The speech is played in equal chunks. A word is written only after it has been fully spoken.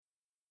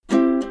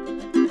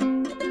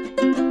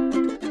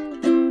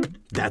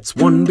That's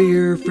one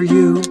beer for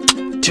you,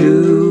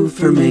 two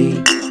for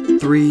me,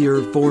 3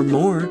 or 4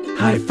 more.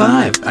 High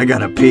five, I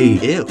gotta pee.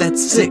 Ew.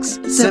 That's 6,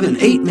 7,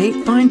 8,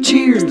 mate. Fine,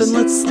 cheers. Then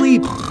let's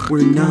sleep.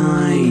 We're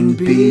 9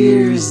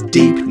 beers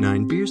deep.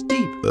 9 beers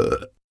deep.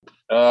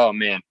 Oh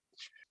man.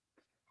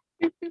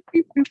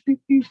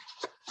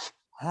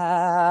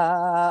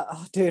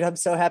 Dude, I'm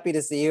so happy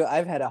to see you.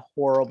 I've had a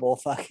horrible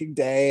fucking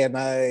day, and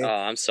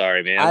I'm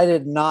sorry, man. I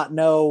did not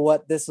know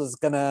what this was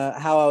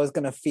how I was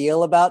gonna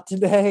feel about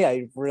today.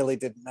 I really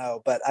didn't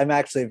know, but I'm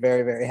actually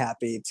very, very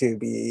happy to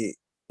be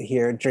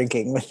here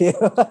drinking with you.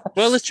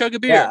 Well, let's chug a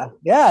beer.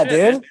 Yeah,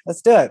 dude. Man.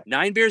 Let's do it.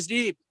 9 beers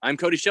deep. I'm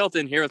Cody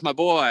Shelton here with my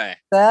boy,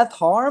 Seth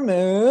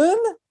Harmon.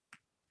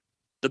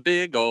 the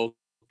big old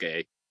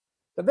gay.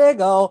 The big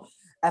ol'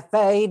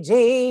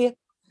 F-A-G.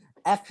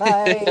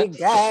 F-A-G.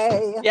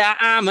 Yeah,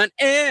 I'm an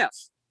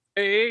F-A-G.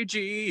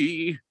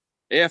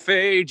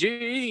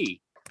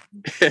 F-A-G.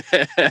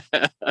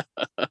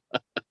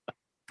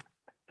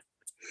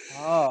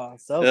 Oh,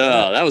 so good.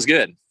 That was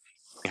good.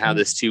 How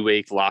this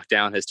 2-week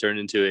lockdown has turned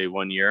into a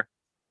 1 year.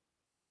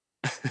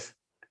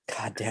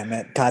 God damn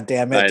it. God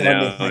damn it. I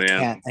know,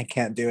 man. I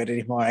can't do it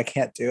anymore. I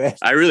can't do it.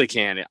 I really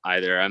can't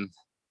either.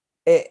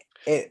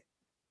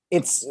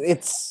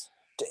 It's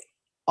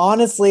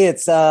honestly,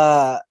 it's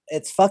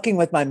fucking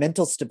with my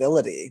mental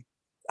stability.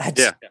 I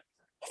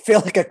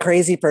feel like a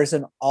crazy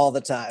person all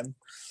the time.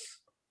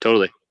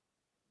 Totally.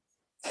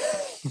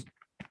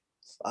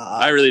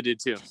 I really did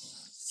too.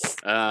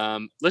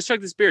 Let's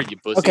chug this beer, you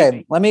pussy.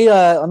 Okay, let me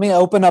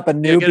open up a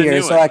new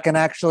beer so I can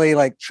actually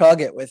like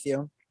chug it with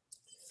you.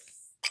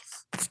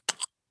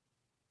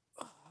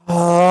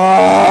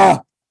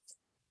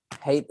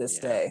 Hate this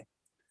day.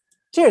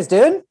 Cheers,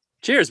 dude.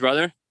 Cheers,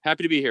 brother.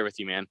 Happy to be here with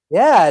you, man.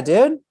 Yeah,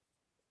 dude.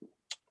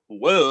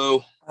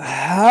 Whoa.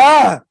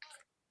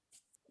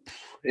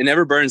 It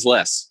never burns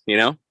less, you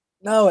know?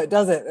 No, it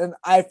doesn't. And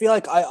I feel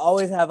like I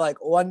always have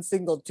like one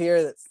single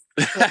tear that's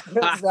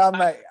down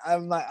my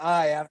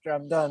eye after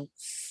I'm done.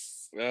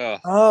 Yeah,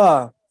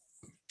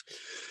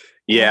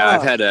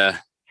 I've had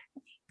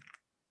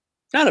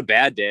not a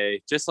bad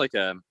day, just like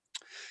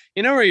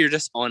where you're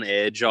just on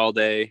edge all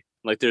day.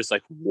 Like there's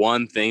like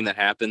one thing that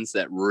happens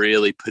that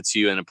really puts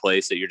you in a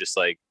place that you're just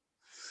like,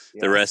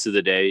 the rest of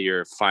the day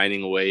you're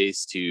finding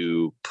ways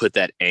to put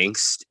that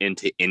angst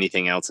into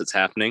anything else that's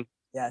happening.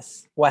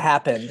 Yes. What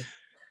happened?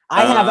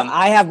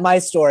 I have my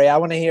story. I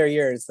want to hear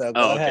yours though.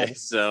 Go ahead. Okay.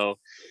 So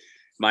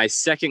my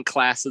second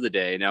class of the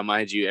day. Now,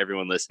 mind you,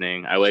 everyone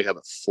listening, I wake up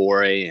at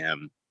 4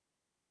 a.m.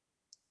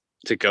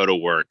 to go to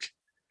work.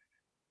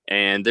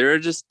 And there are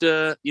just,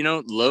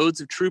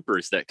 loads of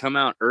troopers that come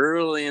out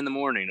early in the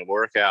morning to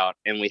work out.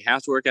 And we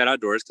have to work out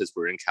outdoors because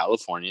we're in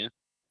California.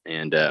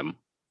 And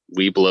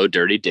we blow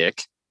dirty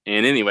dick.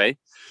 And anyway,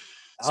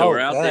 so we're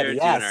out there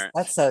doing our...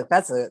 That's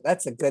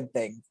a good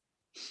thing.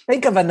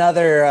 Think of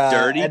another...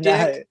 dirty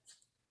dick?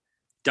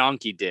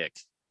 Donkey dick.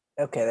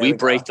 Okay, we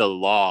break the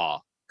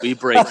law. We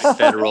break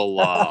federal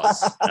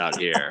laws out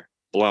here,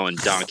 blowing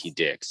donkey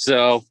dick.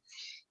 So,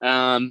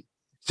 we're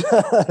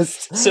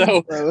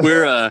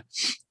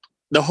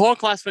the whole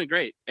class went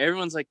great.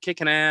 Everyone's like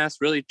kicking ass,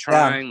 really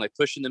trying, like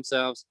pushing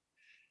themselves.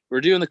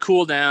 We're doing the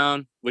cool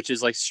down, which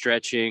is like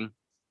stretching,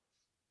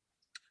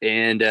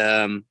 and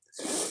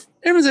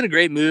everyone's in a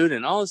great mood.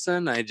 And all of a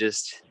sudden,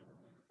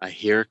 I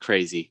hear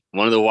crazy.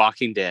 One of the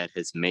Walking Dead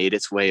has made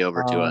its way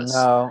over to us.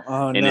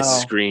 And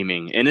it's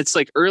screaming. And it's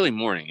like early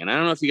morning. And I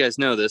don't know if you guys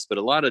know this, but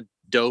a lot of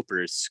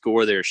dopers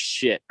score their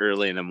shit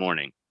early in the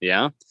morning.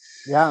 Yeah?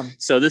 Yeah.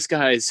 So this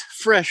guy's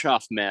fresh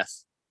off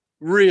meth,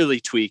 really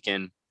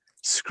tweaking,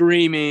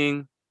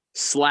 screaming,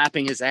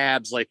 slapping his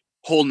abs, like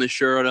holding his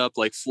shirt up,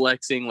 like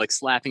flexing, like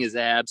slapping his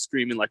abs,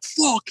 screaming like,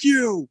 fuck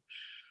you!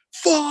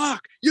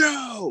 Fuck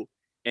you!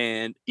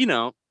 And,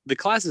 the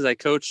classes I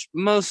coach,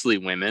 mostly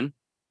women.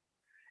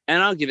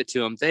 And I'll give it to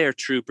them. They are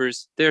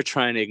troopers. They're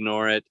trying to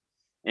ignore it.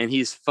 And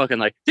he's fucking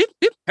like, beep,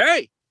 beep,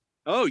 hey.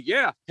 Oh,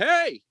 yeah.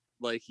 Hey.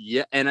 Like,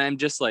 yeah. And I'm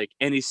just like,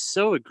 and he's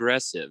so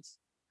aggressive.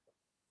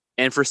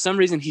 And for some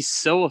reason, he's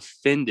so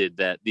offended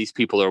that these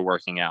people are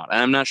working out.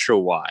 And I'm not sure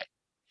why.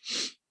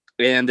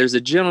 And there's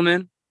a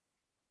gentleman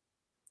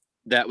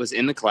that was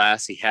in the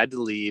class. He had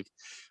to leave.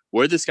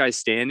 Where this guy's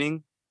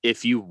standing,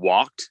 if you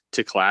walked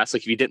to class,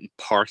 like if you didn't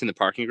park in the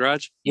parking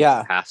garage, you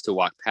have to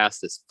walk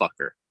past this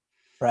fucker.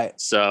 Right.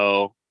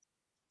 So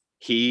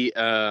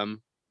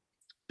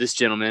this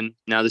gentleman,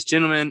 I don't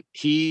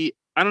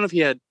know if he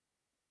had,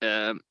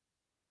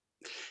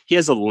 he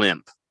has a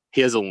limp.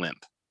 So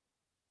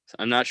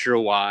I'm not sure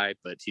why,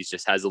 but he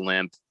just has a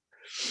limp.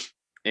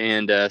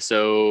 And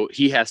so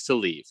he has to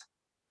leave.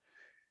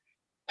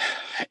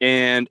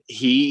 And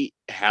he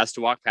has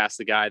to walk past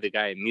the guy. The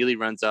guy immediately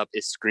runs up,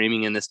 is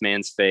screaming in this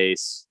man's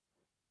face,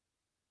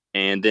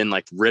 and then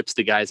like rips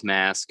the guy's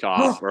mask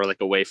off or like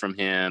away from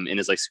him and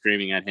is like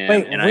screaming at him.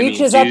 Wait, and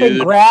reaches up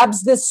and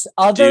grabs this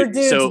other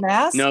dude's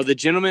mask? No, the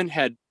gentleman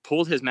had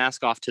pulled his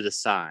mask off to the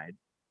side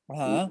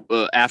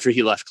after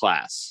he left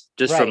class,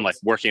 just from like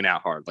working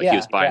out hard. Like he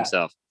was by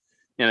himself.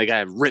 And the guy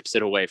rips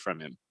it away from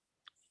him.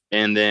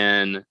 And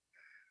then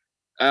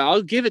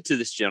I'll give it to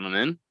this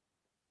gentleman.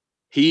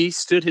 He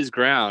stood his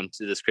ground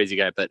to this crazy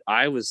guy, but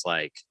I was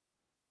like,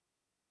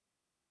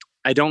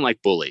 I don't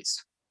like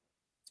bullies.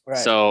 Right.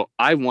 So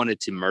I wanted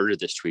to murder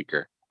this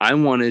tweaker. I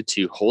wanted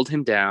to hold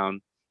him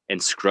down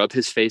and scrub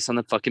his face on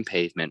the fucking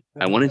pavement.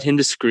 I wanted him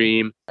to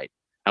scream.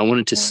 I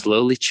wanted to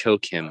slowly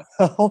choke him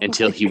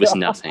until he was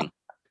nothing.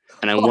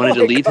 And I wanted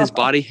to leave his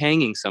body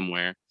hanging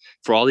somewhere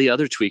for all the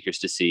other tweakers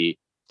to see.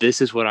 This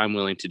is what I'm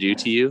willing to do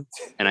to you.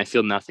 And I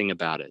feel nothing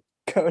about it.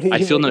 Cody,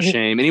 I feel no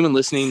shame. Anyone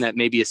listening that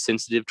maybe is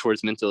sensitive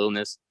towards mental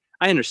illness,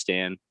 I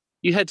understand.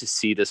 You had to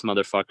see this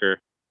motherfucker.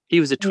 He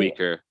was a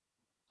tweaker.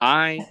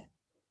 I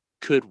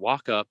could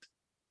walk up.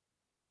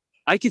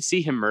 I could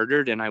see him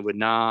murdered and I would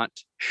not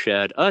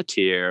shed a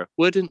tear,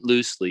 wouldn't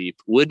lose sleep,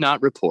 would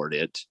not report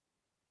it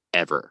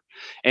ever.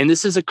 And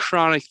this is a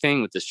chronic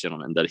thing with this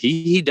gentleman that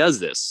he does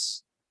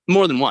this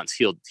more than once.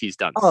 He's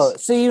done this. Oh,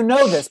 so you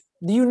know this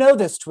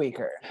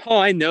tweaker. Oh,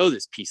 I know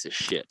this piece of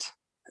shit.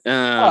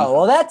 Oh,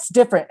 well, that's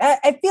different.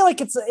 I feel like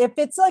if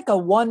it's like a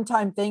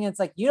one-time thing, it's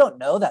like you don't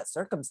know that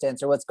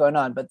circumstance or what's going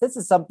on. But this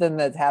is something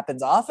that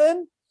happens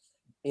often.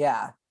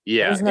 Yeah.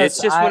 Yeah,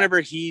 it's just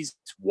whenever he's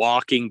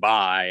walking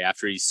by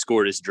after he's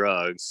scored his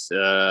drugs.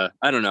 I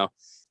don't know.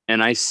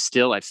 And I've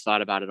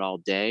thought about it all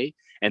day.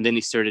 And then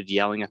he started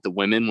yelling at the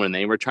women when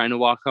they were trying to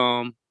walk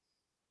home.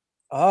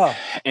 Oh.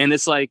 And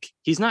it's like,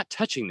 he's not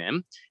touching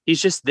them.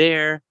 He's just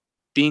there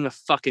being a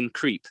fucking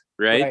creep,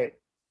 right?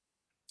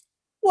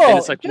 Well, and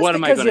it's like, what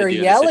am I going to do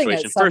in this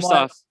situation? First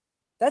off,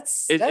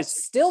 that's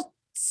still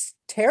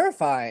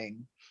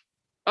terrifying.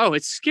 Oh,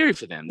 it's scary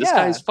for them. This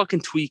guy's fucking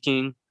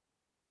tweaking.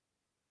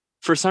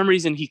 For some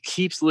reason, he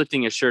keeps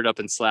lifting his shirt up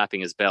and slapping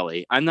his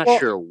belly. I'm not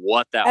sure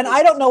what that. And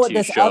I don't know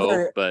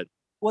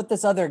what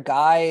this other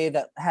guy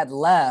that had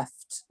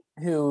left,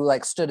 who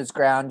like stood his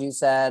ground. You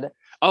said,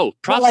 "Oh,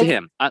 props to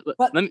him."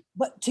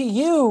 But to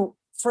you,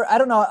 I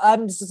don't know.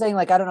 I'm just saying,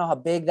 like, I don't know how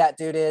big that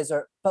dude is,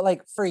 but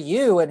like for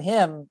you and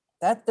him,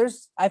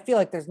 I feel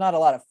like there's not a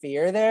lot of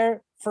fear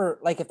there. For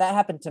like, if that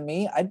happened to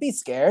me, I'd be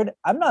scared.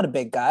 I'm not a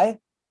big guy.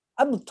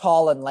 I'm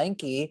tall and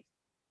lanky,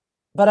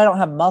 but I don't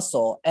have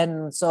muscle,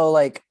 and so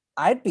like.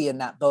 I'd be in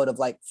that boat of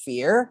like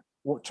fear,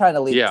 trying to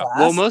leave class.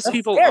 Well, most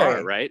people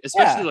are, right?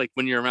 Especially like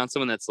when you're around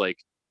someone that's like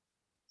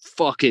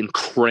fucking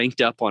cranked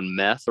up on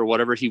meth or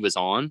whatever he was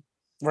on.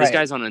 Right. This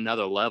guy's on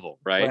another level,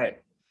 right?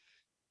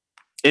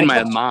 In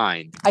my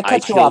mind, I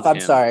cut you off.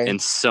 I'm sorry. In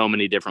so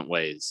many different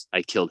ways,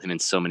 I killed him in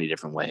so many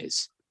different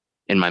ways.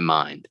 In my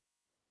mind,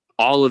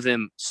 all of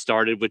them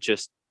started with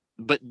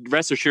but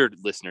rest assured,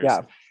 listeners,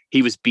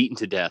 he was beaten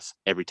to death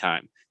every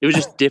time. It was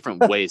just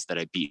different ways that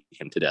I beat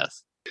him to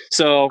death.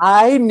 So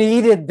I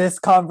needed this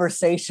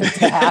conversation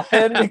to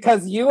happen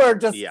because you are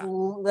just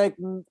like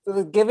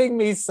giving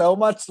me so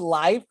much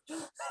life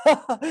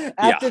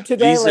after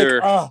today.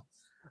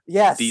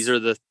 These are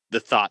the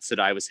thoughts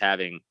that I was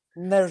having.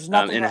 There's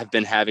nothing and have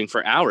been having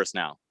for hours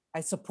now.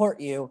 I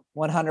support you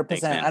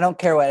 100%. I don't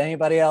care what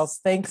anybody else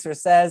thinks or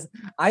says.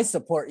 I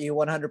support you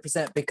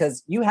 100%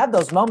 because you have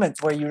those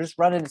moments where you just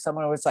run into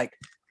someone where it's like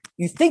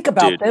you think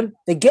about them,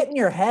 they get in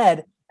your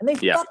head, and they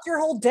fuck your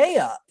whole day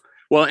up.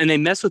 Well, and they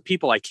mess with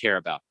people I care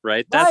about,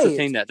 right? That's the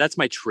thing that's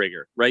my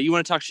trigger, right? You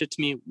want to talk shit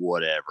to me?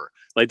 Whatever.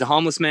 Like the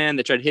homeless man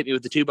that tried to hit me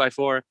with the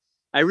 2x4,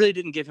 I really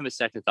didn't give him a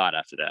second thought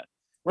after that.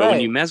 But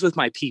when you mess with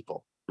my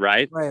people,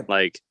 right?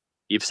 Like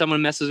if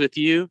someone messes with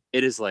you,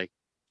 it is like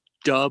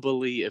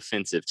doubly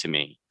offensive to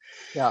me.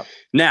 Yeah.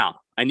 Now,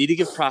 I need to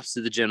give props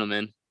to the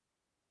gentleman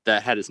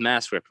that had his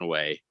mask ripped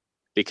away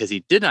because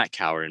he did not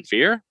cower in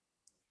fear.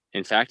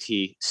 In fact,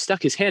 he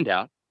stuck his hand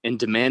out and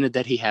demanded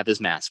that he have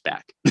his mask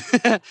back.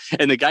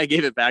 And the guy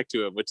gave it back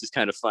to him, which is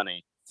kind of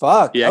funny.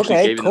 Fuck. He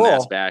actually gave him the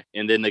mask back.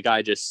 And then the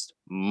guy just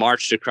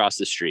marched across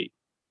the street.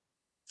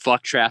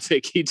 Fuck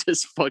traffic. He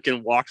just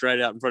fucking walked right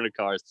out in front of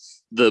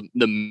cars. The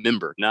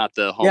member, not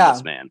the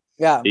homeless man.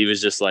 Yeah. He was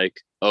just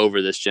like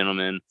over this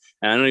gentleman.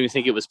 And I don't even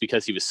think it was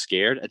because he was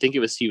scared. I think it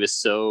was he was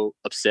so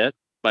upset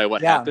by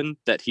what happened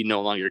that he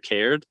no longer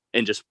cared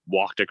and just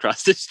walked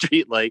across the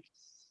street like,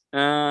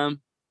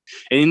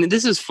 and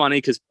this is funny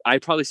because I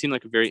probably seem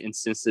like a very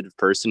insensitive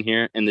person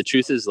here. And the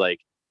truth is, like,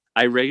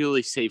 I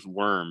regularly save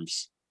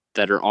worms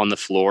that are on the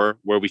floor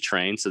where we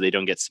train so they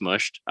don't get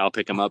smushed. I'll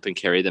pick them up and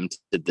carry them to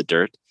the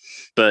dirt.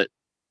 But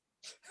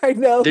I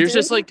know there's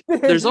just like,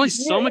 there's only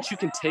so much you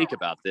can take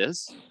about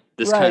this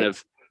kind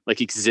of like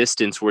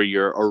existence where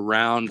you're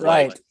around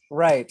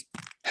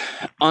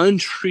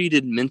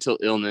untreated mental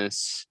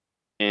illness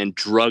and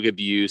drug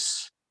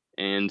abuse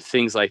and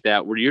things like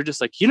that, where you're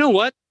just like, you know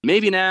what?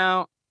 Maybe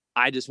now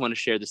I just want to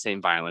share the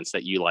same violence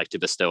that you like to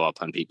bestow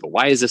upon people.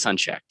 Why is this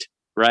unchecked?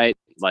 Right?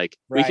 Like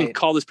we can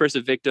call this person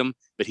a victim,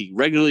 but he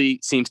regularly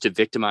seems to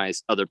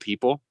victimize other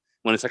people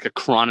when it's like a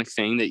chronic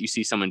thing that you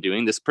see someone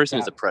doing. This person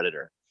is a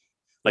predator.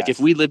 Like if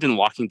we lived in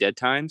Walking Dead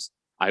times,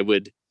 I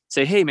would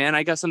say, hey man,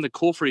 I got something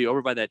cool for you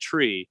over by that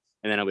tree.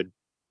 And then I would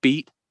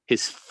beat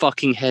his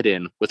fucking head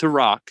in with a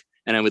rock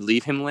and I would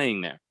leave him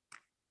laying there.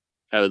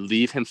 I would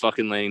leave him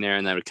fucking laying there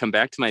and I would come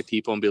back to my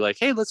people and be like,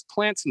 hey, let's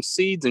plant some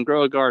seeds and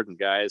grow a garden,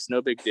 guys.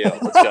 No big deal.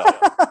 Let's go.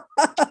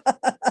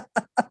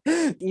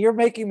 You're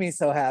making me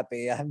so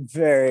happy. I'm Thanks,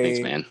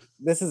 very. man.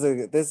 This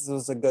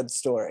was a good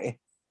story.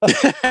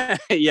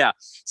 Yeah.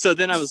 So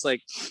then I was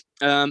like,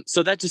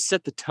 so that just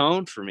set the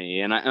tone for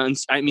me. And I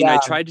mean, Yeah, I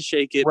tried to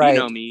shake it. You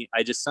know right. me.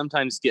 I just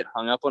sometimes get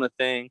hung up on a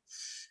thing.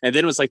 And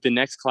then it was like the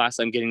next class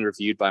I'm getting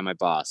reviewed by my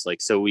boss.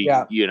 Like, so we,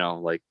 Yeah. you know,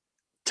 like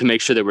to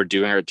make sure that we're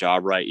doing our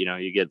job right, you know,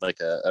 you get like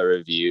a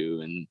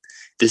review. And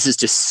this is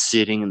just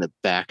sitting in the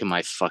back of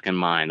my fucking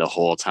mind the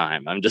whole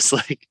time. I'm just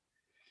like,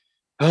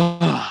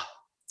 oh.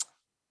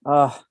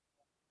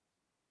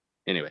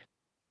 Anyway,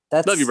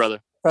 That's love you, brother.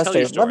 Tell your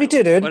frustrating. Love you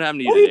story. too, dude. What happened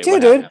to you Love you today? too,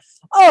 What dude. happened?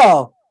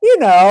 Oh, you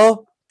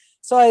know.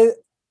 So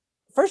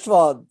first of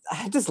all,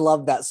 I just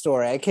love that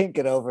story. I can't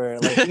get over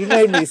it. Like, you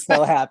made me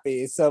so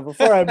happy. So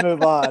before I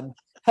move on,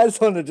 I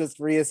just want to just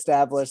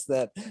reestablish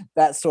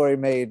that story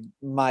made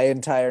my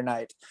entire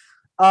night.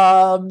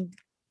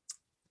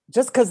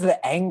 Just because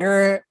the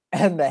anger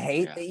and the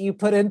hate Yeah. that you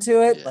put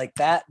into it, Yeah. like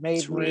that made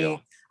It's real.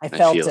 me. I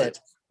felt feel it.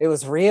 It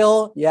was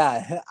real.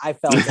 Yeah, I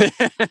felt it.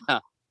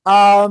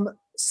 it.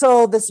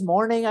 So this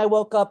morning I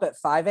woke up at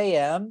 5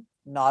 a.m.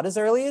 Not as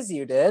early as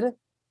you did.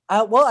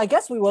 Well, I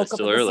guess we woke That's up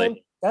still at the early. same.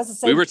 That's the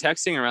same. We were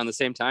texting around the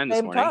same time this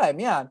same morning. time.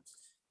 Yeah.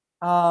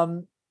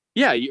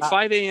 Yeah,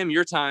 5 a.m.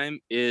 your time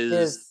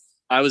is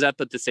I was up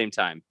at the same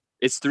time.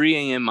 It's 3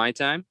 a.m. my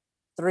time.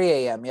 3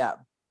 a.m. Yeah.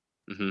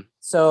 Mm-hmm.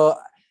 So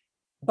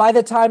by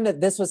the time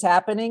that this was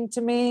happening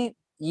to me,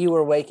 you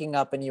were waking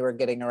up and you were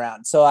getting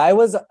around. So I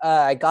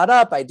got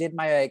up, I did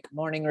my like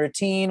morning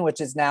routine, which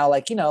is now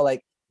like, you know,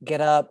 like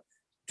get up,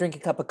 drink a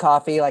cup of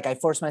coffee. Like I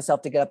force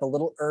myself to get up a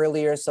little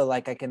earlier so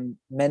like I can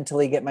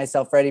mentally get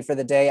myself ready for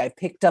the day. I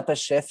picked up a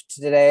shift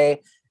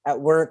today at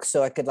work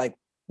so I could like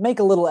make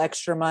a little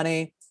extra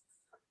money.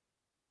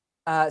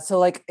 So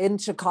like in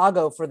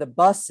Chicago for the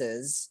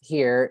buses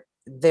here,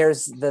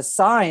 there's the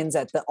signs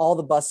at all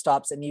the bus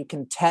stops and you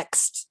can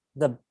text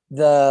the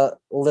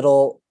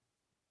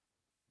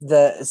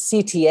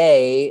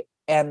CTA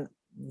and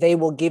they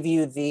will give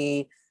you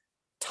the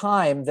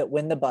time that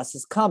when the bus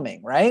is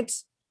coming, right?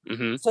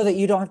 Mm-hmm. So that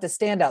you don't have to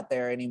stand out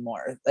there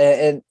anymore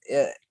and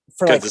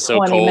for like it's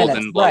 20 so cold minutes,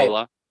 and blah, right?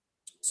 blah, blah.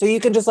 So you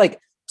can just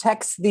like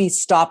text the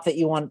stop that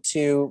you want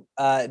to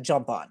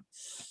jump on.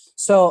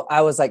 So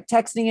I was like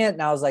texting it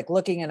and I was like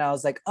looking and I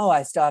was like, oh,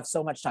 I still have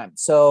so much time.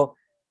 So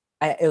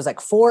it was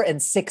like 4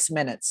 and 6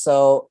 minutes.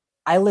 So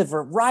I live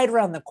right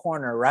around the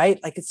corner, right?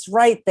 Like it's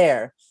right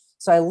there.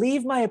 So I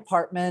leave my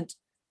apartment.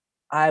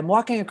 I'm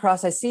walking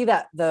across. I see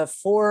that the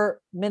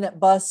 4-minute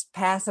bus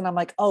pass and I'm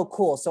like, oh,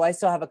 cool. So I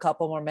still have a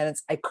couple more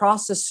minutes. I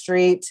cross the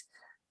street.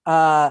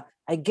 I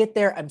get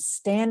there. I'm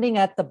standing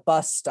at the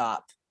bus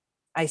stop.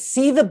 I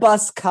see the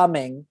bus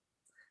coming.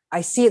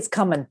 I see it's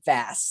coming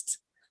fast.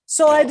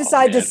 So I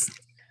decide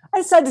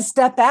to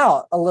step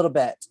out a little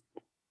bit.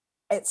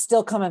 It's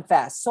still coming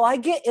fast. So I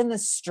get in the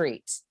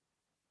street.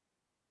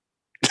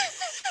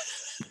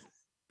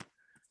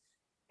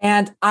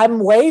 And I'm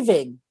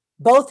waving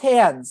both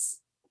hands.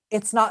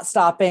 It's not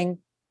stopping.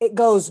 It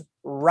goes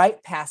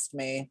right past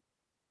me.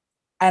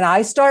 And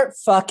I start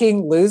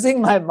fucking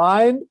losing my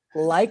mind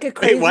like a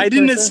crazy Wait, why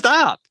didn't it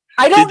stop?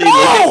 I don't know. Did they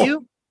look at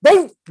you?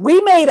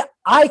 We made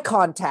eye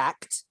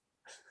contact.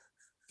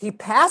 He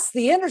passed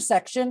the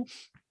intersection,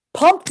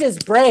 pumped his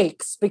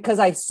brakes because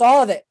I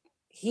saw that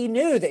he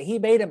knew that he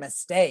made a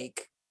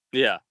mistake.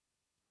 Yeah.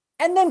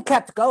 And then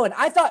kept going.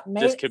 I thought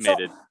just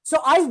committed. So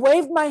I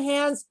waved my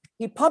hands.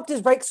 He pumped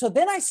his brakes. So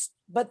then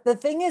but the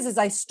thing is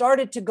I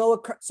started to go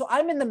across. So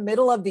I'm in the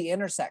middle of the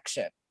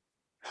intersection.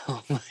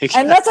 Oh my God.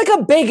 And that's like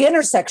a big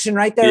intersection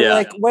right there, Yeah.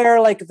 like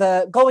where like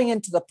the going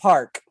into the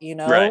park, you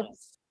know? Right.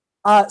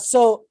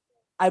 So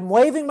I'm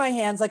waving my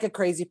hands like a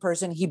crazy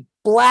person. He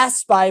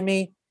blasts by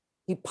me.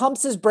 He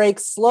pumps his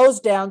brakes, slows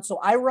down. So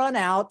I run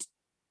out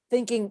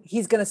thinking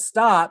he's going to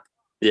stop.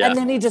 Yeah. And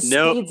then he just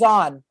speeds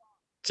on.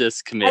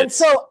 Just commits. And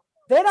so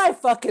then I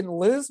fucking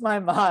lose my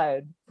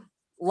mind.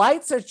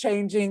 Lights are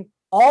changing.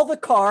 All the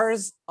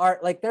cars are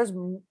like,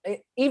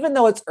 even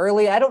though it's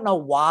early, I don't know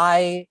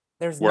why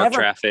there's work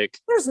traffic.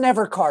 There's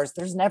never cars.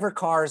 There's never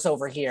cars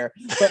over here.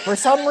 But for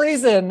some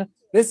reason,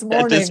 this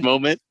morning, at this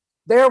moment,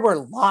 there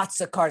were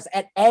lots of cars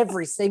at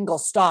every single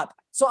stop.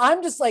 So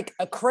I'm just like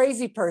a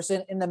crazy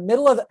person in the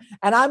middle of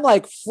and I'm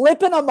like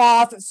flipping them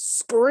off,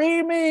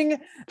 screaming.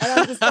 And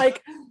I'm just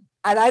like,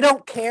 and I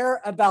don't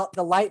care about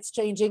the lights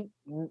changing.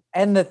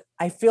 And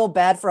I feel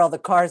bad for all the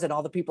cars and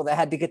all the people that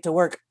had to get to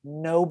work.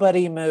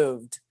 Nobody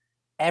moved.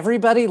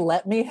 Everybody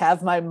let me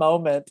have my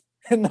moment.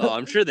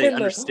 I'm sure they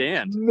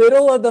understand.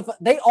 Middle of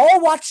they all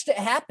watched it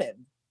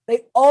happen. They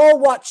all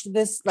watched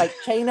this like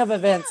chain of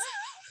events.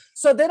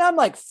 So then I'm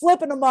like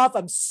flipping them off.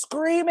 I'm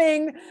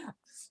screaming.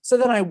 So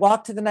then I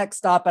walk to the next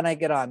stop and I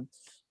get on.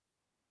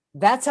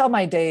 That's how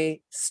my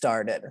day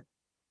started.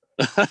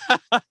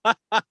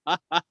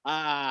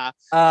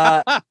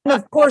 And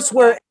of course,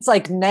 it's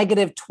like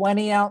negative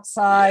 20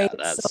 outside.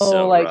 Yeah, that's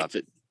so like rough.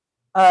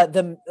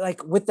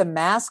 With the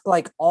mask,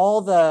 like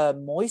all the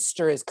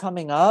moisture is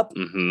coming up.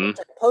 Mm-hmm.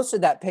 I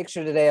posted that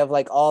picture today of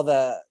like all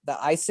the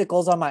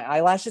icicles on my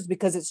eyelashes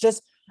because it's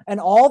just, and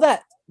all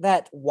that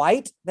that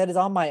white that is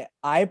on my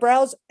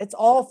eyebrows, it's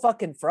all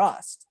fucking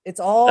frost. It's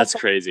all That's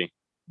crazy.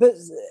 but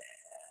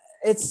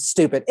it's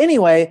stupid.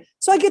 Anyway,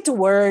 so I get to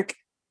work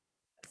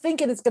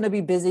thinking it's going to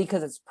be busy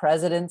because it's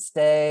President's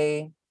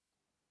Day.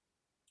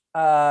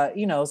 So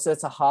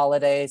it's a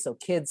holiday, so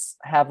kids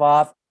have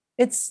off.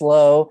 It's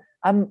slow.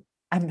 I'm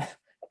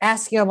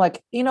asking, I'm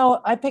like,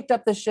 I picked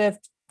up the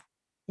shift.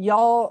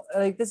 Y'all,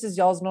 like, this is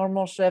y'all's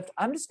normal shift.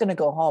 I'm just gonna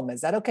go home.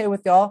 Is that okay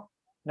with y'all?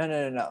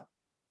 No.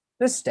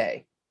 Just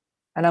stay.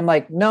 And I'm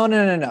like,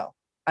 no.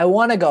 I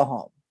want to go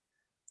home.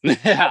 I'm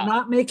Yeah.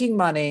 not making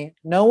money.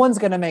 No one's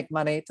gonna make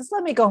money. Just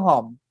let me go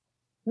home.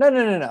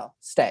 No.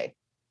 Stay.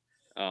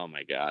 Oh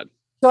my God.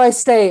 So I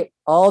stay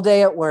all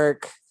day at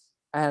work,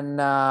 and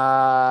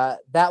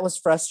that was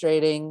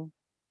frustrating.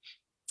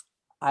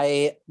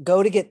 I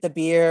go to get the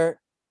beer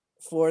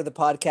for the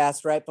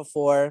podcast right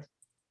before,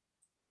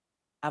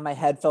 and my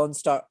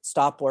headphones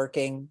stop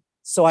working.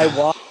 So I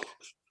walk,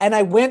 and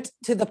I went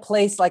to the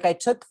place, like I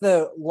took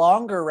the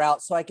longer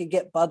route so I could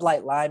get Bud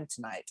Light Lime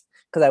tonight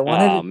because I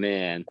wanted Oh to.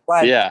 man.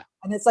 Lime. Yeah.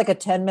 And it's like a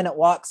 10-minute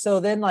walk. So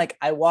then like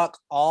I walk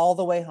all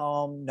the way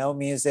home, no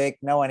music,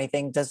 no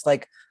anything, just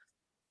like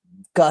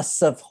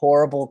gusts of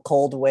horrible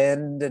cold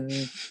wind and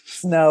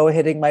snow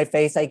hitting my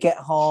face. I get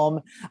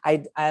home.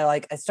 I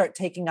start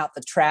taking out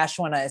the trash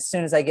as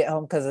soon as I get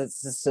home because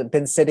it's just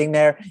been sitting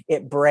there.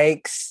 It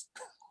breaks.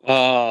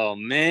 Oh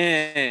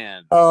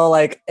man. Oh,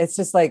 like it's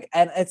just like,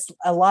 and it's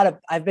a lot of.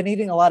 I've been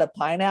eating a lot of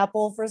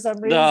pineapple for some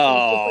reason. So it's just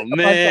Oh like a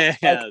bunch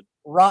of, man. like,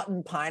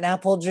 rotten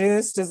pineapple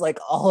juice just like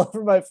all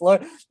over my floor.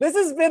 This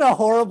has been a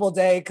horrible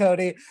day,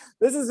 Cody.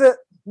 This is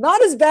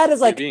not as bad as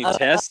You're like being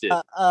tested.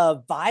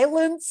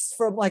 violence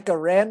from like a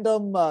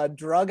random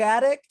drug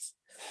addict.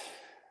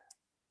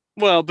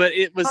 Well, but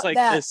it was Not like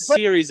that, a but-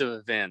 series of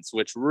events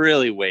which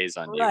really weighs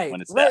on you Right, when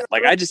it's right, that.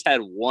 Like right. I just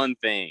had one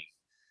thing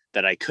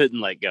that I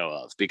couldn't let go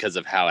of because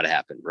of how it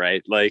happened,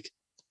 right? Like,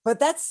 But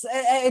that's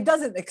it.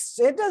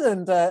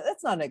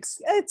 That's not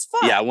it's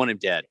fine. yeah, I want him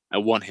dead. I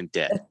want him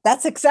dead.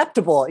 That's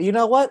acceptable. You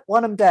know what?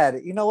 Want him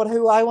dead. You know what?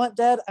 Who I want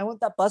dead? I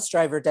want that bus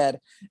driver dead.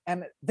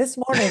 And this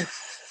morning,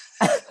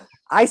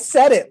 I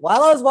said it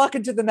while I was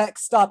walking to the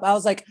next stop. I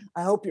was like,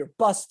 I hope your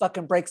bus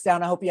fucking breaks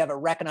down. I hope you have a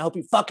wreck, and I hope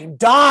you fucking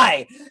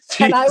die.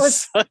 And I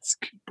was Jesus.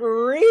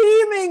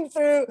 screaming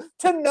through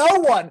to no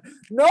one.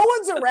 No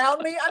one's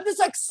around me. I'm just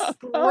like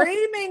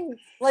screaming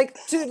like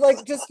to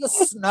like just the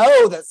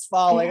snow that's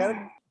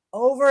falling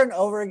over and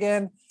over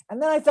again.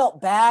 And then I felt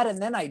bad,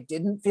 and then I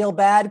didn't feel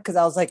bad because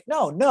I was like,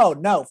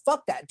 no,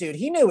 fuck that dude.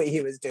 He knew what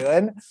he was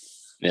doing.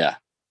 Yeah.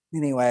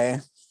 Anyway,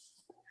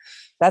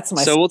 that's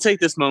my. So we'll take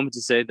this moment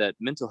to say that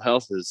mental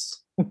health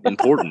is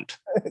important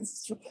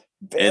It's and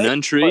big.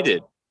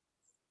 untreated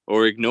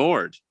or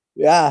ignored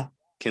Yeah,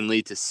 can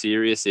lead to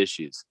serious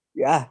issues.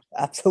 yeah,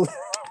 absolutely.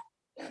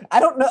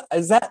 I don't know.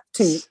 Is that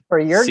for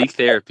your Seek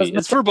therapy.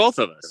 It's for both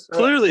of us.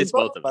 Clearly, it's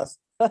both of us.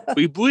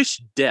 We wish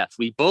death.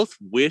 We both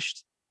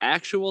wished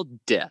actual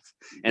death,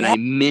 and Yeah. I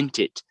meant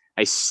it.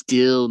 I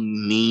still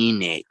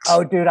mean it.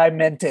 Oh, dude, I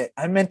meant it.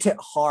 I meant it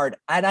hard,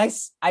 and I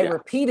Yeah.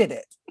 repeated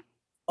it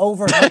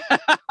over and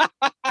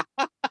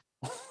over.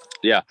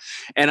 Yeah.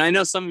 And I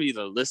know some of you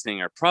that are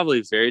listening are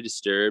probably very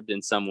disturbed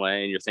in some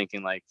way. And you're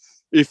thinking, like,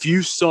 if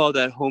you saw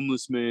that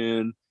homeless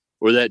man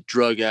or that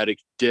drug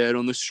addict dead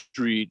on the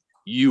street,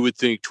 you would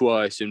think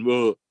twice. And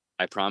well,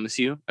 I promise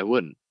you, I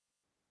wouldn't.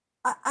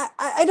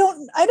 I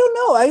don't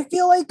know. I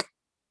feel like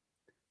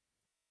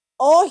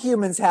all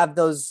humans have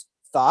those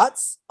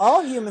thoughts.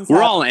 All humans.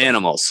 We're have all those-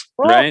 animals,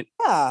 we're all- right?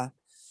 Yeah.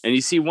 And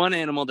you see one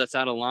animal that's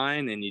out of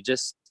line and you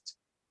just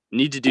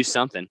need to do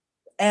something.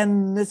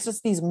 And it's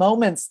just these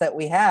moments that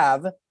we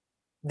have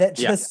that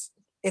Yeah. just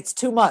it's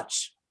too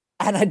much.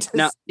 And I just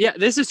Now, yeah,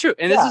 this is true.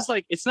 And Yeah. this is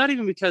like, it's not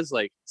even because,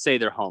 like, say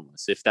they're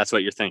homeless, if that's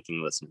what you're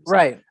thinking, listeners.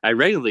 right. I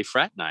regularly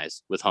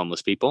fraternize with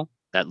homeless people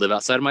that live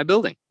outside of my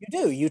building. You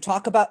do. You've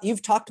talked about I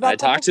that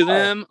talk to before.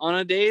 them on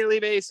a daily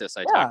basis.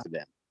 I Yeah. talk to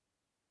them.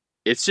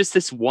 It's just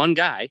this one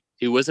guy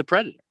who was a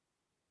predator.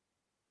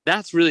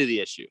 That's really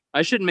the issue.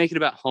 I shouldn't make it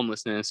about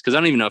homelessness because I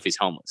don't even know if he's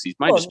homeless. He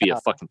might Well, just be no.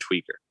 a fucking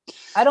tweaker.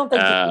 I don't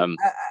think that Um,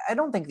 I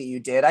don't think that you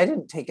did. I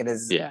didn't take it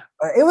as Yeah.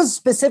 it was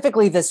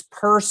specifically this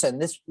person,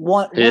 this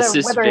one It's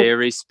this whether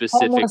very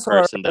specific homeless or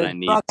person that a I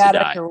need drug to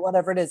addict die. or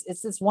whatever it is.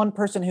 It's this one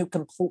person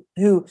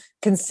who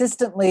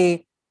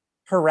consistently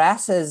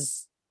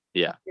harasses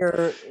Yeah.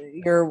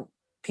 your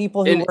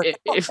people who And work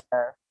if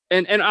there.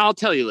 and I'll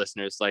tell you,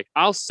 listeners, like,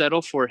 I'll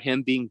settle for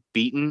him being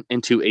beaten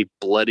into a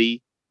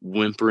bloody,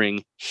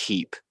 whimpering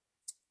heap.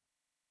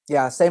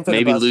 Yeah, same for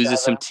Maybe the bus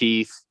loses some driver.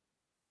 teeth,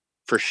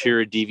 for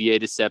sure, a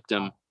deviated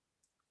septum,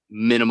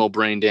 minimal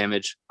brain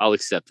damage. I'll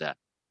accept that.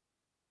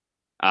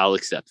 I'll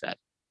accept that.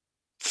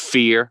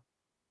 Fear,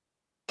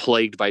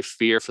 plagued by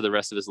fear for the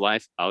rest of his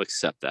life. I'll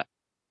accept that.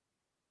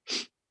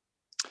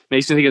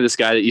 Makes me think of this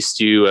guy that used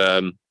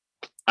to,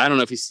 I don't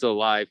know if he's still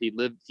alive. He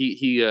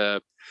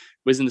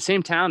was in the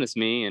same town as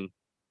me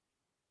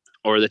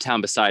or the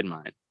town beside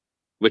mine,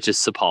 which is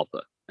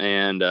Sapulpa.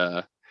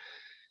 And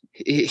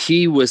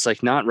he was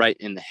like not right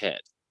in the head.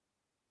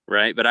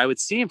 right? But I would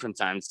see him from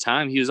time to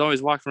time. He was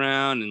always walking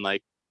around and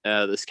like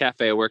this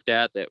cafe I worked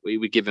at that we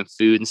would give him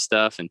food and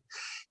stuff. And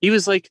he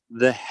was like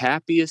the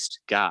happiest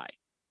guy,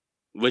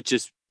 which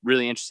is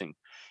really interesting.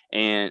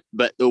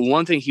 But the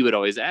one thing he would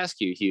always ask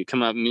you, he would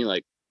come up to me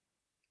like,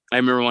 I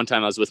remember one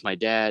time I was with my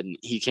dad and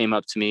he came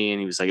up to me and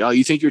he was like, "Oh,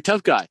 you think you're a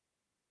tough guy?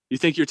 You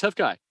think you're a tough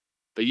guy,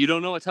 but you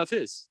don't know what tough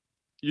is.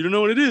 You don't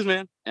know what it is,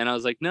 man." And I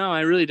was like, "No,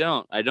 I really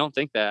don't. I don't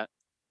think that."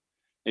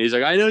 And he's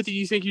like, "I know that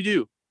you think you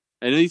do.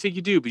 I know you think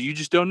you do, but you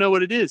just don't know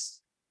what it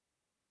is."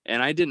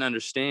 And I didn't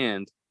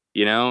understand,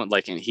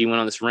 like, and he went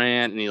on this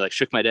rant and he like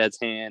shook my dad's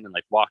hand and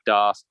like walked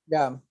off.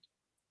 Yeah.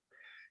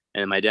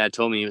 And my dad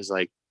told me, he was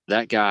like,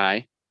 "That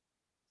guy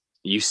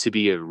used to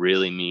be a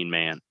really mean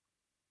man.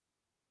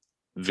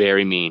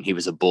 Very mean. He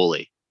was a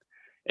bully.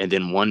 And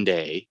then one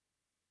day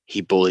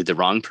he bullied the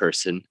wrong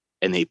person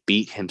and they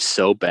beat him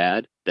so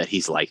bad that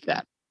he's like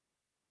that.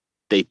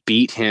 They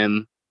beat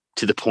him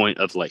to the point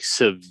of like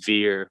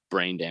severe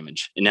brain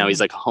damage. And now he's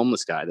like a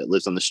homeless guy that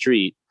lives on the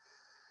street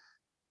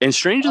and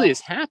strangely is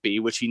happy,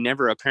 which he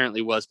never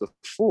apparently was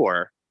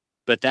before.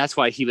 But that's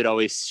why he would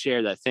always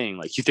share that thing.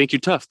 Like, you think you're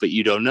tough, but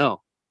you don't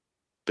know.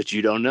 But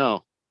you don't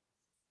know.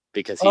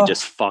 Because he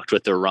just fucked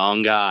with the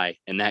wrong guy.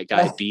 And that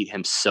guy beat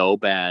him so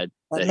bad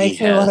that makes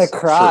he me want has to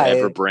cry.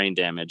 forever brain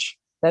damage.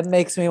 That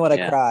makes me want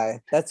to cry.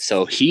 That's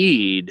so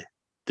heed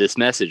this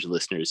message,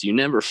 listeners. You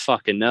never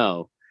fucking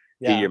know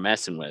who you're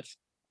messing with.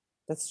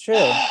 That's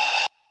true.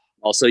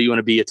 Also, you want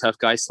to be a tough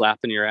guy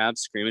slapping your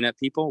abs, screaming at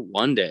people?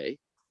 One day,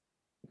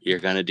 you're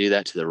going to do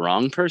that to the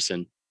wrong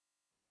person.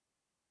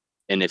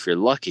 And if you're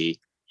lucky,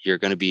 you're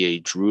going to be a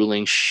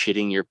drooling,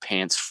 shitting your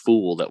pants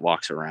fool that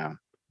walks around,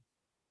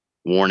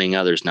 warning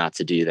others not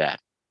to do that.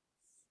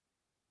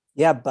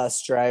 Yeah,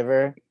 bus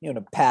driver. You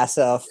want to pass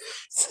off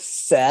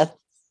Seth?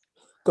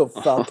 Go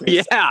fuck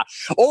yourself. Yeah.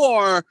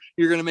 Or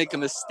you're going to make a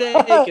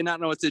mistake and not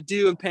know what to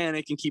do and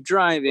panic and keep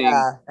driving.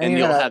 Yeah, and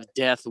you'll have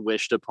death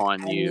wished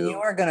upon you. You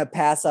are going to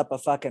pass up a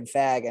fucking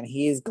fag and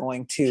he's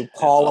going to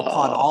call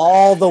upon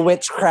all the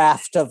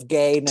witchcraft of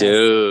gayness.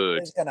 Dude.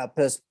 He's going to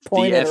just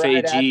point it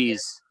right at you.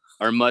 FAGs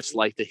are much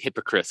like the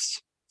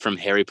hypocrites from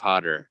Harry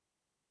Potter.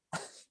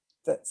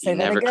 You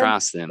never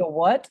cross them. The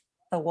what?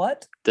 The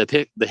what?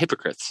 The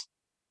hypocrites.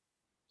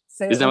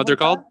 Isn't that what they're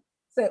called?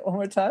 Say it one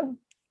more time.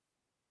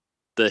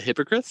 The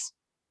hypocrites?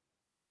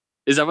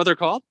 Is that what they're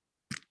called?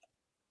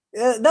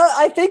 No,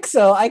 I think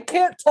so. I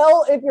can't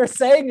tell if you're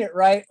saying it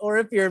right or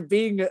if you're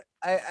being or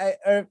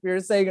if you're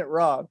saying it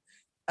wrong.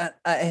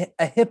 A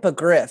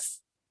hippogriff.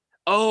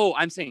 Oh,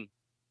 I'm saying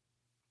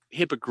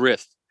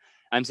hippogriff.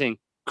 I'm saying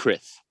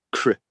crith.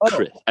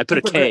 I put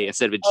a K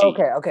instead of a G.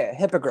 Okay.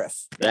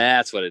 Hippogriff.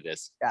 That's what it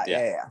is.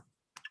 Yeah.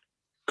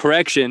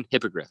 Correction,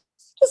 hippogriff.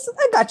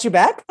 I got you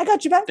back.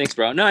 Thanks,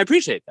 bro. No, I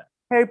appreciate that.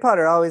 Harry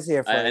Potter, always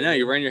here for you. I know,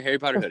 you're wearing your Harry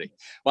Potter hoodie.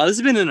 Wow, this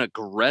has been an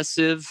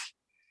aggressive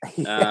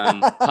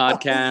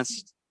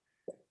podcast.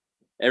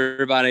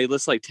 Everybody,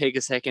 let's like take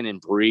a second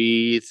and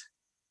breathe.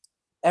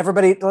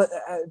 Everybody,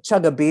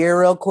 chug a beer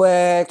real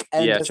quick.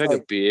 And chug a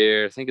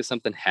beer. Think of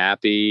something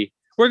happy.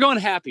 We're going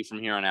happy from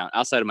here on out.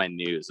 Outside of my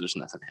news, there's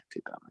nothing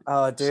happy about me.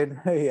 Oh, dude.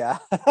 Yeah.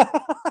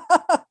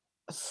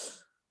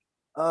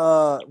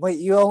 Wait,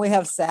 you only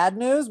have sad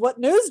news? What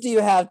news do you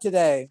have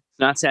today?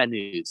 Not sad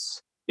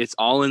news. It's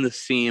all in the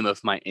theme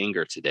of my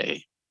anger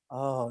today.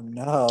 Oh,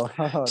 no.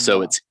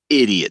 It's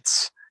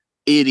idiots.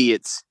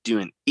 Idiots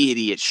doing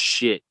idiot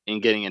shit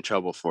and getting in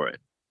trouble for it.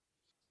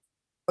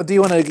 Do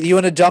you want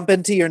to jump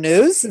into your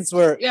news since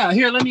we're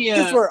let me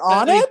since we're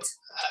on it?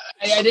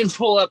 I didn't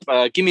pull up.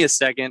 Give me a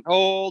second.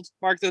 Hold.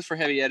 Mark this for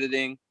heavy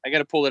editing. I got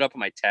to pull it up on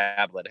my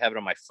tablet. I have it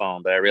on my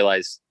phone, but I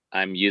realize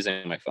I'm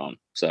using my phone.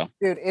 So,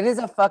 dude, it is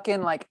a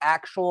fucking like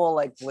actual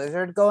like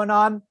blizzard going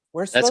on.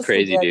 We're supposed That's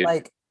crazy, to get dude.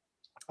 Like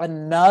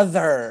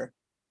another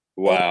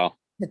 8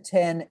 to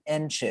 10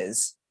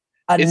 inches.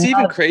 It's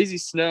even crazy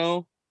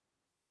snow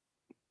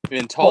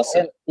in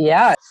Tulsa.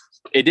 Yeah,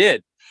 it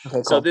did. Okay,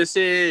 cool. So this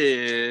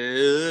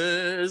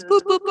is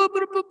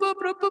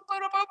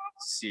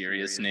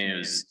serious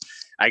news.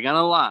 I got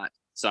a lot,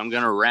 so I'm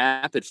gonna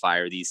rapid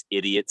fire these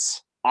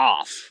idiots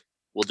off.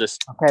 We'll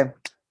just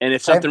And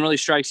if something really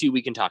strikes you,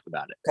 we can talk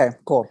about it. Okay,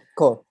 cool.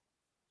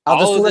 I'll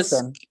just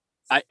listen.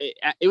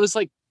 It was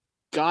like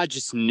God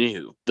just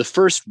knew. The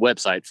first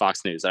website,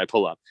 Fox News, that I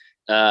pull up,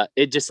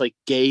 it just like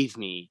gave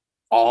me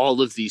all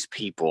of these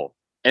people,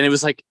 and it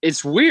was like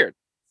it's weird.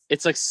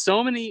 It's like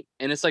so many,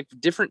 and it's like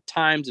different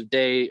times of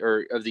day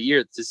or of the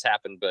year that this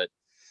happened, but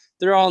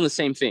they're all in the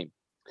same theme.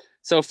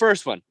 So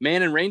first one,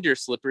 man in reindeer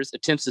slippers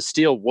attempts to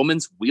steal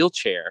woman's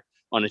wheelchair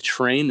on a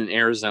train in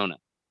Arizona.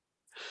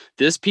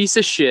 This piece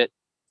of shit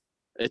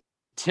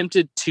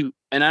attempted to,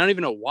 and I don't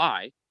even know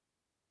why,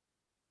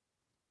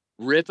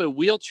 rip a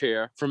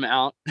wheelchair from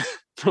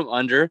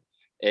under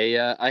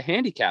a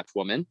handicapped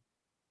woman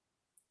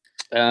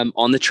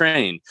on the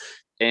train.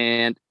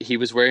 And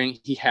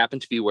he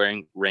happened to be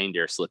wearing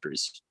reindeer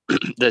slippers.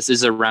 This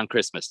is around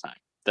Christmas time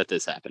that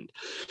this happened.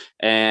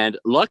 And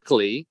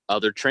luckily,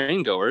 other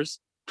train goers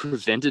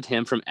prevented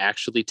him from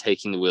actually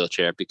taking the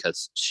wheelchair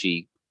because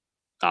she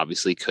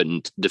obviously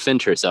couldn't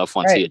defend herself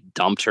once he had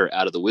dumped her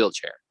out of the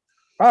wheelchair.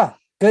 Ah,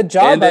 good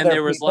job. And then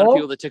there was a lot of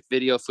people that took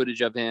video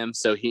footage of him,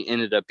 so he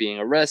ended up being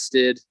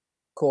arrested.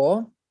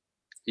 Cool.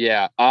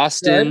 Yeah,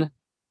 Austin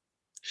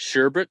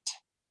Sherbert.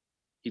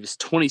 He was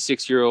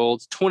 26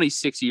 years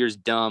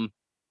dumb.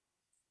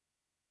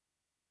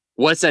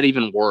 What's that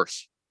even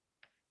worth?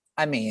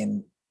 I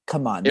mean,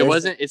 come on.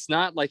 It's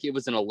not like it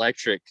was an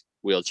electric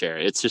wheelchair.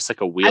 It's just like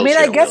a wheelchair.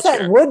 I guess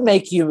that would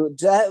make you,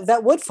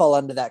 that would fall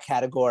under that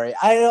category.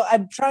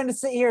 I'm trying to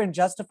sit here and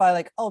justify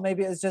like, oh,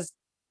 maybe he's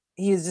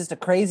just a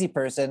crazy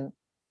person.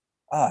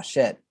 Oh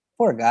shit.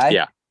 Poor guy.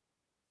 Yeah.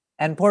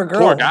 And poor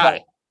girl. Poor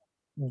guy.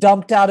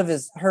 Dumped out of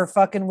her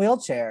fucking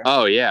wheelchair.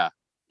 Oh yeah.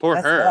 Poor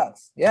her.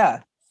 Sucks.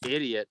 Yeah.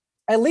 Idiot.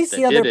 At least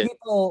the other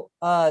people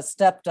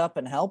stepped up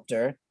and helped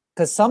her,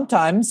 because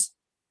sometimes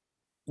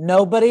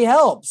nobody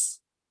helps.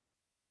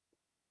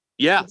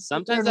 Yeah,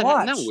 sometimes isn't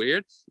that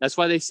weird? That's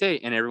why they say,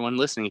 and everyone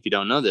listening, if you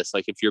don't know this,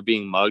 like if you're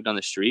being mugged on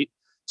the street,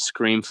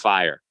 scream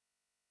fire.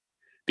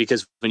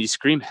 Because when you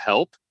scream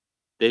help,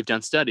 they've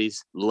done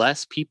studies,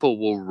 less people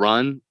will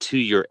run to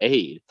your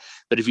aid.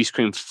 But if you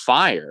scream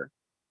fire,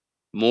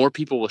 more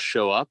people will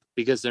show up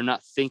because they're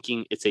not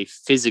thinking it's a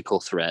physical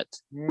threat,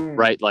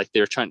 right? Like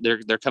they're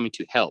coming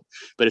to help.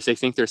 But if they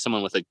think there's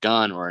someone with a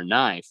gun or a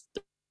knife,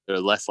 they're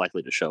less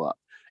likely to show up,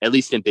 at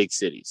least in big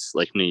cities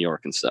like New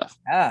York and stuff.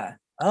 Yeah.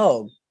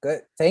 Oh,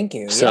 good. Thank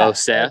you. So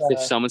Seth,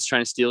 if someone's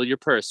trying to steal your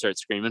purse, start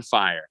screaming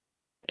fire.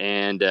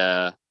 And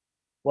well,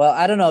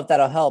 I don't know if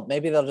that'll help.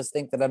 Maybe they'll just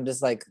think that I'm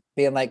just like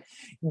being like,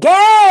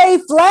 gay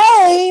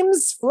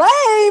flames,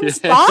 fire. Yes,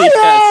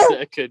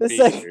 that could be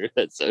true.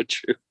 That's so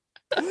true.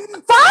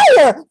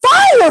 Fire!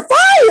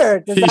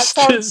 Does that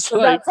sound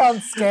scared?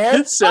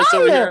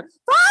 Fire!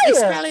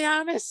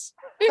 Expelliarmus!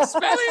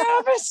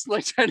 Expelliarmus!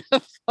 Like trying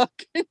to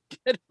fucking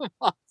get him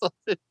off of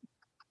it.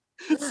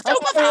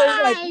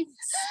 Like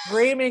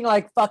screaming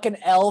like fucking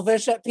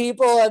Elvish at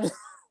people and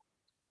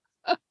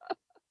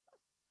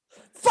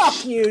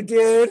fuck you,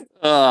 dude.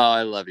 Oh,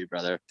 I love you,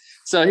 brother.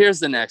 So here's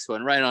the next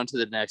one. Right on to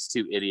the next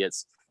two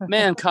idiots.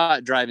 Man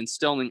caught driving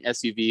stolen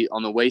SUV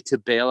on the way to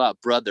bail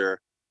out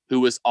brother who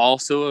was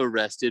also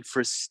arrested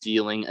for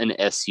stealing an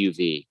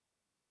SUV.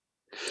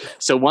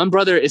 So one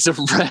brother is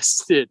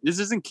arrested. This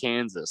is in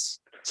Kansas,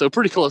 so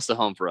pretty close to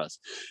home for us.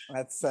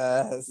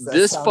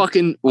 This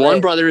fucking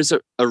one brother is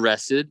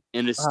arrested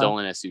in a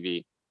stolen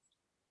SUV.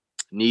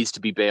 Needs to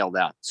be bailed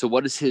out. So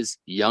what does his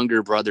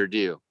younger brother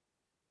do?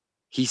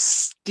 He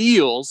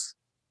steals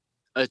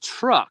a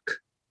truck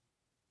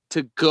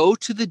to go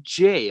to the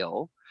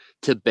jail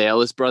to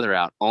bail his brother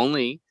out.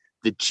 Only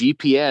the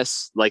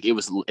GPS, like it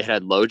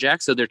had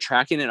LoJack, so they're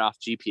tracking it off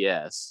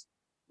GPS,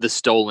 the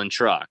stolen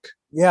truck.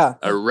 Yeah.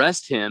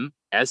 Arrest him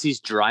as he's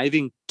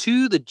driving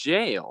to the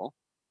jail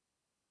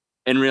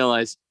and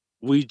realize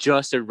we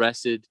just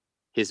arrested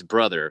his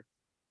brother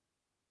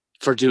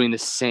for doing the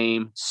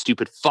same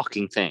stupid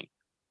fucking thing.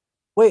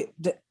 Wait,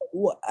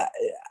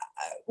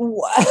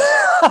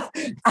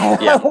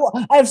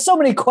 I have so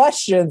many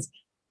questions.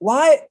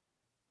 Why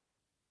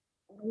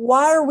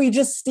are we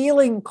just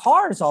stealing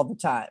cars all the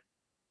time?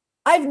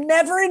 I've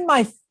never in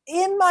my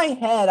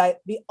head,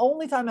 the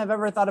only time I've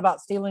ever thought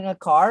about stealing a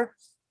car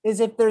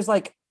is if there's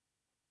like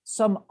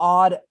some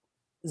odd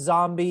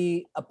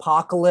zombie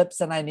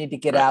apocalypse and I need to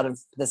get out of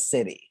the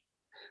city.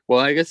 Well,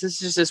 I guess this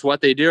is just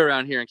what they do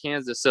around here in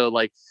Kansas. So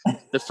like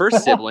the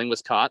first sibling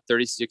was caught,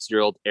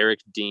 36-year-old Eric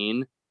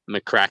Dean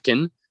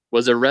McCracken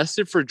was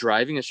arrested for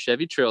driving a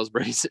Chevy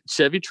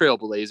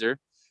Trailblazer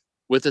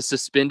with a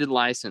suspended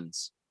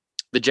license.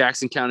 The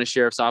Jackson County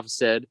Sheriff's Office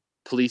said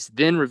police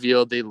then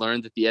revealed they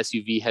learned that the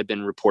SUV had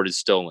been reported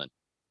stolen.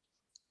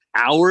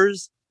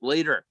 Hours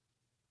later,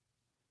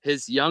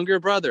 his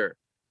younger brother,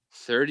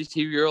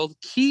 32-year-old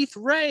Keith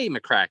Ray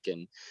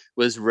McCracken,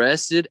 was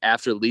arrested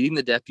after leading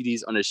the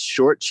deputies on a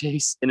short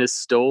chase in a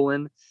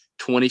stolen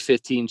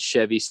 2015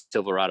 Chevy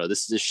Silverado.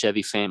 This is a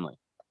Chevy family.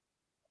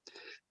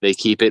 They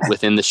keep it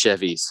within the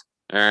Chevys.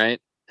 All right.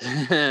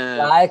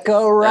 Like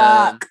a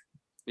rock.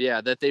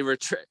 That they were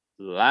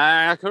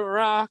like a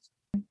rock.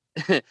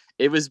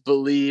 It was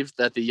believed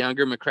that the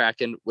younger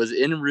McCracken was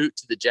en route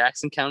to the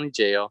Jackson County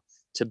Jail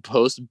to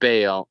post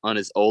bail on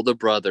his older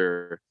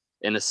brother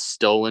in a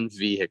stolen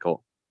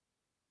vehicle.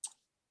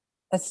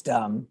 That's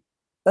dumb.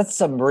 That's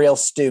some real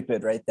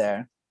stupid right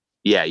there.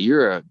 Yeah,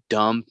 you're a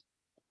dumb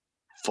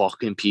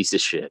fucking piece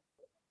of shit.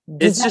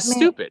 It's just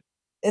stupid.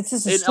 It's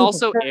just and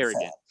also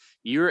arrogant.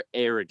 You're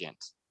arrogant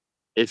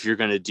if you're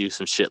going to do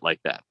some shit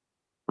like that,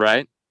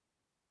 right?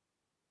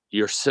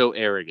 You're so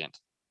arrogant.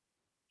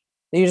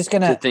 You're just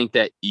going to think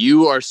that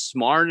you are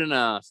smart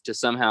enough to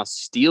somehow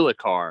steal a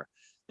car,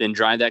 then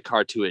drive that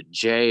car to a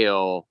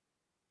jail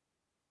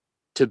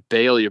to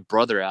bail your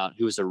brother out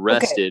who was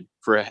arrested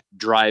for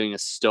driving a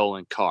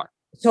stolen car.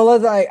 So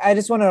I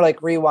just want to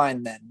like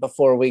rewind then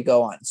before we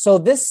go on. So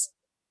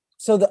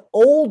the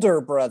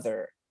older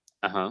brother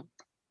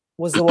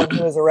was the one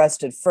who was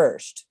arrested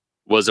first.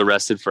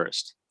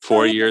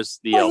 4 years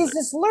the elder. He's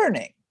just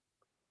learning.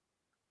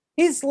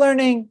 He's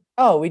learning,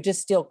 we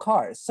just steal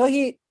cars. So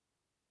he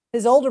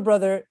his older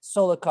brother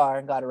stole a car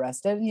and got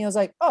arrested, and he was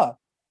like, "Oh,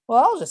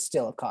 well, I'll just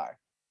steal a car."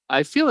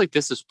 I feel like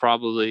this is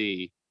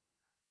probably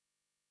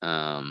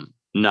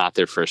not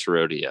their first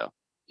rodeo.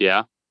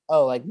 Yeah.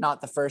 Oh, like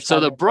not the first So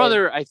time. the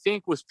brother, I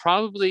think, was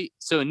probably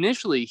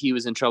initially he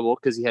was in trouble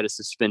because he had a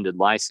suspended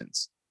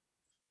license.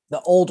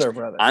 The older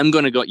brother. I'm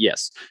gonna go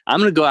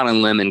out on a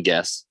limb and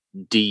guess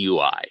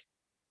DUI.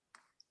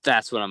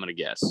 That's what I'm gonna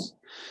guess.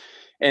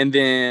 And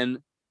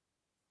then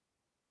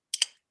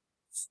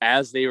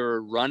as they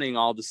were running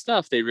all the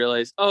stuff, they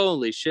realized,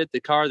 holy shit, the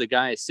car the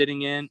guy is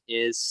sitting in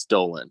is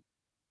stolen.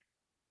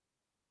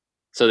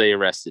 So they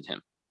arrested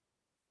him.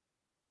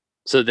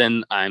 So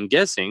then I'm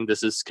guessing,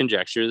 this is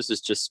conjecture, this is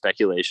just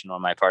speculation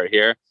on my part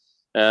here.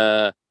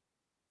 The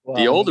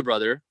older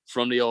brother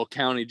from the old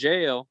county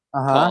jail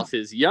calls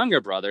his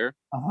younger brother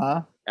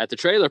at the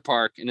trailer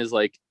park and is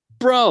like,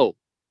 bro,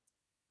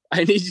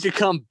 I need you to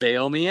come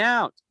bail me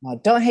out. No,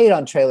 don't hate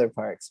on trailer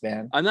parks,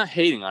 man. I'm not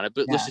hating on it,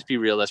 but let's just be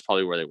real. That's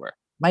probably where they were.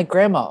 My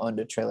grandma owned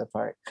a trailer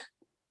park.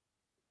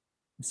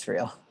 It's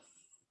real.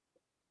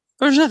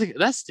 There's nothing.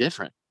 That's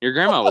different. Your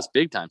grandma was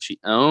big time. She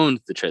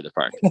owned the trailer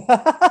park.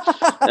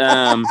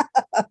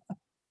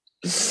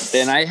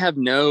 And I have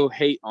no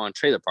hate on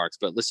trailer parks,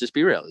 but let's just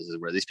be real. This is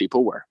where these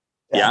people were.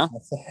 Yeah.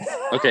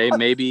 Okay.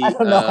 Maybe I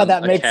don't know how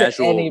that makes it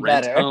any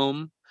better.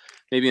 Home,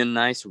 maybe a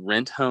nice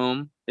rent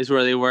home is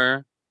where they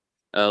were.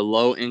 A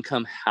low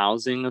income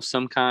housing of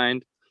some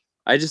kind.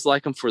 I just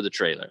like them for the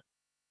trailer.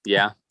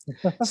 Yeah.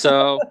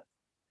 So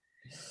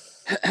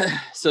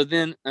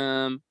then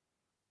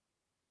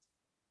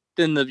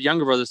the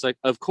younger brother's like,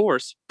 of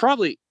course,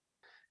 probably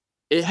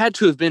it had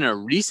to have been a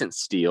recent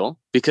steal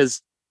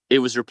because it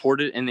was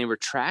reported and they were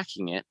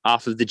tracking it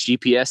off of the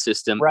GPS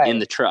system in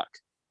the truck.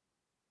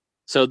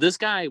 So this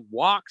guy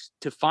walked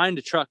to find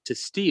a truck to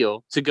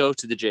steal to go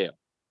to the jail.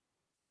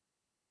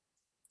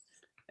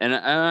 And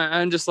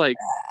I'm just like,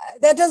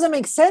 that doesn't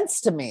make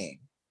sense to me.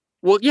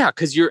 Well, yeah,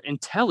 because you're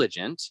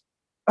intelligent.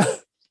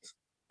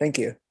 Thank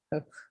you.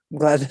 I'm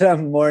glad that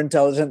I'm more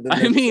intelligent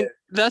than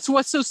that's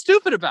what's so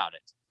stupid about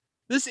it.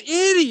 This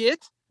idiot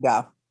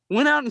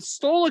went out and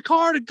stole a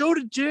car to go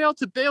to jail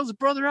to bail his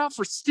brother out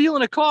for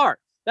stealing a car.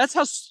 That's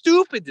how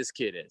stupid this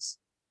kid is.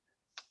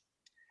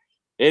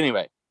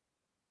 Anyway,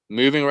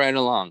 moving right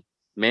along.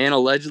 Man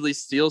allegedly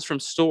steals from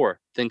store,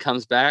 then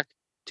comes back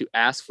to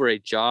ask for a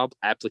job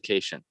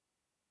application.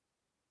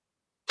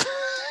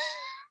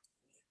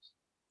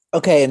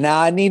 Okay, now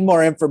I need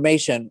more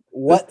information.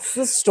 What's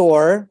the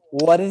store?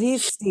 What did he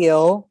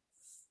steal?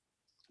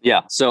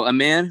 Yeah, so a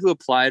man who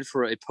applied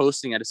for a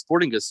posting at a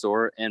sporting goods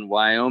store in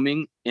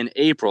Wyoming in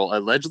April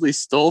allegedly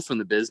stole from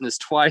the business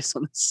twice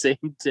on the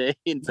same day.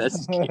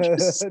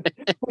 Investigators said.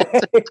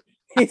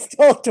 He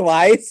stole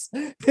twice?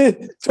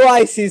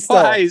 Twice he stole.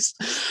 Twice.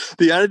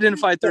 The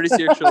unidentified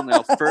 36-year-old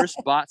male first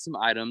bought some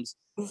items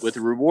with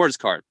a rewards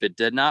card, but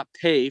did not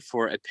pay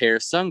for a pair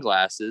of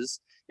sunglasses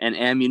and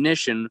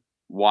ammunition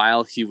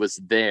while he was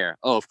there.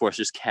 Oh, of course,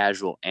 just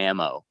casual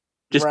ammo.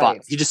 He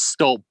just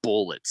stole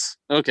bullets.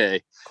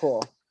 Okay.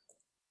 Cool.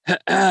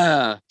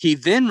 He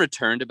then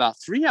returned about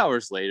 3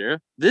 hours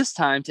later, this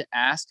time to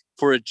ask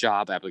for a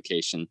job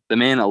application. The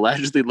man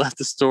allegedly left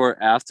the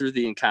store after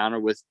the encounter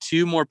with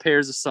 2 more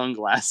pairs of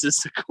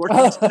sunglasses, according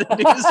to the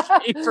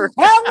newspaper.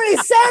 How many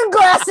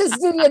sunglasses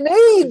do you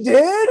need,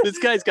 dude? This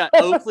guy's got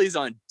Oakleys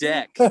on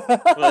deck.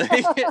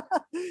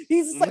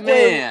 He's like,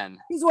 man,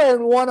 he's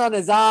wearing one on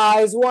his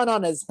eyes, one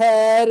on his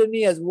head, and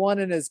he has one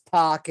in his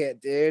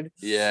pocket, dude.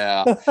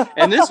 Yeah.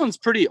 And this one's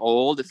pretty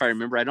old, if I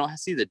remember. I don't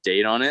see the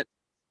date on it.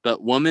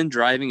 But woman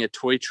driving a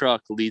toy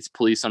truck leads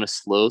police on a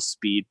slow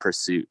speed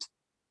pursuit.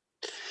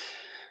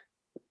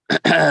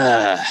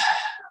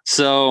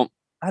 So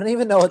I don't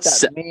even know what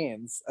that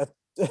means.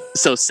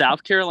 So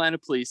South Carolina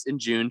police in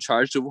June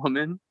charged a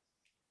woman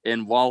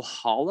in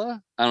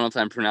Walhalla, I don't know if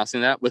I'm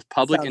pronouncing that, with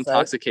public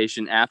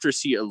intoxication after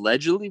she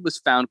allegedly was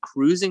found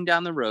cruising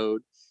down the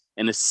road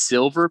in a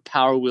silver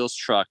Power Wheels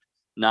truck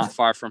not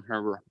far from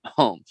her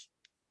home.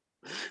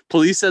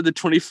 Police said the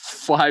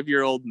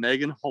 25-year-old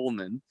Megan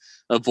Holman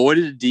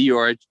avoided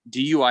a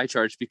DUI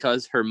charge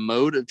because her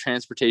mode of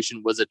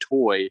transportation was a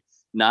toy,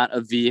 not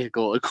a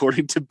vehicle,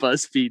 according to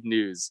BuzzFeed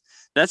News.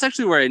 That's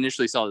actually where I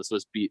initially saw this,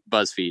 was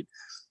BuzzFeed.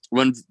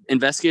 When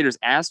investigators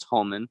asked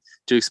Holman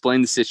to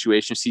explain the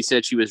situation, she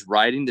said she was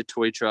riding the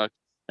toy truck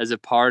as a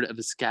part of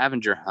a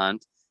scavenger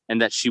hunt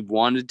and that she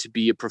wanted to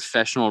be a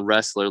professional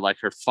wrestler like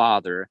her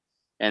father,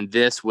 and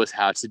this was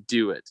how to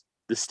do it,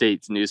 the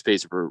state's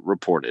newspaper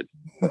reported.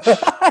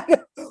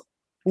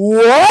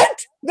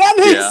 What? That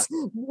makes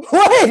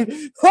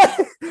wait.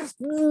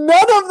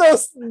 None of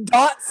those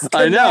dots connect.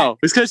 I know.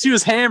 It's because she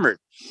was hammered.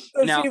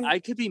 Now, I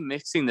could be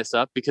mixing this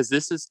up because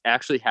this has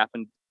actually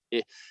happened.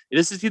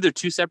 This is either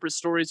 2 separate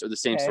stories or the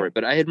same story,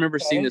 but I had remember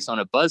seeing this on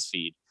a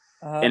BuzzFeed.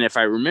 And if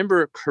I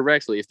remember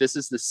correctly, if this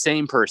is the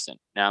same person,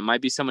 now it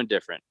might be someone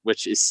different,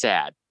 which is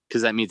sad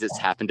because that means it's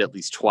happened at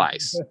least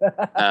twice.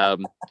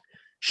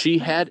 She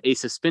had a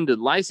suspended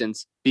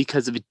license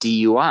because of a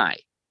DUI.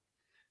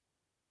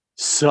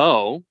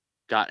 So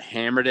got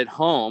hammered at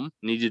home,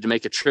 needed to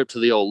make a trip to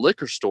the old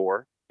liquor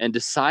store and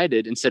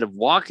decided instead of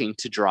walking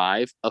to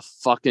drive a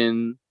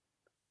fucking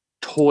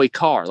toy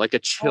car, like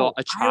a Oh, a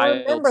I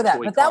child's remember that,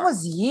 toy but that car.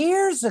 was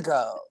years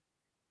ago,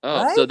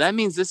 Oh, so right? that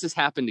means this has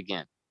happened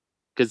again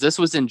because this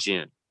was in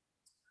June.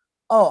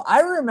 Oh,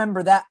 I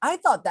remember that. I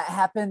thought that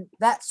happened.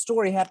 That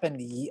story happened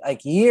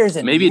like years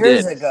and Maybe it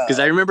years did ago. because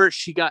I remember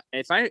she got.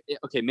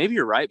 Okay, maybe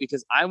you're right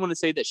because I want to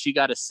say that she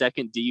got a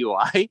second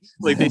DUI.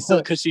 Like they still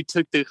because she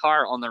took the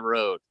car on the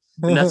road,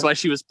 and that's why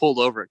she was pulled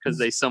over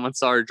because someone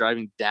saw her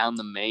driving down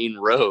the main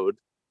road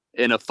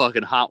in a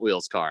fucking Hot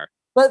Wheels car.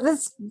 But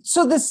this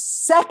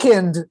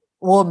second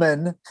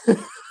woman who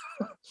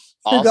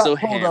Also got pulled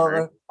hammered.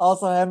 over,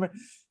 also hammered.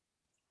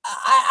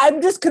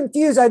 I'm just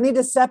confused. I need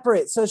to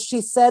separate. So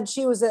she said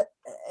she was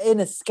in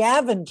a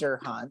scavenger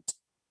hunt.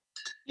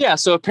 Yeah,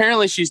 so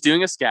apparently she's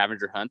doing a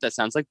scavenger hunt. That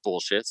sounds like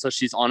bullshit. So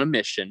she's on a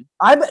mission.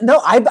 I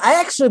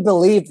actually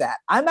believe that.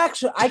 I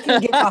can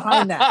get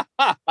behind that.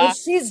 If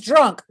she's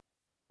drunk,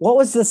 what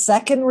was the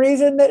second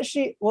reason that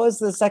what was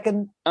the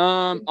second?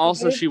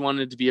 Also she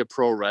wanted to be a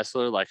pro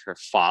wrestler like her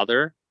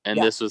father, and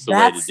Yeah, this was the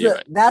way to do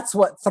it. That's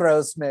what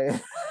throws me.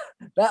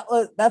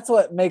 That's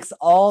what makes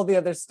all the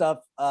other stuff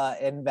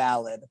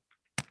invalid.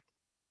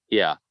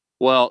 Yeah.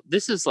 Well,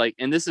 this is like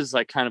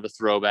kind of a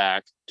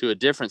throwback to a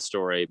different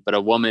story, but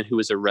a woman who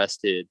was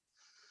arrested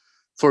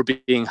for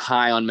being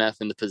high on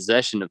meth and the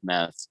possession of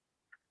meth.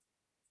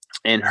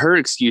 And her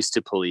excuse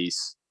to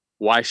police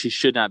why she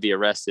should not be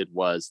arrested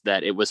was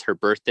that it was her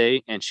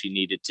birthday and she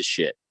needed to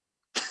shit.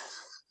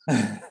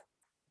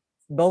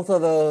 Both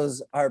of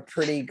those are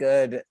pretty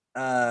good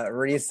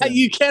reasons.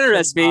 You can't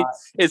arrest me.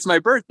 It's my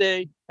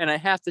birthday and I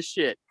have to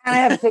shit. And I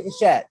have to take a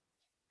shit.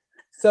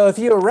 So if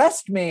you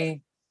arrest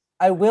me,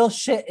 I will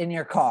shit in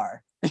your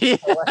car. Yeah.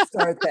 So let's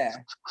start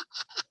there.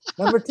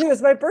 Number 2,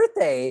 it's my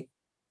birthday.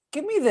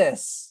 Give me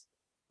this.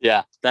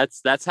 Yeah,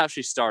 that's how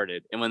she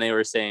started. And when they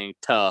were saying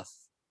tough,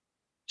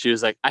 she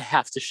was like, I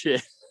have to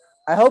shit.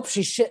 I hope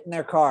she shit in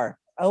their car.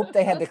 I hope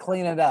they had to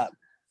clean it up.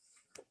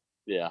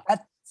 Yeah.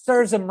 That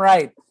serves them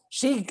right.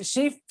 She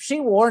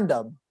warned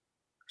them.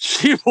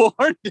 She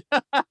warned.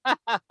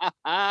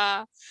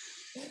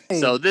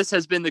 So this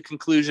has been the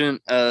conclusion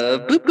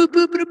of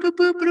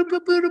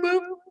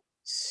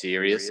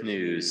Serious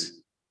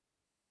News.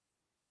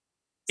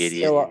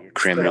 Idiot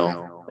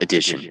Criminal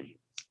Edition.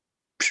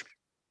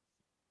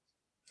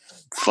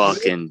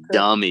 Fucking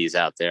dummies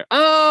out there.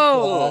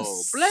 Oh,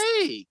 Yes.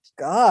 Blake.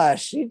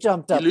 Gosh, she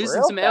jumped up. You losing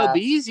real some fast.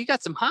 LBs? You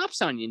got some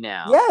hops on you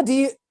now. Yeah,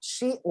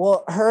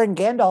 her and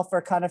Gandalf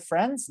are kind of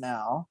friends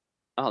now.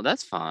 Oh,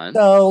 that's fun.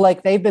 So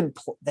like they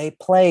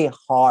play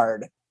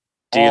hard.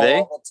 Do they?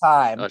 All the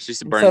time. Oh,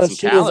 she's burning some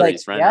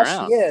calories running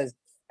around. She is.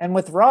 And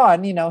with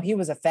Ron, he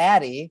was a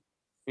fatty.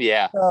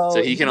 Yeah.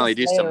 So he can only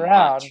do so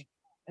much.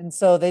 And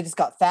so they just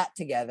got fat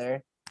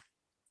together.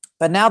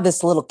 But now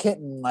this little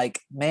kitten,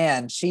 like,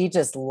 man, she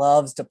just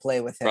loves to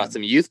play with him. Brought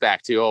some youth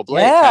back to old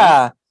Blake.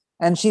 Yeah. Huh?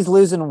 And she's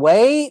losing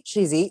weight.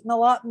 She's eating a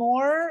lot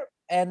more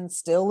and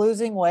still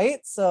losing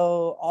weight.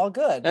 So all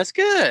good. That's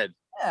good.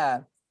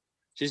 Yeah.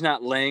 She's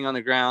not laying on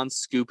the ground,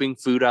 scooping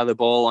food out of the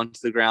bowl onto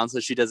the ground so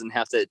she doesn't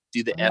have to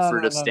do the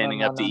effort of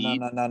standing up to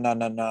eat.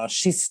 No.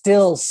 She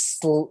still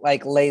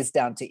lays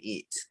down to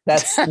eat.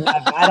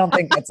 I don't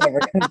think that's ever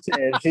going to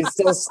change. She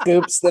still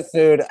scoops the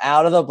food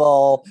out of the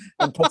bowl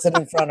and puts it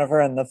in front of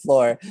her on the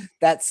floor.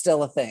 That's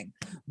still a thing.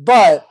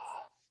 But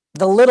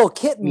the little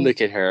kitten,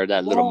 look at her,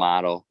 that little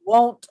model,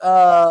 won't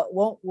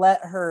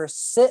let her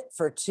sit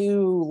for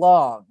too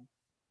long.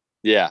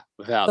 Yeah,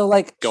 without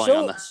going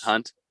on the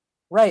hunt.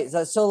 Right.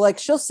 So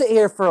she'll sit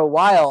here for a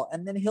while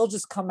and then he'll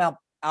just come out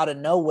of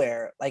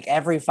nowhere, like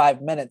every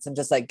 5 minutes and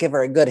just give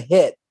her a good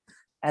hit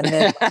and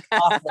then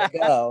off they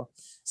go.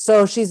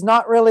 So she's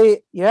not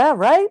really,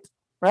 right.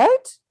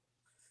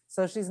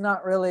 So she's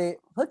not really,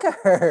 look at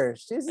her.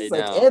 She's just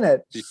in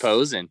it. She's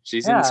posing.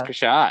 She's in the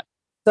shot.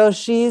 So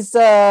she's,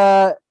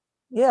 yeah,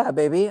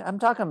 baby, I'm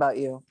talking about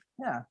you.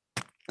 Yeah.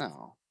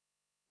 Oh.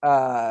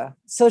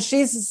 So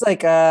she's just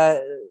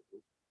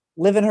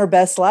living her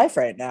best life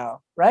right now,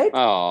 right?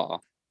 Oh,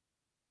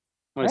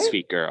 what a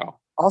sweet girl.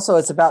 Also,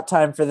 it's about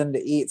time for them to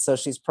eat, so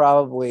she's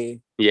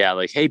probably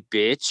hey,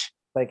 bitch.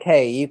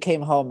 Hey, you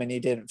came home and you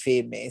didn't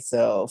feed me,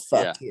 so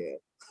fuck you.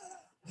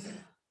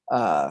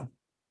 Let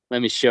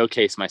me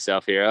showcase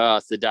myself here. Oh,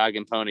 it's the Dog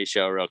and Pony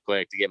Show real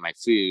quick to get my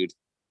food.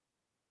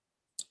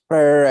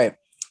 Right.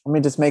 Let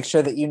me just make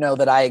sure that you know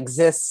that I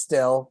exist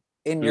still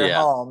in your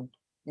home.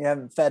 You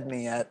haven't fed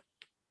me yet.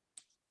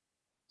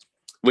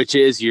 Which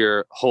is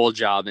your whole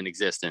job in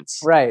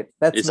existence. Right.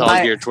 It's all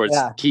geared towards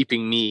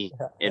keeping me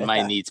and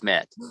my needs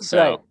met.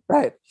 So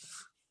right.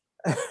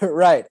 I'm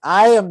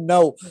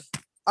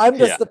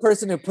just the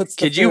person who puts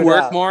the Could you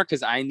work more?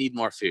 Because I need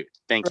more food.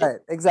 Thank you. Right,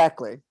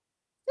 exactly.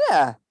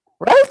 Yeah.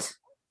 Right?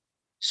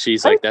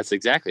 She's like, that's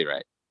exactly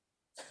right.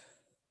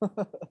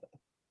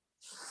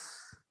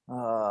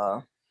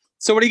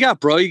 So what do you got,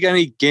 bro? You got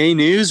any gay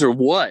news or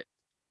what?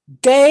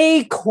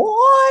 Gay corner,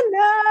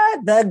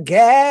 the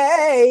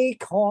gay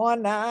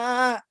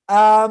corner.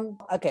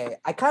 Okay,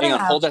 I kind of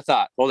hold that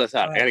thought. I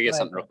gotta get ahead.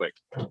 something real quick.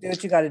 Do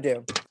what you got to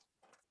do.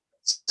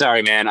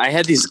 Sorry, man. I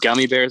had these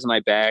gummy bears in my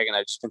bag, and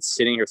I've just been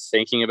sitting here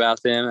thinking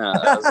about them. And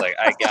I was like,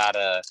 I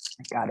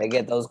gotta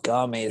get those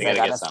gummies. I I gotta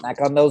gotta get some.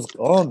 snack on those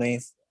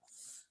gummies.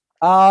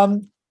 I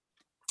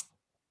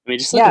mean,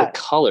 just look at the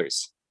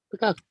colors.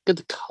 Look how good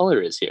the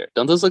color is here.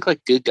 Don't those look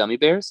like good gummy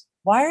bears?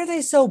 Why are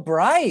they so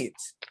bright?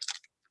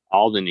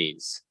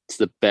 Albanese. It's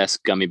the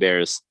best gummy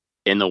bears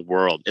in the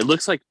world. It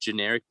looks like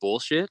generic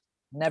bullshit.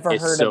 Never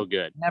It's heard so of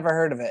good. Never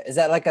heard of it. Is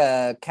that like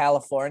a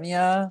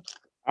California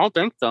I don't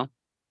think so.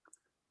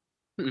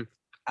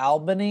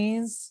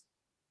 Albanese?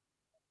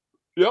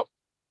 Yep.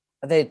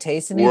 Are they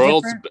tasting any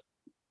different?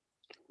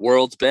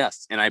 World's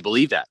best, and I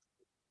believe that.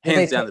 Do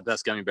Hands they down, ta- the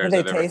best gummy Do bears they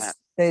I've ever had. taste?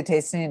 Do they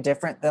taste any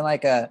different than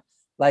like a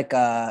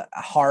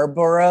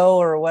Harborough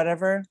or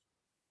whatever?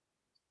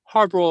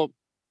 Harborough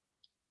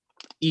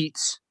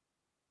eats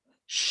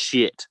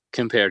shit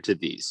compared to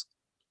these.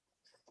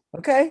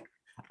 Okay.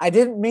 I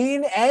didn't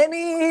mean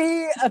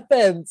any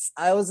offense.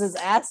 I was just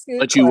asking.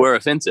 But you were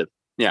offensive.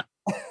 Yeah.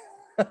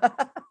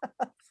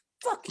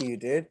 Fuck you,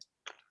 dude.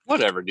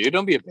 Whatever, dude.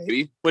 Don't be a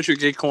baby. What's your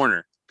gay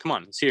corner? Come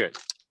on, let's hear it.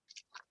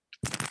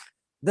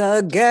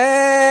 The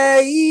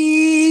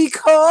gay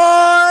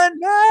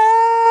corner.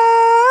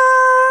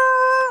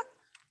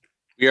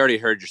 We already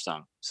heard your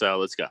song, so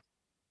let's go.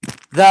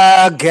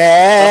 The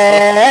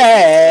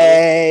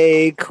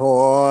gay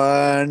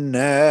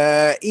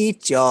corner.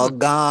 Eat your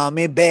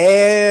gummy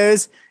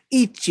bears.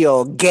 Eat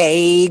your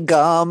gay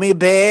gummy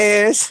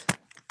bears.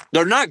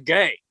 They're not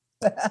gay.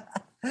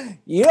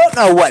 You don't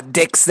know what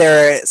dicks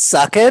they're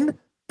sucking.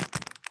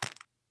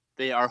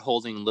 They are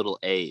holding little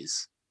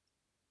A's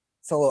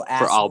It's a little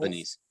assholes. for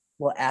Albanese.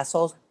 Little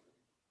assholes.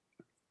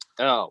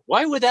 Oh,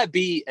 why would that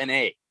be an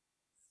A?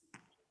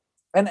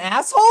 An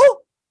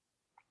asshole?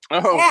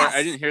 Oh, Ass.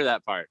 I didn't hear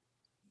that part.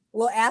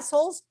 Little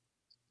assholes?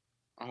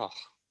 Oh,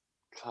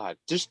 God.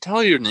 Just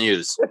tell your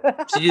news.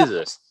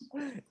 Jesus.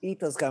 Eat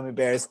those gummy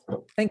bears.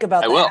 Think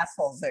about I the will.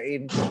 assholes they're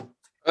eating.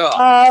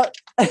 Oh.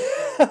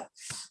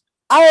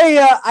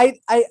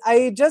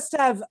 I just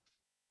have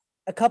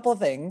a couple of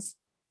things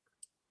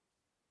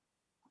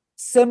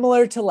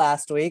similar to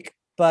last week,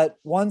 but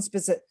one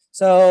specific.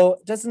 So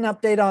just an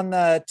update on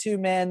the two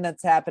men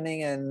that's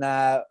happening, and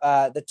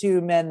the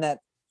two men that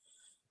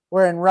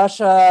were in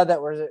Russia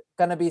that were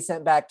going to be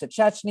sent back to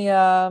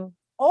Chechnya.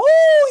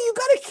 Oh, you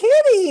got a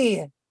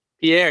kitty.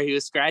 Pierre, he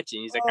was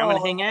scratching. He's like, I'm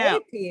going to hang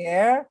out. Hey,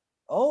 Pierre.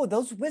 Oh,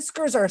 those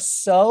whiskers are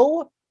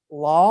so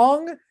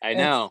long. I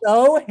know. And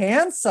so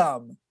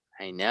handsome.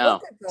 I know.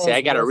 Look at those See,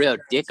 I got a real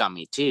whiskers. dick on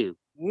me, too.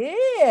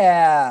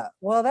 Yeah.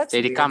 Well, that's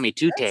They weird. call me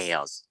Two That's-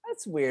 Tails.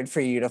 That's weird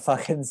for you to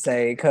fucking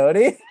say,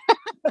 Cody.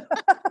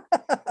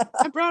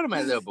 I'm proud of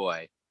my little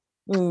boy.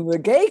 The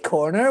gay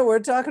corner, we're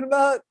talking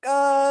about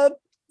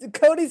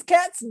Cody's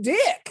cat's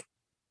dick.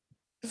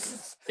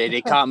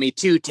 They call me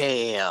Two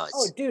Tails.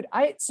 Oh, dude,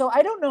 I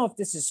don't know if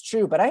this is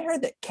true, but I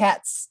heard that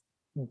cats'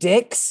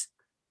 dicks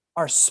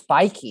are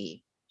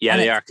spiky. Yeah,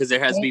 and they it's are, because there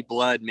has to be pain-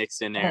 blood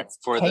mixed in and there it's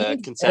for pain- the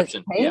it's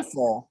conception. Yeah.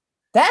 painful.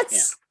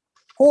 That's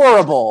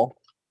horrible.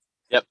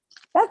 Yep.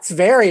 That's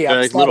very They're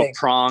like upsetting. little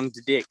pronged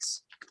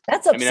dicks.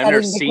 That's I upsetting. mean, I've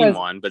never seen because-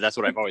 one, but that's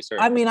what I've always heard.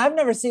 I mean, I've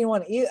never seen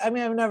one either. I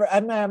mean,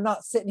 I'm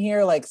not sitting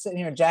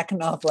here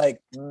jacking off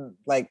like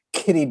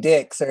kitty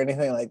dicks or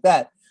anything like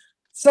that.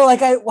 So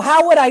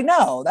how would I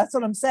know? That's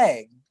what I'm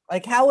saying.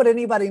 Like, how would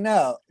anybody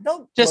know?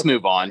 Don't Just look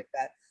move on. like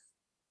that.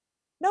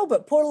 No,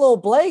 but poor little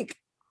Blake.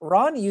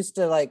 Ron used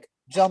to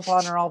jump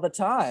on her all the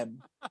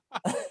time.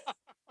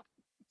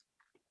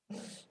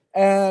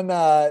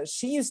 And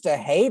she used to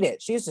hate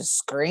it. She used to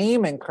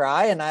scream and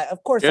cry, and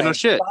of course, Yeah, no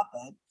shit. stop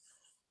it.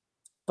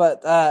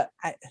 But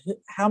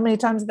how many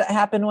times did that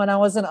happen when I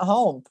wasn't at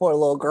home? Poor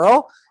little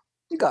girl.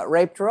 You got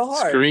raped real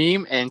hard.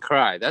 Scream and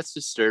cry. That's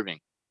disturbing.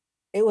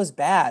 It was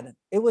bad.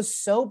 It was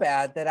so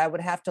bad that I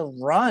would have to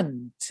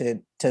run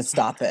to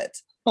stop it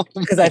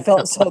because I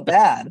felt so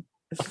bad.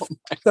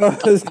 So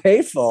it was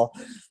hateful.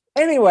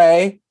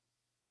 Anyway,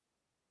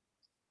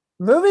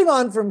 moving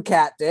on from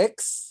cat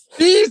dicks.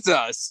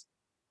 Jesus.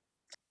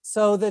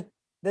 So the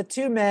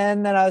two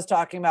men that I was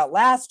talking about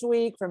last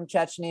week from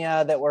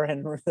Chechnya that were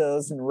in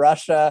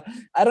Russia.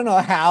 I don't know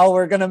how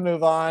we're gonna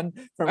move on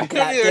from I cat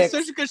don't either, dicks.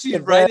 especially because she's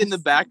to right this. in the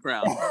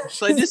background.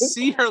 So I just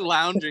see her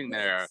lounging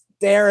there.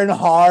 Staring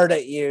hard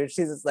at you.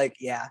 She's just like,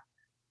 yeah,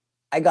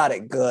 I got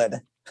it good.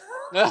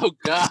 Oh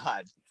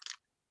God.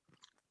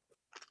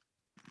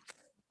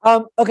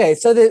 Okay,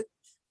 so the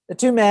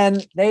two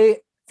men, they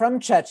from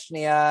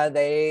Chechnya,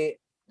 they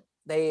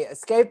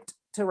escaped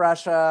to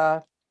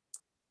Russia,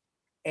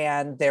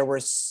 and there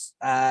was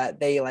I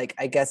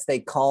guess they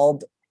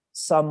called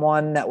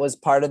someone that was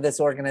part of this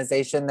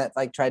organization that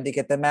tried to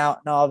get them out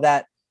and all of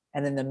that.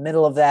 And in the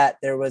middle of that,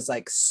 there was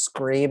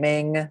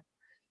screaming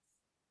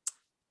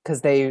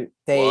because they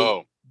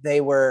Whoa.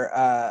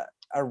 were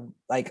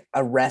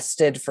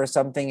arrested for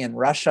something in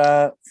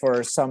Russia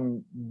for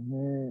some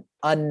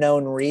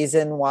unknown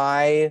reason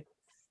why.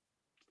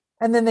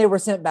 And then they were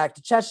sent back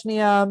to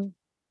Chechnya.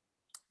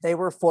 They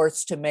were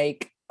forced to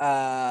make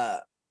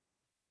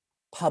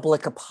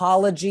public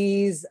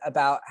apologies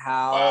about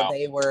how Wow.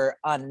 they were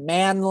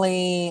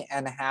unmanly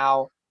and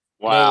how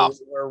Wow.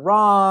 they were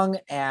wrong.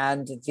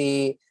 And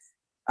this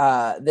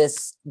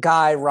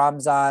guy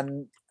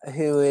Ramzan,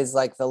 who is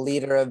like the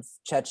leader of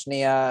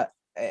Chechnya,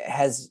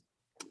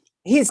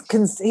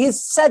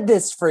 he's said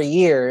this for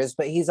years,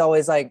 but he's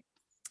always like,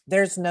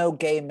 there's no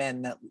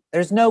one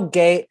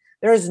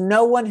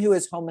who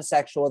is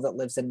homosexual that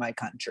lives in my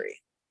country.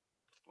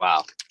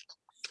 Wow.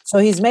 So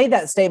he's made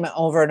that statement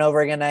over and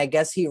over again. I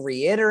guess he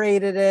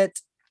reiterated it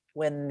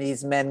when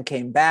these men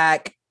came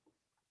back.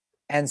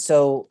 And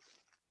so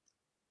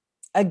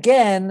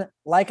again,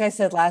 like I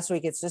said last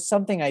week, it's just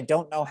something I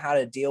don't know how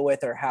to deal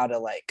with or how to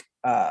like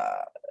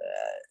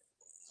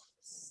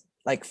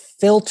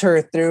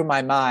filter through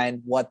my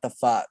mind what the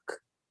fuck,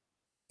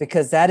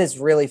 because that is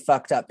really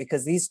fucked up,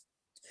 because these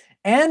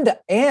and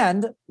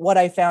what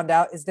I found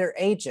out is their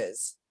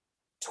ages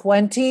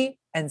 20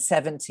 and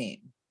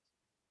 17.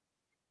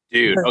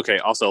 Dude, okay,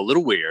 also a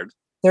little weird.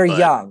 They're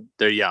young.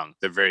 They're young.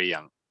 They're very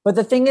young. But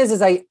the thing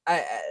is I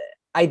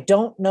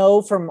don't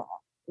know from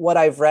what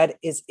I've read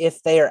is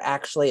if they are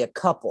actually a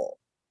couple,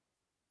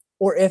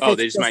 or if they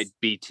just might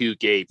be two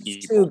gay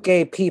people. Two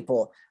gay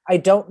people. I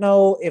don't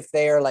know if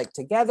they are like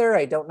together.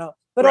 I don't know.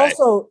 But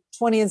also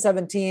 20 and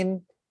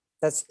 17,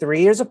 that's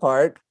 3 years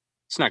apart.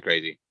 It's not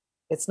crazy.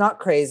 It's not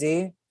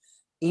crazy.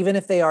 Even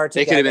if they are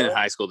together. They could have been in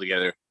high school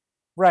together.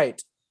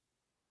 Right.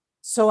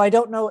 So I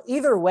don't know.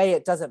 Either way,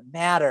 it doesn't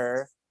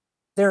matter.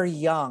 They're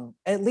young.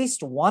 At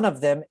least one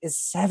of them is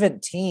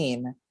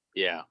 17.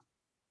 Yeah.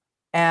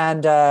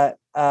 And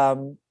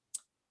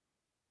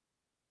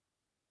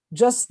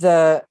just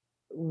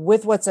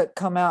with what's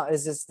come out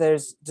is just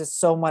there's just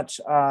so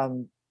much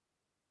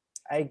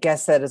I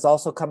guess that has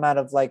also come out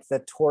of like the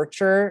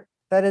torture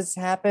that has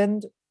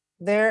happened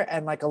there,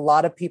 and like a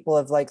lot of people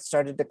have like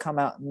started to come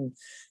out and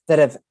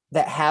that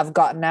have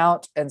gotten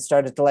out and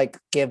started to like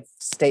give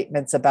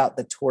statements about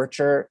the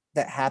torture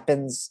that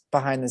happens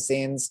behind the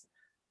scenes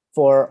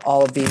for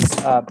all of these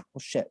oh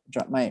shit,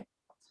 drop my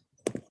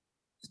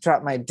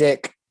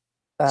dick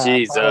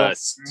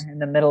Jesus in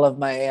the middle of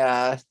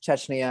my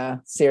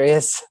Chechnya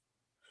serious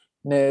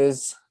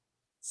news,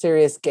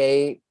 serious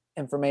gay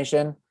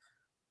information.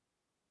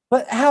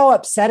 But how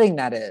upsetting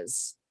that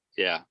is.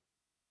 Yeah.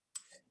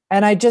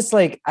 And I just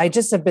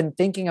have been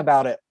thinking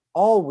about it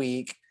all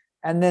week.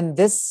 And then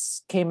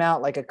this came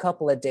out like a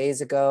couple of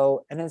days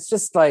ago. And it's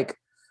just like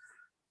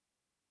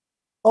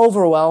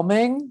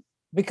overwhelming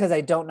because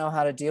I don't know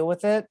how to deal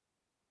with it.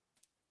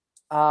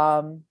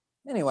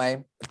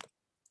 Anyway,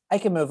 I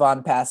can move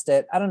on past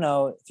it. I don't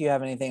know if you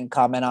have anything to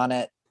comment on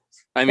it.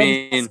 I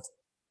mean,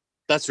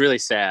 that's really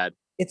sad.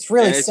 It's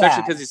really sad.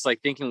 Especially because it's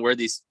like thinking where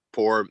these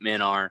poor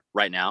men are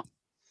right now.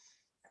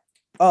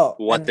 Oh,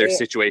 what their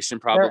situation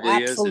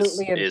probably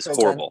is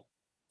horrible.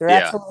 They're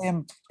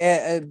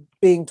absolutely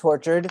being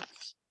tortured.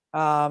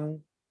 I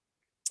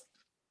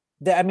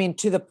mean,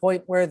 to the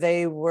point where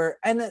they were,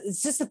 and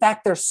it's just the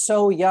fact they're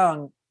so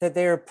young that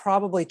they're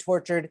probably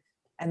tortured.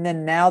 And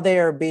then now they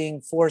are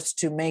being forced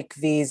to make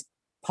these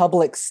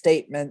public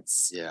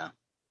statements. Yeah.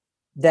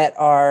 That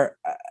are,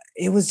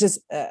 it was just,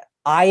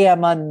 I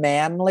am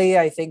unmanly,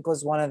 I think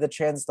was one of the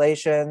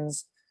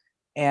translations.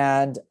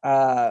 And,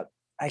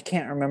 I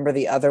can't remember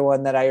the other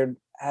one that I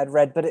had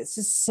read, but it's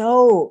just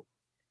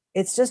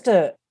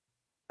a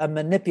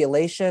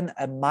manipulation,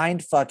 a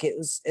mind fuck.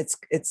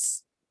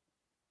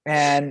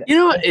 And you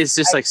know what is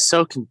just like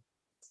so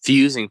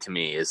confusing to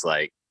me is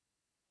like,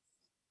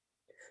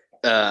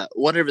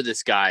 whatever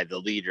this guy, the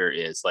leader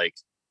is like,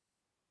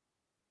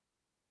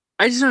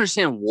 I just don't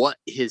understand what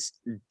his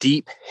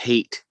deep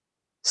hate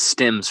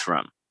stems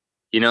from.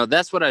 You know,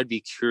 that's what I'd be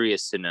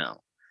curious to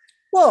know.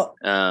 Well,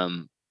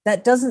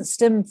 that doesn't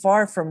stem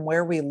far from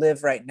where we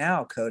live right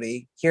now,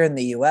 Cody, here in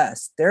the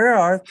US. There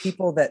are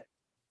people that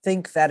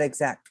think that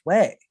exact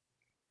way.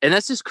 And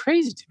that's just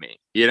crazy to me,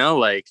 you know,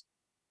 like,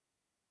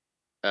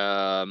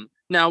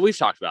 now we've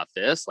talked about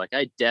this. Like,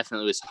 I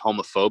definitely was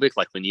homophobic,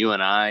 like when you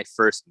and I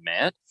first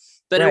met,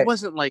 but It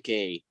wasn't like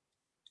a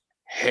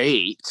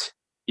hate,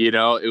 you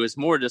know, it was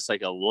more just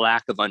like a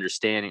lack of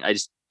understanding.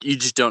 You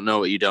just don't know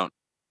what you don't.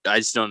 I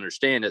just don't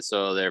understand it,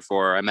 so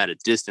therefore I'm at a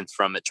distance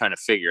from it, trying to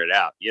figure it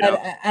out. You know,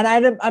 and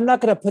I'm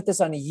not going to put this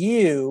on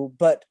you,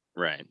 but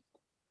right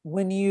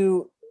when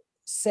you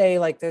say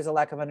like there's a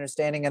lack of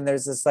understanding and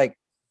there's this like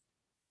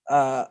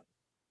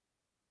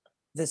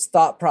this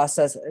thought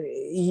process.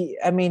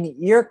 I mean,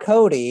 you're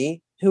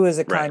Cody, who is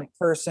a kind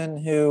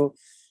person who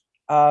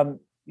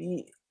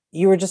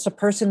you were just a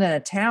person in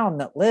a town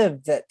that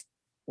lived that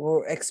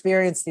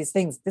experienced these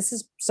things. This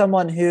is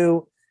someone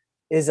who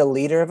is a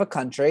leader of a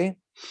country.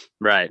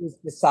 Right. Who's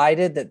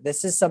decided that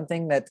this is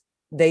something that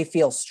they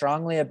feel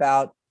strongly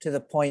about to the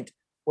point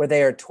where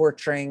they are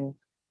torturing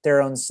their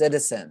own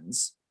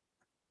citizens.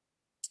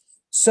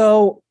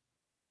 So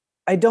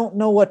I don't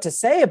know what to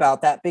say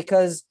about that,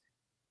 because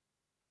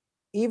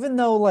even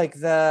though like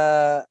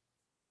that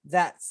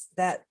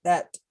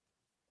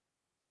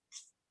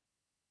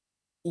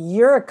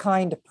you're a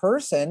kind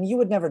person, you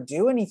would never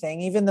do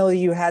anything, even though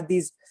you had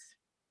these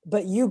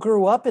but you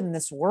grew up in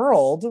this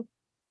world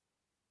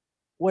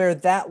where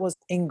that was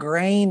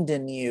ingrained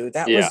in you.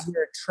 That Yeah. was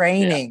your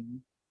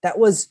training. That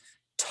was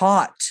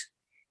taught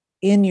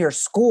in your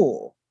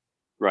school,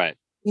 Right.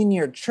 in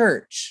your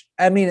church.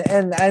 I mean,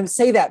 and I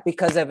say that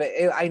because of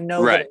it. I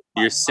know that Right. it's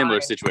You're not similar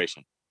mine.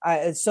 situation.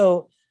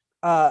 So,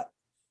 and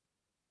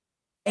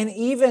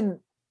even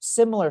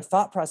similar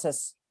thought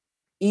process,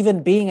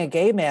 even being a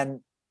gay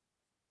man,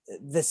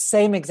 the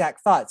same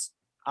exact thoughts.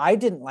 I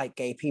didn't like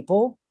gay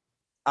people.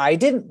 I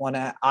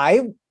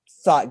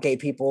thought gay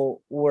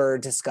people were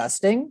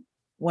disgusting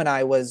when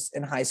I was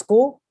in high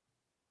school.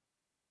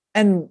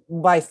 And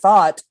by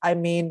thought, I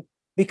mean,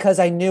 because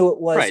I knew it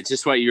was Right.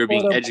 Just why you're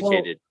being quote unquote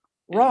educated.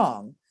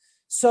 wrong.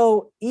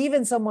 So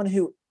even someone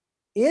who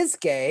is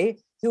gay,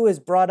 who is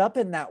brought up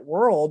in that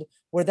world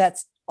where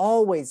that's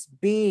always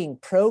being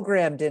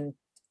programmed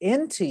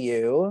into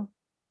you,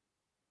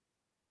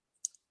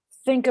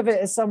 think of it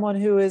as someone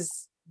who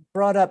is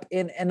brought up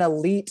in an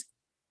elite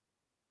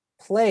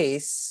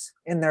place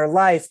in their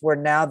life where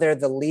now they're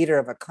the leader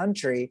of a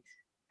country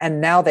and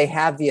now they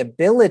have the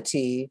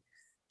ability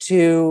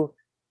to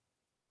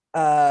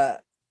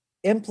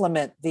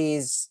implement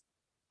these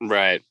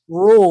Right.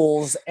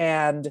 rules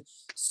and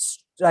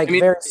like I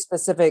mean, very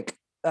specific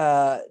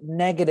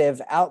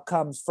negative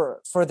outcomes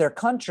for their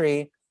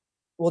country.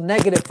 Well,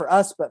 negative for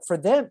us, but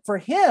for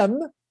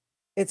him,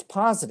 it's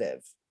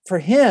positive. For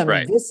him,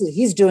 Right.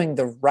 he's doing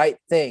the right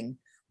thing.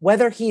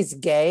 Whether he's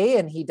gay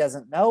and he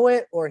doesn't know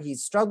it, or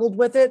he's struggled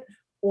with it,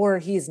 or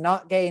he's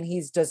not gay and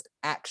he's just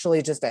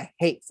actually just a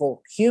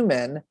hateful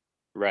human.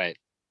 Right.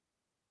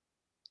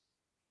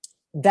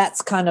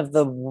 That's kind of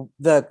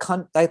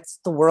that's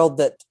the world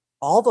that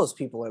all those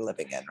people are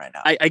living in right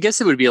now. I guess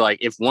it would be like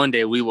if one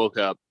day we woke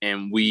up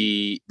and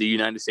the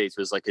United States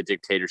was like a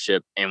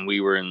dictatorship and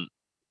we were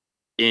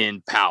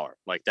in power.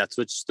 Like that's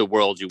what's the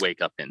world you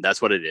wake up in.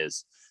 That's what it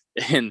is.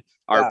 And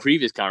our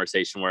previous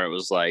conversation where it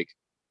was like,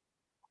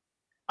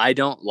 I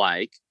don't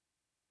like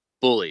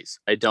bullies.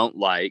 I don't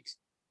like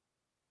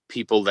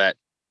people that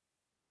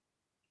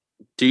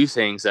do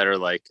things that are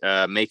like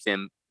make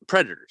them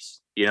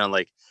predators. You know,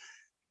 like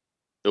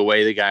the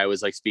way the guy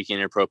was like speaking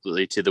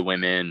inappropriately to the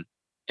women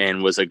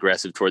and was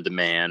aggressive toward the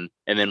man.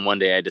 And then one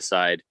day I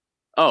decide,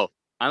 oh,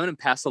 I'm going to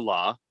pass a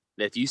law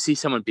that if you see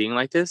someone being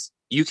like this,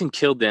 you can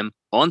kill them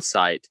on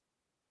sight.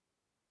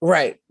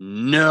 Right.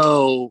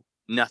 No,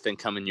 nothing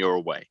coming your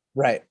way.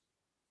 Right.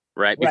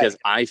 Right. Because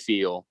I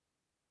feel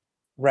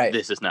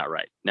this is not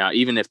right. Now,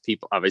 even if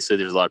people, obviously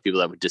there's a lot of people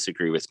that would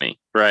disagree with me.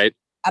 Right.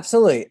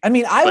 Absolutely. I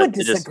mean, I would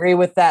disagree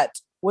with that.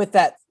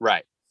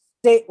 Right.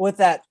 With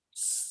that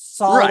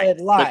solid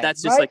line. But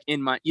that's just like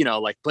in my,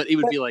 like, but it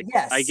would be like,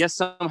 yes. I guess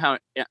somehow,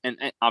 and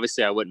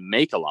obviously I wouldn't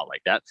make a law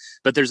like that,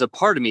 but there's a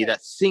part of me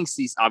that thinks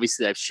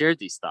obviously I've shared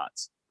these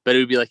thoughts, but it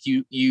would be like,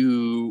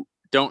 you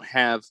don't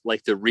have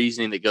like the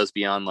reasoning that goes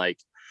beyond like,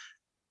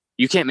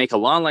 you can't make a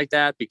law like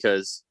that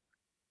because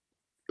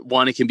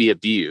one, it can be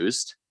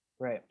abused.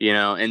 Right.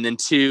 And then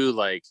two,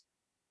 like,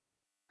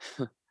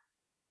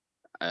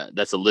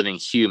 that's a living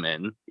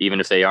human, even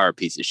if they are a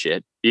piece of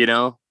shit,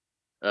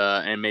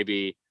 and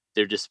maybe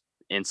they're just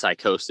in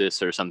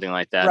psychosis or something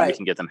like that. Right. We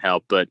can get them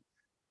help, but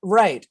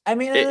right. I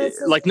mean,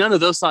 like none of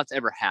those thoughts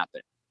ever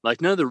happen.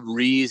 Like none of the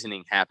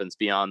reasoning happens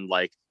beyond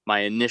like my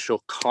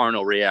initial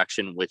carnal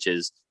reaction, which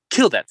is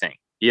kill that thing,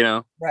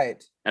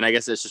 Right. And I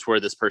guess that's just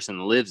where this person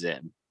lives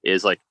in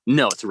is like,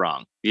 no, it's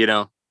wrong,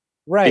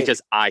 Right.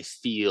 Because I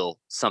feel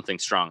something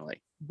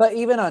strongly. But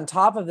even on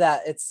top of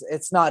that,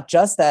 it's not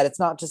just that. It's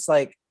not just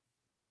like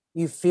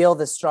you feel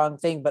this strong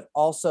thing, but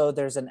also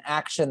there's an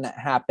action that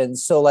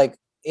happens. So like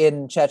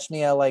in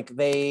Chechnya, like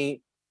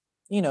they,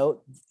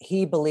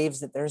 he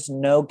believes that there's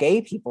no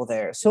gay people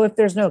there. So if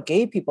there's no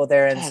gay people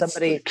there and that's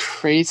the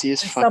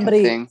craziest fucking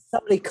thing.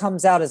 Somebody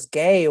comes out as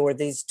gay or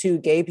these two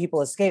gay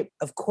people escape,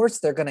 of course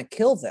they're going to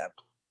kill them.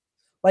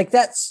 Like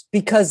that's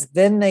because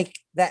then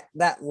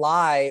that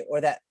lie or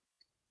that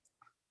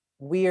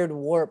weird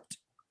warped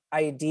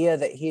idea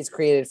that he's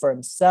created for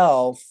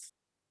himself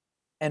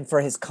and for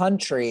his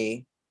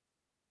country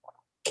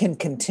can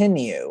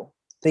continue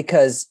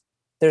because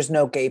there's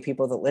no gay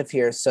people that live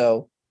here.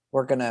 So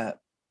we're going to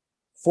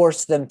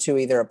force them to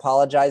either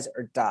apologize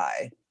or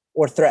die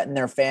or threaten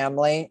their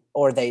family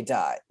or they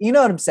die. You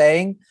know what I'm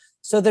saying?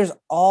 So there's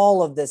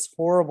all of this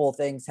horrible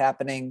things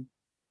happening.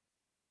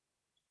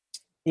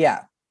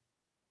 Yeah.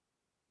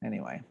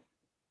 Anyway.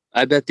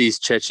 I bet these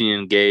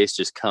Chechen gays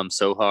just come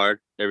so hard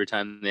every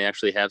time they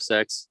actually have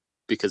sex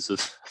because of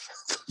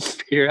the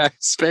fear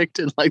aspect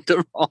and like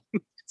the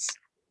wrongness.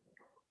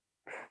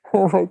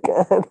 Oh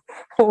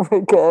my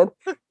God.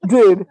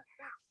 Dude.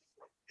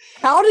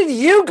 How did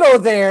you go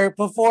there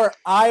before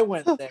I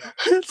went there?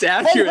 It's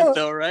accurate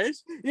though, right?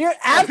 You're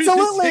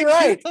absolutely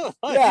right.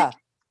 Yeah.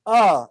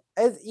 Oh,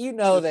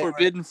 the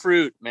forbidden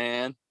fruit,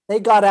 man. They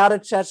got out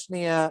of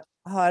Chechnya.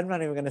 Oh, I'm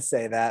not even going to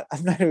say that.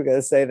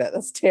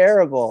 That's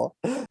terrible.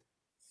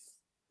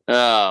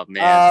 Oh,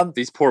 man.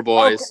 These poor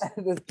boys.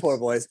 Okay. These poor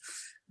boys.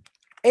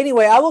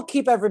 Anyway, I will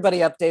keep everybody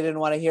updated on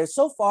what I hear.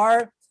 So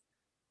far,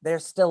 they're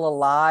still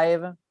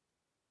alive.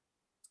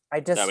 I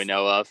just that we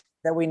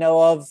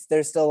know of.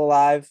 They're still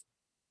alive.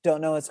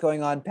 Don't know what's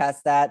going on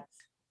past that.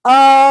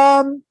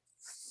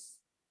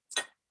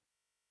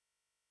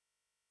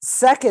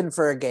 Second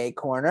for a gay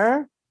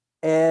corner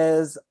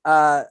is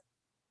I'm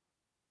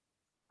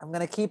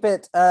going to keep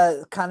it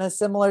kind of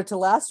similar to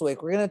last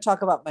week. We're going to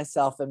talk about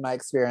myself and my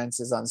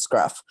experiences on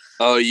Scruff.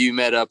 Oh, you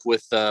met up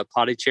with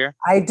Potty Chair?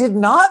 I did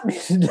not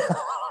meet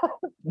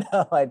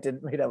No, I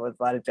didn't meet up with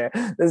Potty Chair.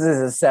 This is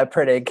a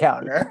separate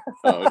encounter.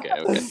 Oh,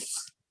 okay.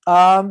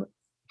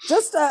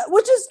 Just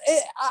which is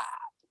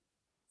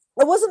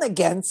I wasn't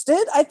against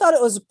it. I thought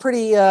it was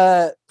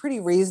pretty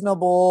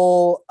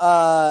reasonable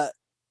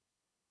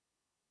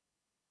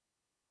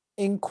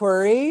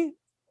inquiry.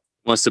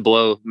 Wants to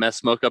blow meth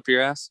smoke up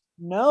your ass?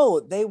 No,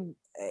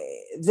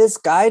 this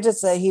guy just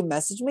said, he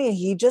messaged me.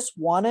 He just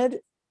wanted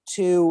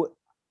to,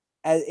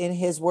 as in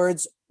his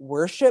words,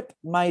 worship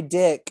my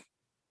dick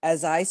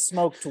as I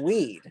smoked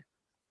weed.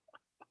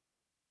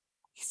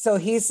 So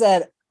he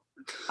said,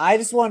 I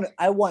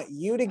want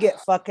you to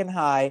get fucking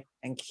high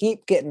and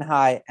keep getting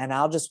high, and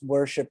I'll just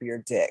worship your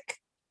dick.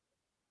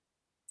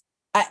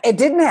 It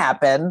didn't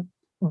happen,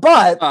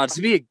 but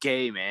to be a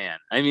gay man,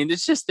 I mean, they're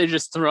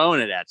just throwing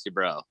it at you,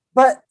 bro.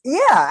 But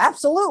yeah,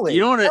 absolutely. You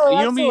don't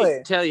want me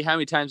to tell you how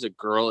many times a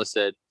girl has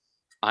said,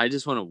 I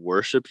just want to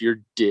worship your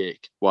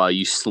dick while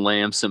you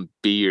slam some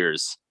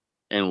beers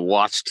and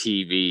watch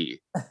TV.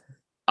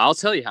 I'll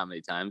tell you how many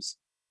times.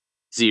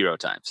 0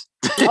 times.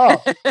 Oh,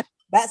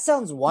 that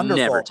sounds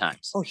wonderful. Never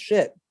times. Oh,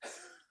 shit.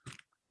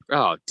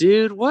 Oh,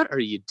 dude, what are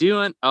you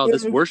doing? Oh,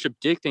 this worship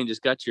dick thing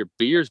just got your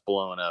beers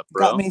blowing up,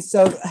 bro. Got me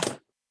so...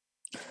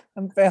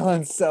 I'm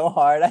failing so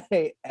hard. I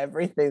hate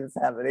everything that's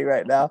happening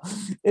right now.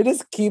 It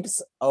just keeps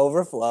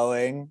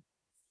overflowing.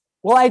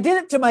 Well, I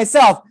did it to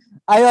myself.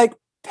 I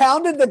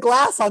pounded the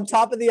glass on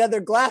top of the other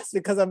glass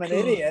because I'm an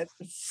idiot.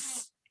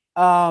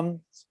 Oh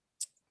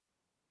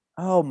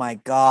my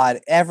God.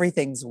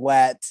 Everything's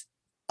wet.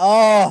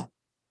 Oh,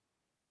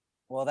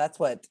 well, that's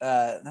what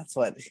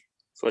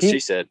she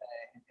said.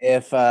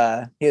 If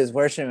he was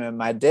worshiping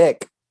my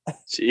dick.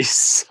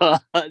 Jesus.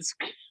 Everything's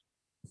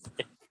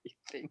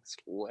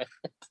wet.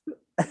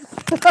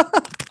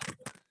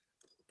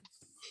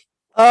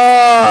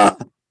 Oh,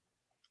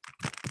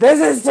 this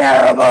is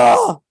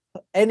terrible.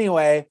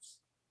 Anyway,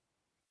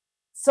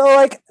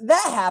 so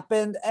that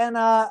happened, and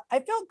I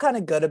felt kind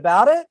of good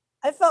about it.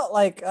 I felt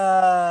like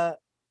a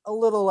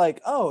little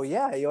oh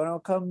yeah, you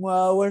want to come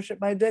worship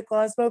my dick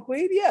while I smoke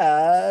weed?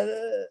 Yeah,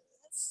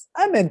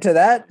 I'm into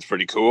that. It's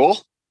pretty cool.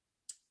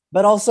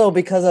 But also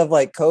because of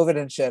COVID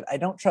and shit, I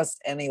don't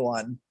trust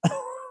anyone.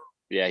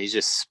 Yeah, he's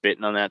just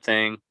spitting on that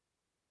thing.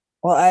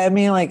 Well, I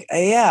mean,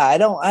 yeah, I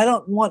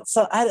don't want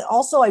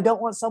I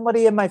don't want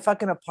somebody in my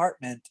fucking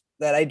apartment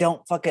that I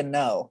don't fucking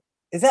know.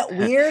 Is that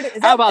weird?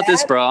 How about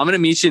this, bro? I'm going to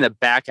meet you in the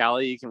back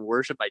alley. You can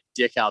worship my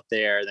dick out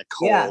there in the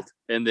cold. Yeah.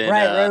 And then,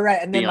 right.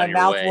 And then my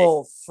mouth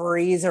will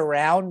freeze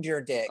around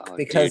your dick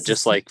because dude,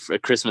 just like a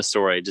Christmas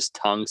Story, just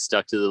tongue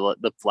stuck to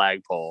the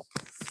flagpole.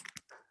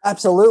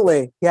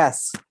 Absolutely.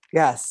 Yes.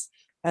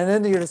 And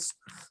then you're just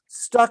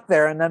stuck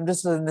there, and I'm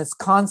just in this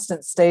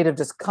constant state of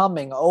just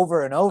coming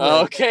over and over.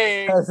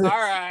 Okay. All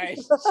right.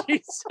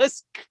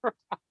 Jesus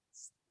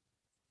Christ.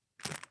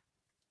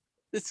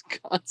 This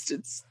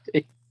constant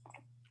state.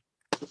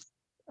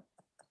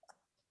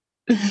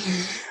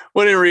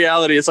 When in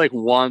reality, it's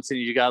once, and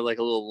you got a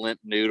little limp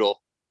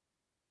noodle.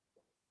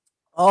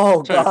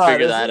 Oh God!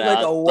 Figure that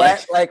out. A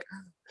wet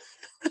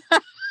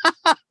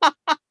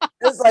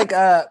it's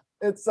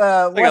it's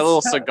a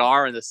little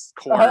cigar in this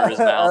corner of his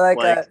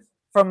mouth.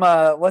 From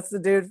what's the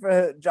dude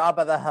for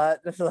Jabba the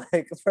Hutt?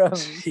 From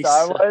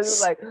Star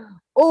Wars. It's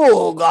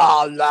oh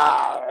God,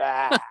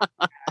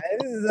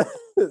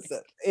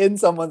 in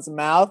someone's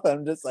mouth.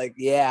 I'm just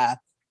yeah.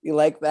 You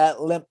like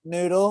that limp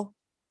noodle?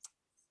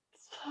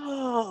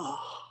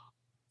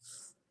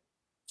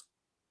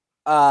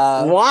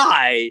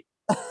 Why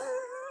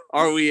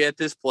are we at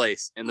this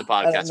place in the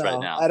podcast right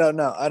now? I don't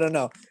know.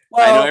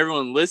 Well, I know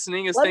everyone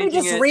listening is thinking.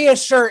 Let me just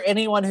reassure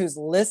anyone who's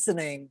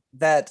listening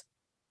that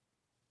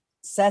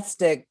Seth's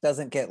dick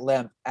doesn't get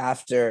limp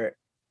after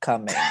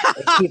coming.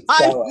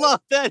 I love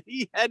that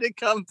he had to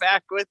come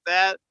back with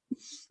that.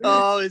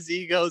 Oh, his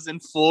ego's in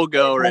full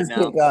go right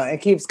now.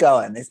 It keeps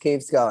going.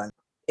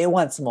 It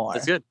wants more.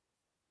 That's good.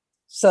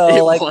 So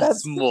it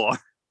wants more.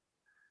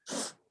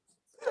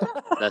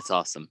 That's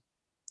awesome.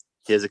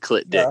 He has a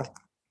clit dick. Yeah.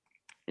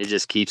 It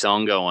just keeps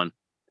on going.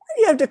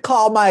 You have to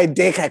call my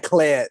dick a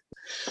clit.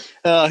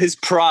 His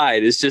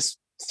pride is just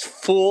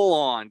full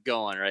on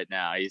going right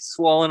now. He's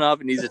swollen up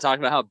and needs to talk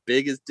about how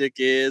big his dick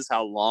is,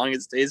 how long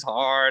it stays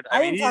hard.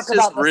 I mean, he's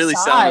just really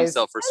selling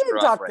himself for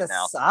scruff right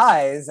now.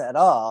 Size at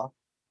all.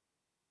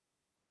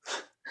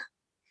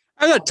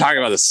 I'm not talking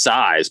about the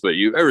size, but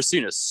you ever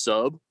seen a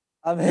sub?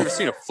 You ever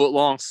seen a foot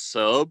long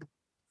sub?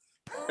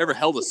 Ever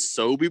held a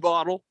Sobe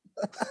bottle?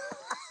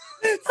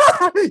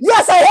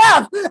 Yes, I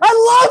have.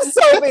 I love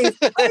Sobe. I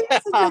used to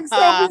drink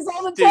Sobeys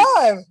all the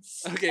time.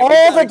 Okay,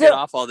 all the get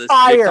off all this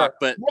fire, TikTok,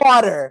 but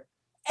water,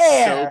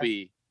 air.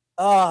 Sobe.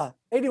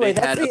 Anyway,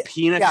 They had a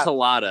pina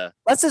colada.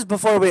 Let's just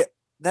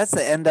that's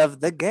the end of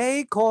the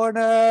gay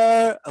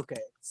corner.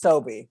 Okay,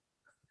 Sobe.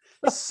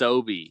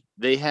 Sobe.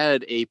 They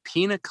had a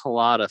pina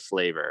colada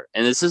flavor.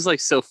 And this is like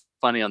so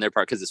funny on their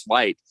part because it's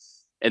white.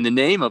 And the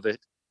name of it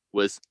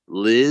was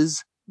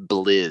Liz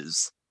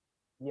Blizz.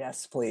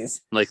 Yes,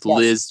 please. Like yes.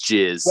 Liz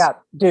Jizz. Yeah,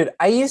 dude.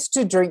 I used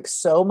to drink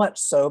so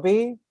much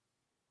Sobe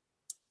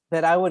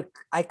that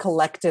I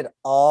collected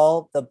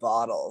all the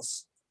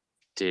bottles.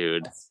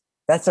 Dude.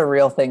 That's a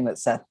real thing that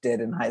Seth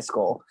did in high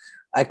school.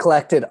 I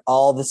collected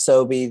all the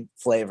Sobe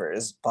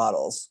flavors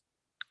bottles.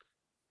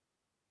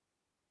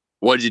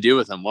 What did you do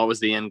with them? What was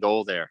the end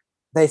goal there?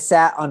 They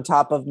sat on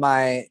top of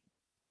my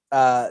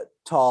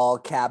tall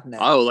cabinet.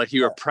 Oh, like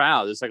you were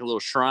proud. It's like a little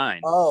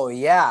shrine. Oh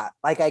yeah.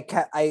 Like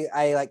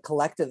I like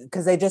collected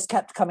because they just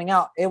kept coming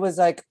out. It was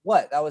like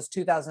what? That was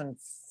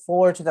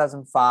 2004,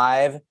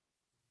 2005.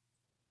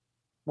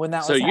 When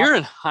that so was you're happening.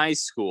 in high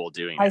school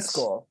doing high this.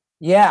 school.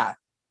 Yeah.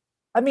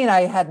 I mean,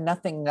 I had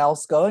nothing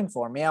else going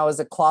for me. I was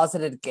a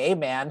closeted gay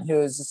man who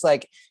was just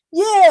like,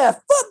 yeah,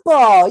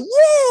 football,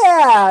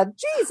 yeah,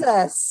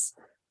 Jesus.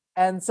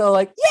 And so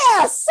like,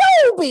 yeah,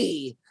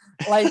 Sobe.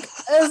 Like,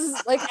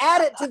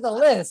 add it to the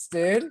list,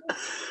 dude.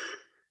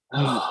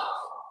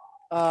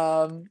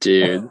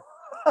 Dude.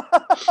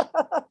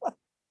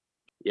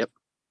 Yep.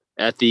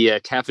 At the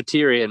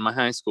cafeteria in my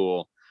high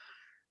school,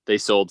 they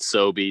sold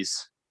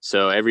Sobeys.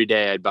 So every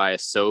day I'd buy a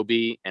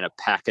Sobe and a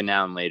pack of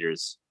Now and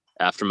Laters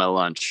after my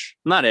lunch.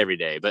 Not every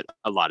day, but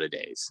a lot of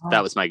days.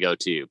 That was my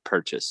go-to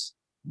purchase.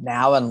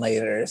 Now and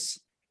Laters.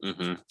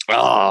 Mm-hmm.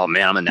 Oh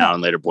man, I'm a Now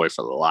and Later boy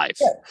for life.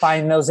 Yeah,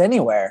 find those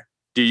anywhere.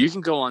 Dude, you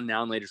can go on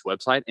Now and Later's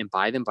website and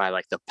buy them by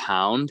like the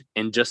pound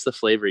and just the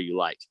flavor you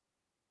like.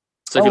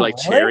 So if you like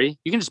cherry,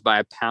 you can just buy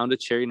a pound of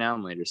cherry Now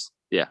and Laters.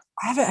 Yeah.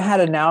 I haven't had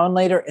a Now and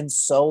Later in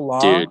so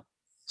long. Dude,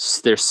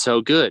 they're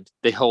so good.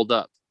 They hold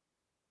up.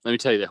 Let me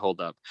tell you, they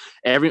hold up.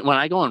 When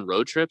I go on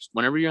road trips,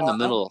 whenever you're in the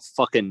middle of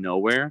fucking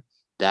nowhere,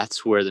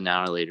 that's where the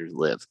Now and Laters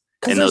live.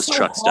 In those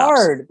truck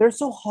stops. They're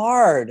so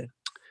hard.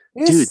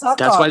 Dude,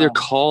 that's why they're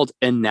called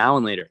a Now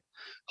and Later.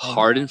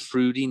 Hard and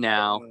fruity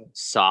now,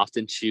 soft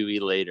and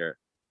chewy later.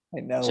 I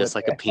know. Just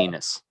like a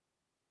penis.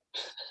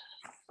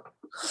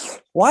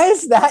 Why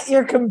is that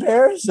your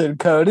comparison,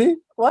 Cody?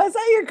 Why is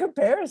that your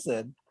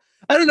comparison?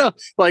 I don't know.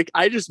 Like,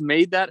 I just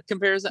made that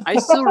comparison. I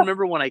still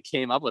remember when I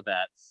came up with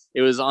that.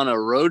 It was on a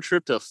road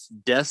trip to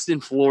Destin,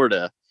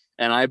 Florida,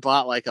 and I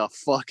bought like a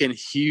fucking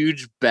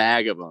huge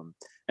bag of them.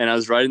 And I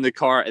was riding the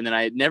car, and then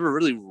I had never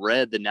really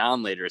read the Now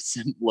and Later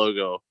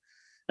logo.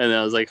 And then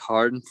I was like,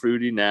 hard and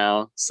fruity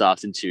now,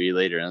 soft and chewy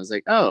later. And I was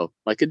like, oh,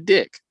 like a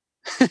dick.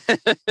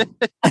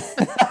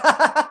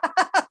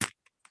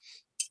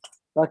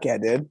 Fuck yeah,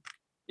 dude.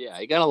 Yeah,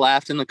 I got a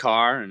laugh in the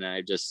car, and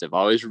I just have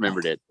always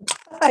remembered it.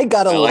 I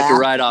got a laugh. Like to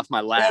ride off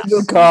my laugh. In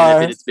the car.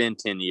 Even if it's been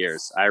 10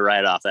 years, I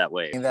ride off that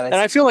way. And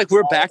I feel like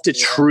we're back to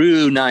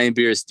true 9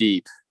 beers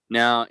deep.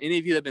 Now, any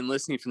of you that have been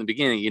listening from the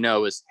beginning, you know,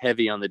 it was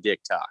heavy on the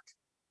dick talk.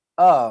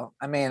 Oh,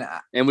 I mean,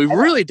 and we've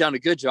really done a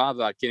good job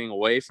about getting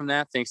away from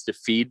that thanks to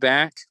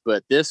feedback.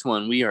 But this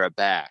one, we are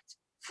back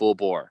full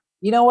bore.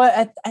 You know what?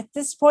 At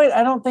this point,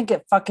 I don't think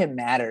it fucking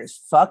matters.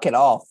 Fuck it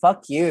all.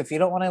 Fuck you. If you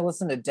don't want to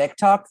listen to dick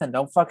talk, then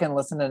don't fucking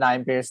listen to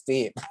 9 Beers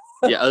Deep.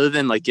 Yeah, other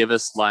than like give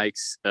us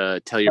likes,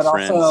 tell your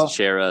friends,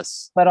 share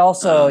us. But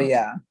also,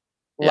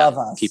 love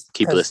us.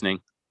 Keep listening.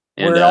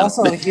 And, we're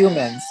also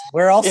humans.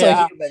 We're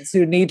also humans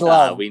who need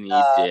love. We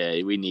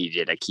need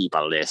you to keep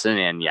a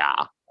listening,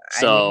 yeah.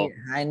 So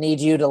I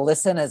need you to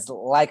listen as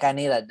like I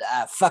need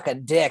a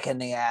fucking dick in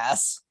the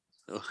ass.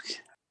 Okay.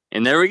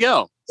 And there we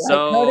go.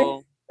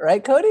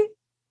 Right, Cody?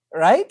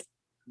 Right?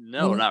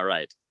 No, not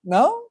right.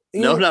 No?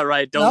 No, not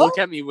right. Don't look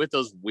at me with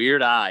those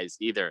weird eyes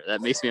either.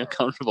 That makes me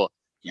uncomfortable.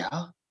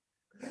 Yeah.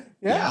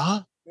 Yeah.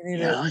 You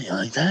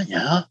like that?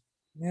 Yeah.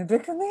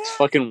 It's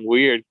fucking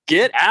weird.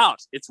 Get out.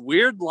 It's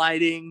weird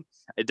lighting.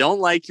 I don't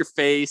like your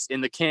face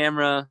in the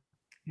camera.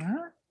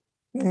 Yeah.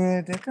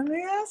 Dick in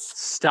the ass?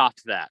 Stop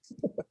that.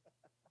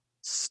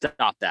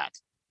 Stop that.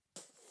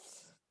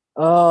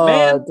 Oh,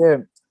 man.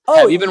 Dude. Oh,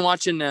 have you been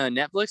watching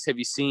Netflix? Have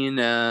you seen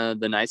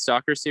the Night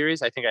Stalker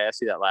series? I think I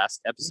asked you that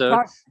last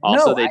episode.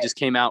 They just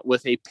came out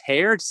with a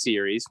paired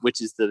series,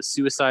 which is the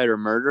Suicide or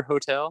Murder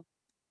Hotel.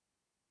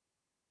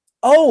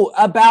 Oh,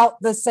 about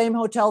the same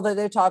hotel that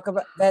they talk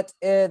about that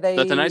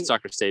the Night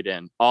Stalker stayed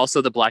in.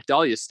 Also, the Black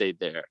Dahlia stayed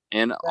there,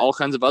 and all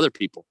kinds of other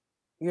people.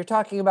 You're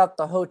talking about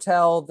the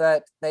hotel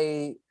that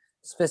they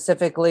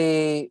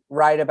specifically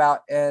write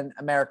about in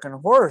American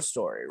Horror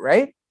Story,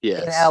 right?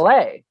 Yes. In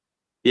LA.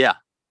 Yeah.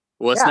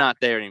 Well, it's not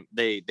there anymore.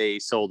 They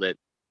sold it.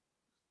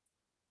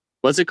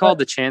 What's it called?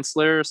 The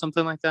Chancellor or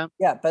something like that?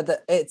 Yeah,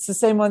 but it's the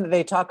same one that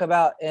they talk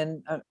about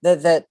in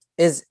that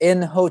is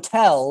in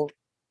Hotel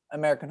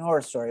American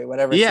Horror Story,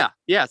 whatever. Yeah,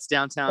 it's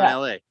downtown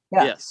LA.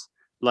 Yeah. Yes.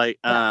 Like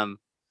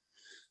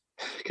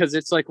because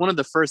it's like one of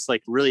the first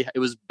really it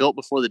was built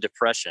before the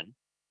Depression.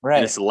 Right.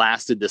 And it's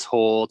lasted this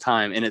whole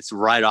time, and it's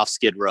right off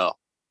Skid Row.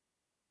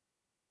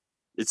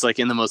 It's like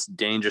in the most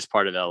dangerous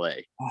part of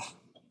LA.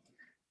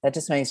 That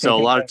just makes me So a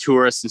think lot of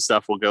tourists and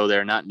stuff will go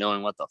there not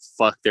knowing what the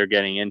fuck they're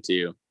getting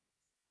into.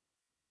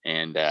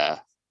 And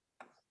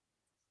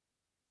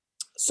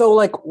so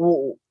like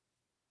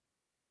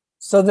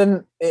so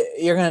then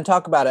you're going to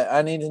talk about it.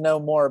 I need to know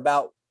more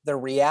about the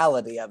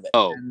reality of it.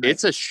 And, like,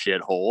 it's a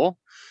shithole.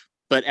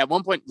 But at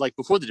one point, like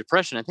before the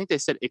Depression, I think they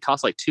said it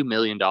cost like $2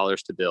 million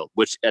to build,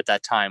 which at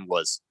that time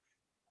was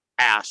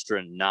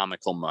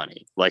astronomical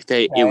money. Like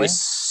it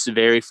was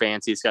very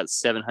fancy. It's got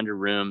 700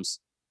 rooms.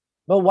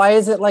 But why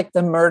is it like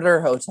the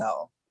murder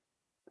hotel?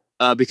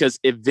 Because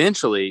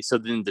eventually, so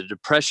then the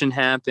Depression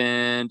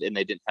happened and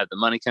they didn't have the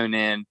money coming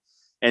in.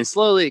 And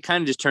slowly it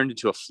kind of just turned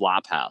into a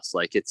flop house.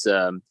 Like it's,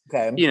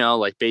 you know,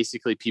 like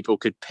basically people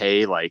could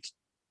pay, like,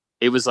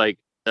 it was like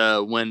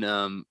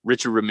when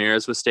Richard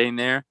Ramirez was staying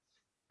there,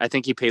 I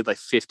think he paid like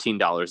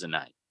 $15 a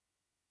night.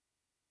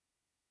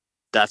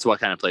 That's what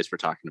kind of place we're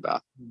talking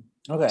about.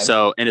 Okay.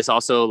 So, and it's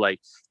also like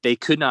they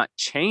could not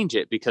change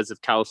it because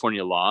of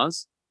California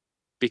laws,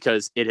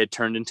 because it had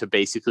turned into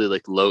basically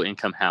like low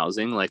income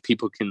housing. Like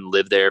people can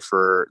live there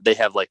they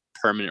have like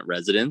permanent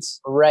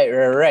residence.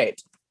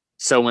 Right.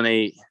 So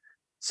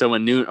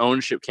when new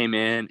ownership came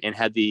in and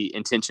had the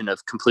intention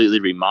of completely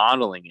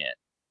remodeling it,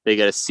 they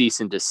got a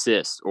cease and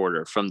desist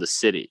order from the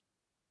city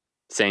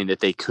saying that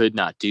they could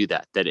not do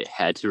that, that it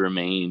had to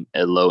remain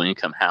a low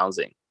income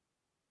housing.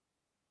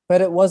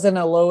 But it wasn't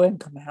a low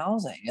income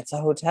housing. It's a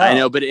hotel. I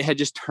know, but it had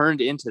just turned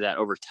into that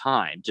over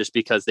time just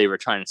because they were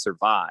trying to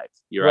survive.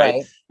 You're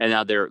right. And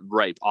now they're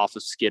right off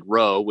of Skid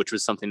Row, which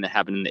was something that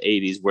happened in the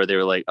 80s where they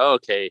were like, oh,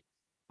 okay,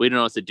 we don't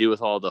know what to do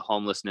with all the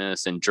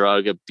homelessness and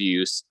drug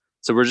abuse.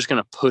 So we're just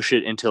going to push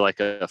it into like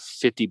a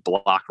 50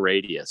 block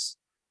radius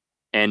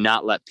and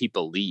not let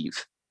people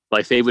leave.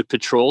 Like they would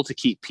patrol to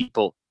keep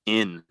people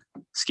in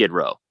Skid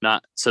Row,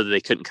 not so that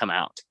they couldn't come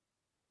out.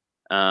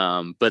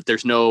 But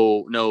there's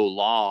no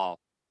law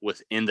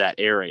within that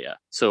area.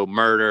 So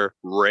murder,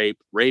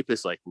 rape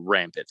is like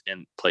rampant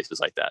in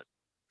places like that.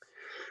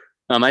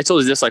 I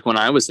told you this, like when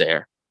I was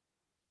there,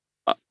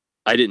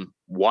 I didn't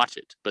watch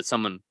it, but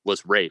someone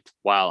was raped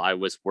while I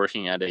was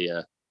working at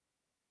a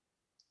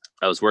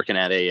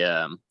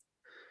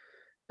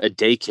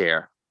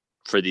daycare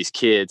for these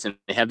kids, and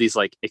they have these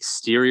like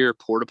exterior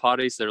porta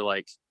potties that are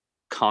like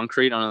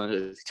concrete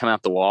come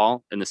out the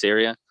wall in this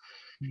area,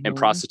 and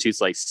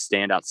prostitutes like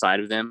stand outside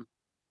of them.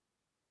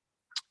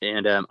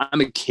 And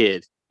I'm a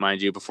kid,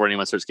 mind you, before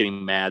anyone starts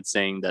getting mad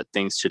saying that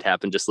things should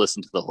happen. Just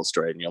listen to the whole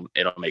story and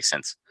it'll make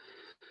sense.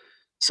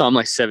 So I'm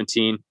like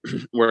 17,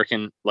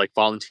 working, like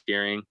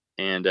volunteering,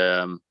 and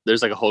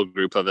there's like a whole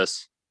group of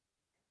us.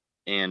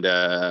 And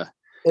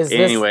is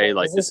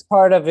this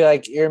part of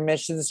like your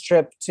missions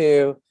trip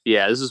to?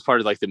 Yeah, this is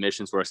part of like the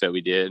missions work that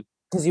we did.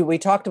 Because we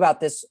talked about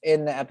this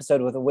in the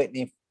episode with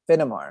Whitney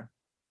Finnemore.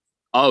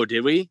 Oh,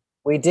 did we?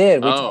 We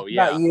did. We talked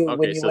about you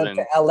when you went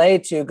to LA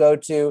to go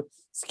to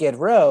Skid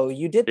Row.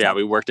 You did. Yeah,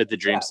 we worked at the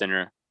Dream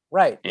Center.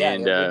 Right.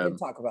 And we did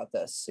talk about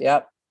this.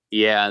 Yep.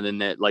 Yeah, and then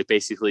that like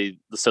basically,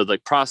 so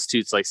like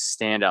prostitutes like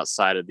stand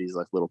outside of these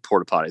like little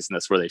porta potties, and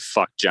that's where they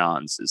fuck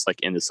Johns. It's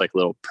like in this like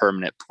little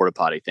permanent porta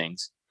potty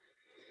things.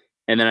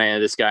 And then I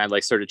had this guy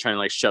like started trying to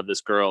like shove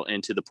this girl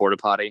into the porta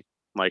potty,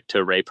 like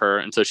to rape her,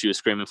 and so she was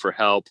screaming for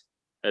help.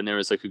 And there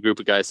was like a group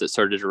of guys that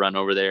started to run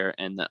over there,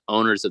 and the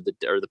owners of the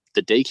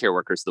daycare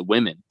workers, the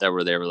women that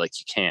were there, were like,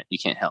 you can't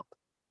help.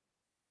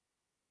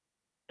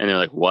 And they're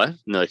like, what? And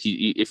they're like,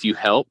 if you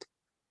help,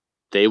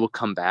 they will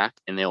come back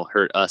and they'll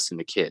hurt us and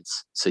the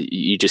kids. So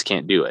you just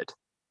can't do it.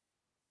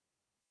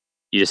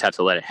 You just have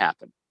to let it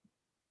happen.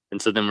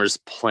 And so then we're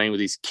just playing with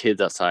these kids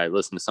outside,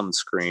 listening to someone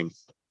scream.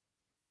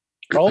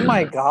 Oh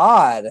my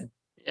God.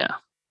 Yeah.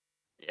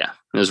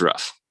 It was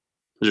rough.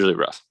 It was really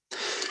rough.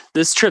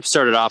 This trip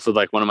started off with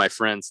like one of my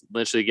friends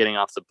literally getting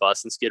off the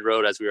bus in Skid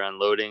Row as we were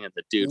unloading, and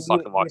the dude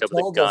fucking walked up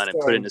with a gun and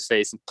put it in his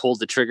face and pulled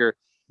the trigger.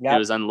 Yep. It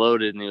was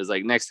unloaded, and he was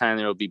like, next time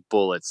there will be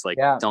bullets. Like,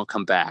 don't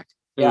come back.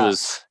 It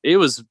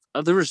was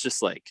there was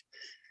just like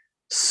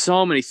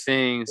so many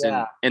things.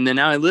 And then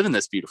now I live in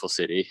this beautiful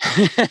city.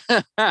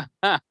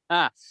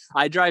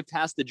 I drive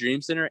past the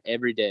Dream Center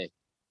every day.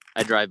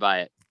 I drive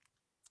by it.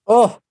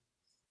 Oh,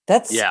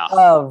 that's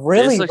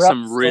really like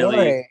some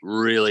story.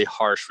 really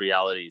harsh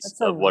realities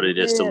of what it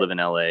is to live in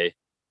LA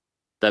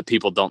that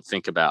people don't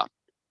think about.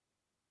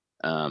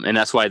 And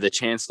that's why the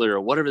Chancellor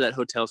or whatever that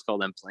hotel is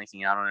called, I'm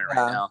blanking out on it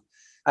right now.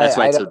 That's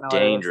why it's so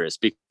dangerous,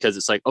 because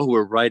it's like, oh,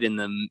 we're right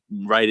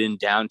in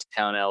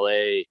downtown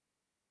LA,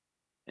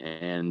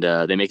 and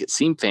they make it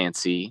seem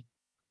fancy.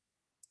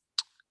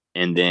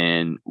 And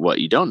then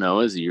what you don't know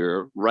is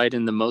you're right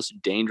in the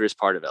most dangerous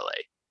part of LA.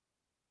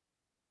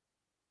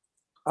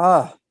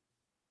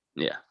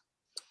 Yeah.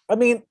 I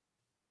mean,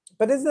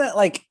 but isn't it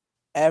like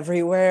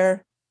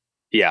everywhere?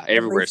 Yeah,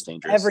 everywhere's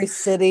dangerous. Every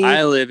city.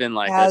 I live in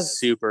like a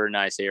super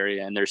nice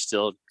area, and there's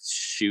still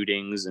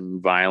shootings and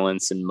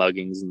violence and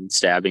muggings and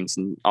stabbings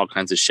and all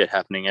kinds of shit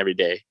happening every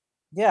day.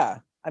 Yeah,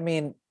 I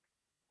mean,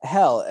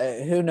 hell,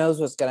 who knows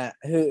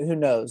who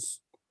knows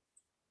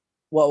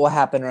what will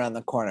happen around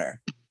the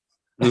corner?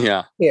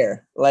 Yeah.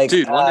 Here, like,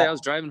 dude, one day I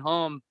was driving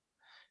home,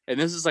 And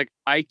this is like,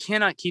 I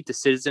cannot keep the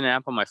Citizen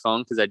app on my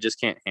phone because I just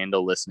can't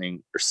handle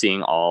listening or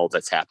seeing all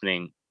that's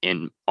happening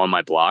on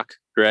my block,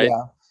 right?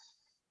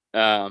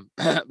 Yeah.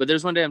 But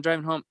there's one day I'm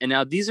driving home, and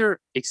now these are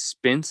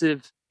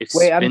expensive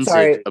Wait, I'm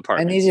sorry.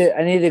 apartments.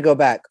 I need to go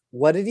back.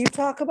 What did you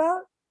talk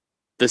about?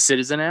 The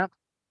Citizen app.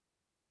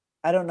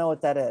 I don't know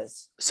what that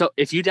is. So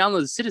if you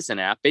download the Citizen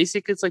app,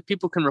 basically it's like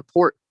people can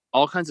report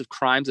all kinds of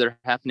crimes that are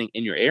happening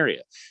in your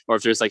area. Or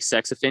if there's like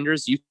sex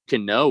offenders, you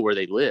can know where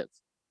they live.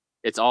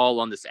 It's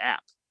all on this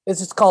app. It's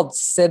just called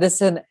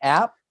Citizen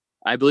app.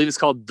 I believe it's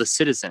called the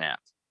Citizen app.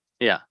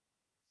 Yeah.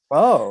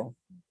 Oh.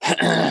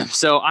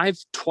 So I've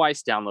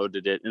twice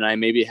downloaded it, and I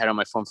maybe had it on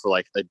my phone for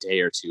like a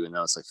day or two, and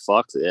I was like,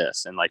 fuck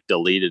this, and like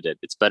deleted it.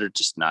 It's better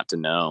just not to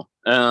know.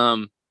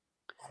 Oh,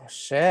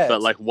 shit.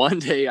 But like one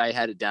day I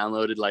had it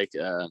downloaded, like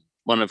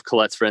one of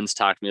Colette's friends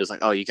talked to me. It was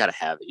like, oh, you got to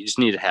have it. You just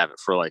need to have it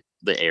for like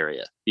the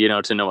area, you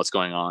know, to know what's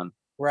going on.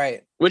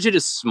 Right. Which it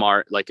is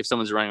smart. Like if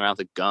someone's running around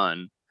with a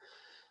gun,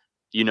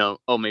 you know,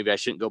 oh, maybe I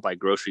shouldn't go buy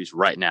groceries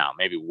right now.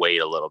 Maybe wait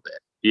a little bit,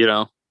 you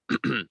know?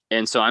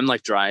 And so I'm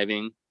like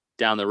driving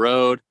down the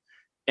road,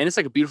 and it's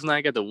like a beautiful night.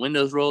 I got the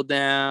windows rolled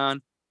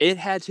down. It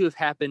had to have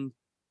happened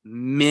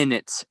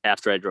minutes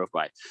after I drove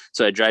by.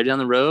 So I drive down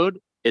the road.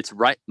 It's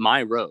right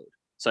my road.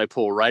 So I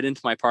pull right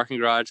into my parking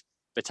garage.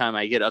 By the time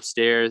I get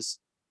upstairs,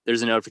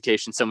 there's a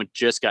notification someone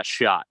just got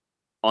shot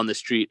on the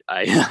street.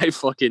 I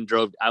fucking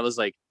drove. I was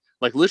like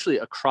literally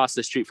across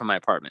the street from my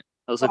apartment.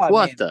 I was like,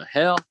 what the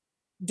hell?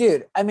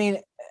 Dude, I mean,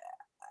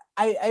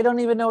 I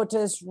don't even know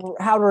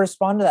how to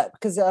respond to that,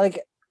 because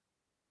like,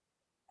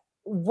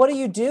 what do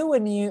you do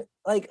when you,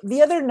 like,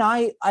 the other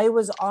night I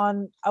was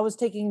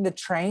taking the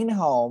train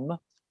home.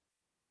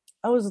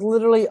 I was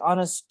literally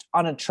on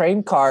a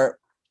train car.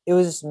 It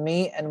was just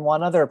me and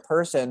one other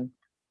person,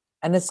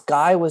 and this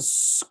guy was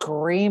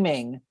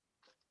screaming,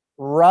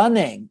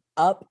 running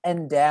up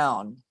and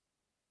down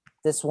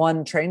this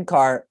one train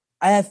car.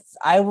 I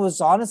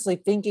was honestly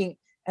thinking,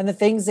 and the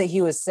things that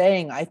he was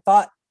saying, I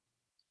thought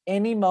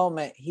any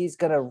moment he's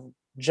gonna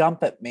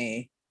jump at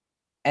me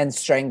and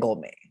strangle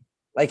me.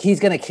 Like, he's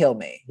gonna kill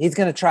me. He's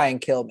gonna try and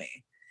kill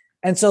me.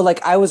 And so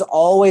like I was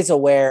always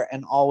aware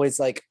and always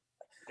like,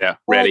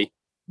 ready.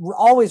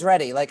 Always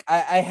ready. Like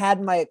I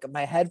had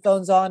my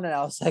headphones on, and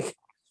I was like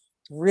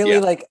really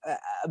like,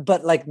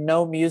 but like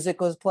no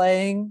music was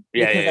playing,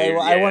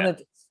 because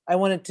I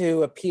wanted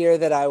to appear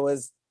that I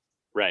was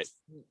right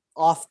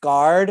off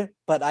guard,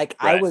 but like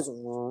I was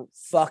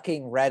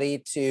fucking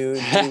ready to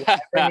do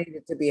whatever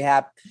needed to be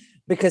happy,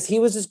 because he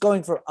was just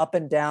going for up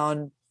and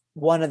down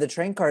one of the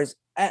train cars.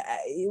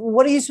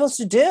 What are you supposed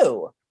to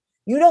do?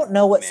 You don't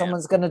know what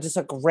someone's gonna just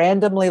like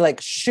randomly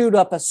like shoot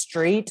up a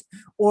street,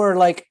 or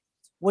like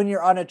when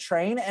you're on a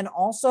train. And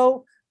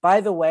also,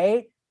 by the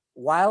way,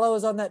 while I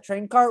was on that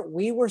train car,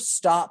 we were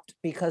stopped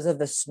because of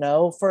the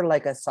snow for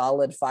like a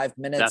solid 5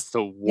 minutes. That's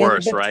the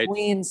worst, right?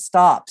 Between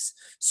stops.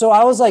 So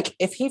I was like,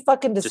 if he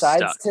fucking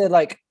decides to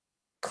like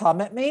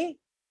come at me,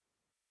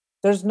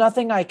 there's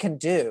nothing I can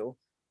do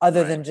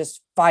other than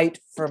just fight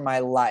for my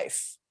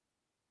life.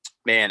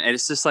 Man, and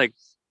it's just like,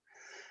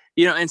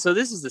 you know, and so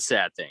this is the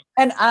sad thing.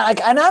 And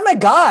I'm a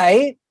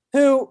guy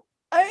who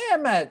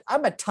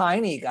I'm a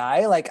tiny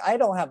guy. Like, I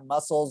don't have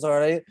muscles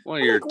or anything. Well,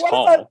 you're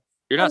tall.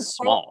 You're not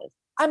small.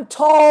 I'm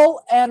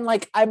tall and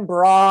like I'm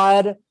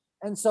broad.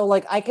 And so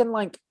like I can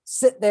like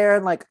sit there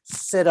and like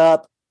sit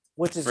up,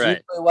 which is usually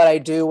what I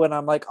do when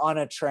I'm like on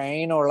a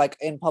train or like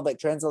in public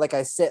transit. Like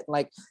I sit and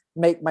like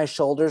make my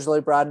shoulders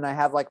really broad, and I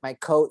have like my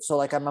coat. So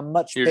like I'm a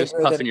much You're bigger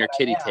just puffing your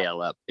kitty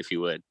tail up, if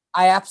you would.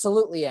 I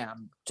absolutely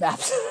am.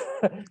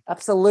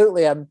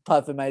 Absolutely, I'm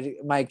puffing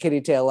my kitty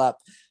tail up.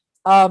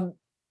 But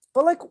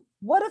like,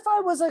 what if I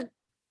was a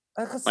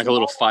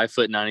little 5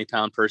 foot 90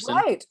 pound person,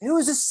 right? Who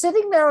was just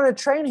sitting there on a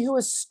train, who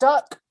was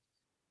stuck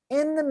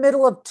in the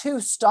middle of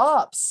two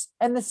stops,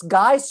 and this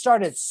guy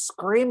started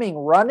screaming,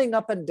 running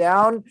up and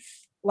down.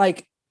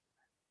 Like,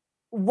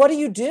 what do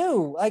you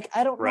do? Like,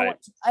 I don't know.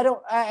 I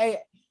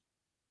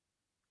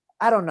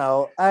don't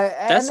know.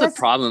 That's the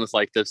problem with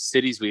like the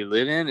cities we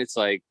live in. It's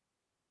like,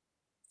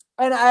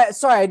 and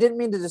sorry, I didn't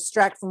mean to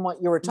distract from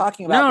what you were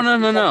talking about.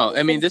 No.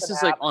 I mean, this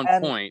is like on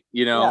point,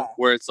 you know,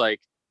 where it's like,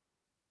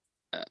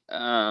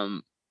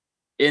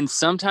 and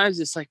sometimes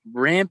it's like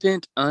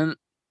rampant,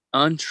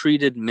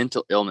 untreated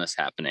mental illness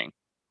happening.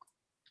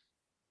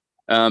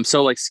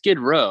 So like Skid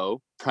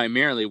Row,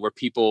 primarily, where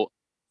people,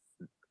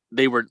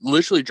 they were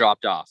literally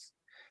dropped off.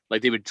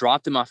 Like they would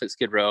drop them off at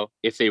Skid Row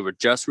if they were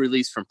just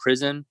released from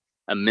prison,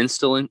 a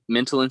mental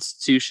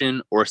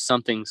institution, or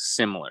something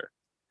similar.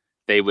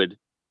 They would,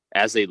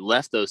 as they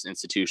left those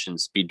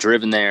institutions, be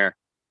driven there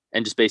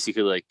and just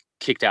basically like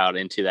kicked out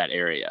into that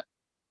area.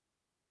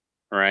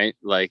 Right?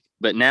 Like,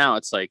 but now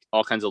it's like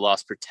all kinds of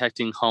laws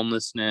protecting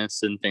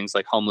homelessness and things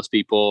like homeless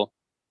people.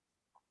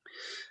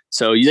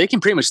 So they can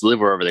pretty much live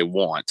wherever they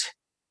want,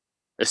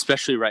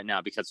 especially right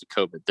now because of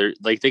COVID. They're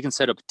like, they can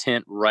set up a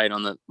tent right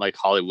on the like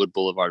Hollywood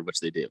Boulevard, which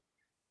they do.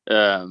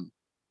 And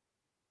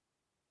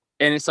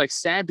it's like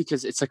sad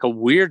because it's like a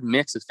weird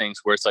mix of things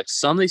where it's like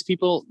some of these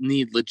people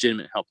need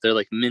legitimate help. They're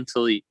like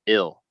mentally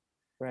ill.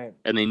 Right.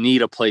 and they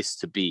need a place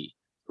to be,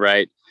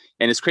 right?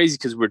 And it's crazy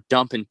because we're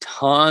dumping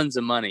tons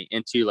of money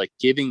into like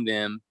giving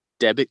them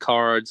debit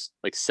cards,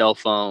 like cell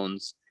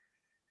phones,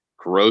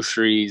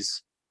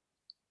 groceries.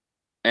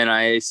 And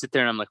I sit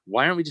there and I'm like,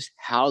 why aren't we just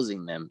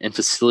housing them in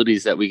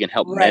facilities that we can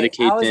help Right. I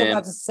medicate was them,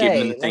 about to give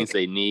them say, the things like,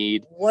 they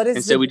need? what is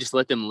Instead, the we just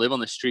let them live on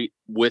the street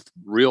with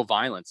real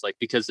violence, like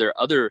because there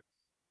are other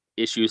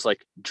issues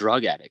like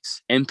drug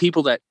addicts and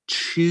people that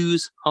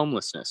choose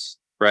homelessness,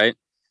 right?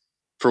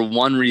 For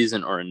one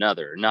reason or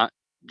another, not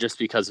just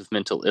because of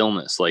mental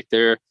illness. Like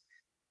there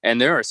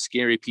are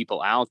scary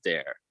people out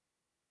there.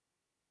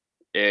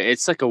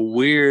 It's like a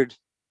weird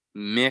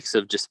mix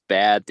of just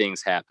bad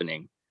things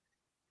happening.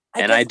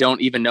 I And I guess,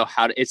 don't even know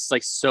how to, it's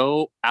like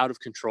so out of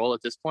control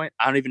at this point.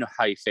 I don't even know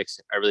how you fix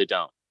it. I really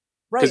don't.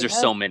 Because right. there's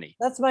so many.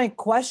 That's my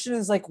question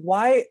is like,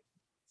 why?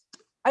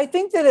 I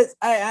think that it's,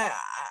 I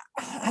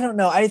don't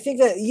know. I think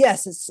that,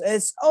 yes,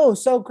 it's, oh,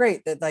 so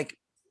great that like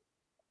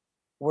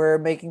we're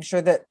making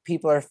sure that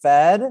people are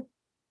fed.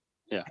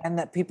 Yeah. And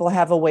that people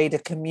have a way to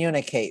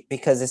communicate,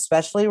 because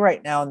especially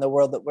right now in the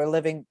world that we're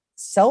living,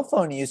 cell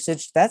phone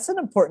usage, that's an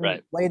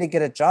important way to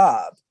get a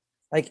job.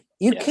 Like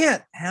you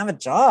can't have a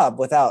job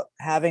without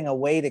having a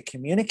way to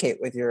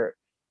communicate with your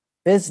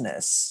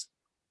business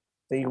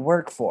that you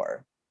work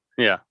for.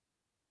 Yeah.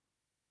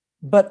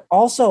 But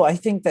also I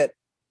think that,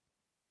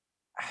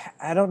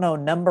 I don't know,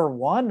 number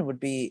one would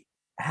be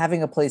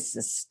having a place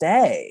to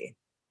stay.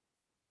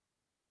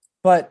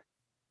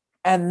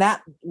 And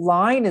that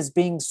line is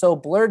being so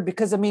blurred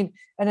because I mean,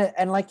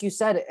 and like you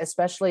said,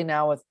 especially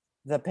now with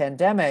the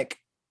pandemic,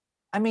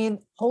 I mean,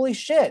 holy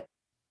shit,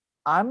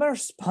 I'm a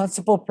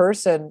responsible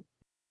person.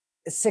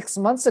 6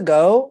 months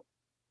ago,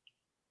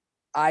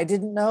 I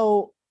didn't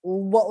know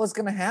what was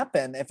going to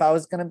happen, if I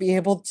was going to be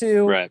able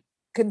to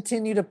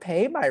continue to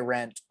pay my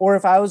rent, or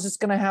if I was just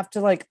going to have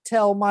to like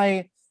tell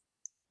my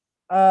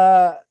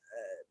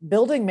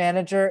building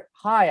manager,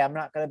 hi, I'm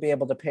not going to be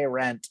able to pay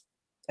rent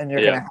and you're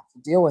going to have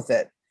to deal with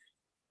it.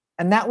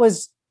 And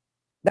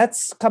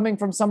that's coming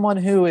from someone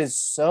who is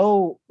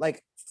so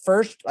like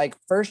first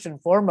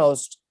and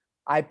foremost,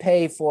 I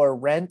pay for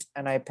rent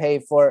and I pay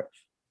for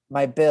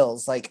my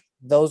bills. Like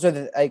those are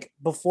the, like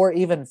before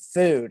even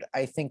food,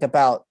 I think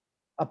about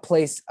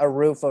a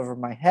roof over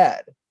my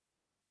head.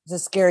 It's a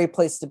scary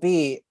place to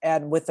be.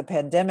 And with the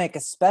pandemic,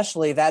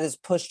 especially, that has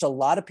pushed a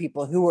lot of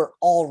people who were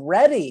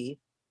already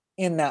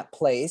in that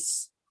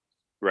place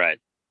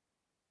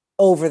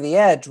over the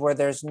edge where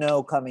there's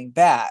no coming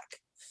back.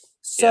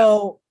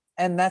 So,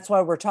 and that's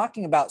why we're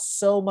talking about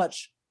so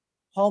much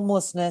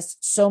homelessness,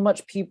 so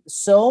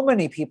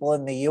many people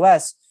in the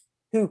US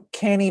who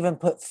can't even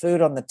put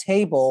food on the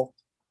table,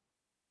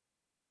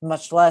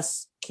 much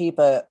less keep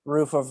a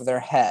roof over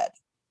their head.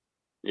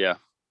 Yeah.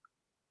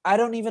 I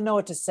don't even know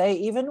what to say,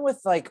 even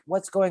with like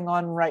what's going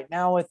on right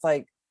now with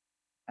like,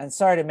 and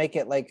sorry to make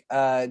it like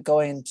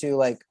going to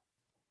like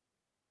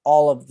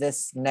all of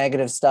this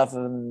negative stuff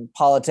and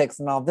politics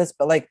and all this,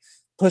 but like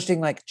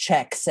pushing like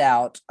checks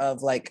out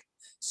of like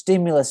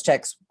stimulus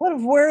checks.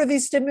 Where are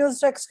these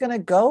stimulus checks going to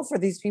go for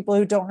these people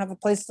who don't have a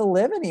place to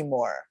live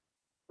anymore?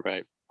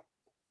 Right.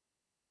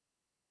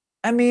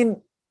 I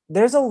mean,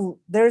 there's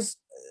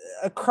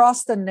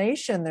across the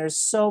nation, there's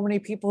so many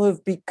people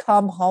who've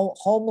become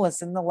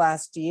homeless in the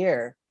last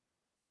year.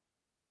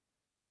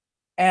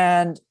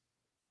 And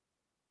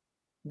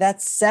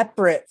that's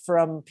separate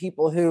from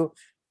people who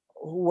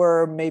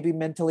were maybe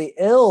mentally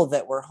ill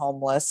that were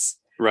homeless.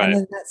 Right. And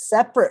then that's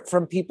separate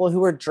from people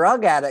who were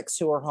drug addicts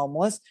who were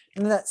homeless.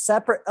 And that's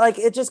separate. Like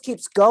it just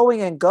keeps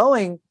going and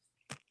going,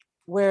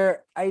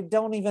 where I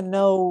don't even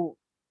know.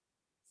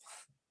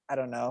 I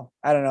don't know.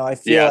 I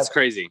feel it's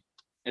crazy.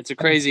 It's a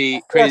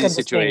crazy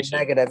situation.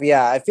 Negative.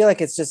 Yeah. I feel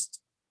like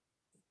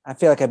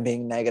I'm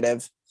being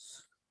negative.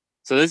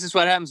 So this is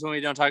what happens when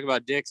we don't talk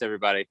about dicks,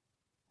 everybody.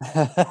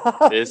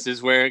 This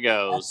is where it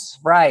goes.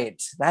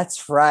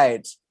 That's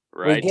right.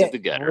 Right to the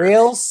gutter.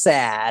 Real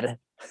sad.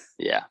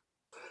 Yeah.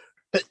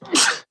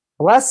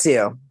 Bless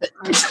you.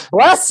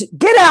 Bless you.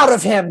 Get out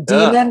of him,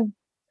 demon.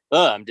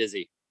 I'm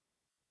dizzy.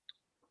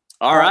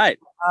 All right.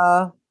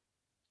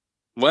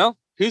 Well,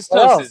 whose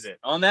toast is it?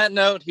 On that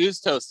note, whose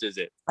toast is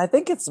it? I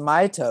think it's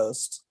my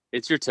toast.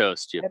 It's your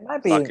toast, you it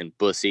fucking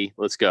bussy.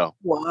 Let's go.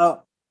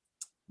 Well,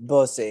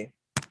 bussy.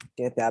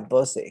 Get that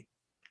bussy.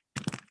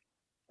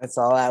 That's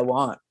all I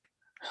want.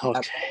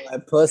 Okay.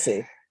 That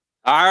pussy.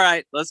 All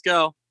right, let's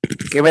go.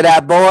 Give me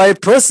that boy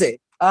pussy.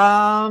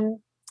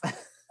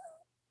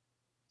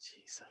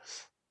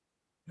 Jesus.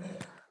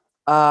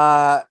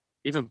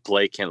 Even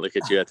Blake can't look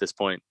at you at this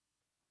point.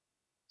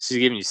 She's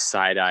giving you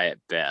side eye at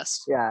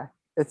best. Yeah.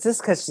 It's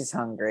just because she's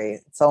hungry.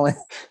 It's only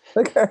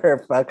look at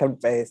her fucking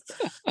face.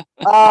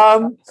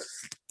 Oh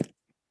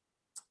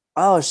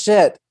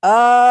shit.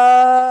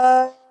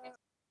 How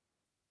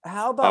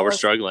about we're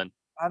struggling.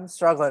 I'm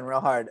struggling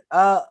real hard.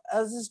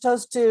 Let's just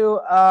toast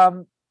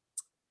to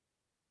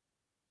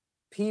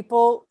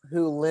people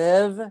who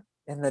live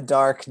in the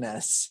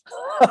darkness.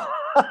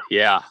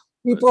 Yeah.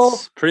 People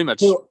that's pretty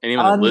much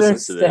anyone that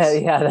listens to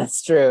this. Yeah,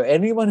 that's true.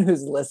 Anyone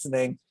who's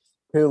listening,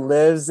 who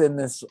lives in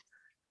this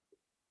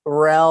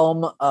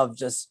realm of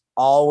just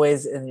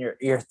always in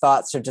your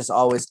thoughts are just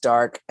always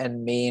dark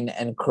and mean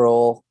and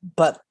cruel,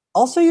 but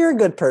also you're a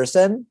good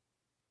person.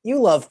 You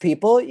love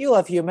people, you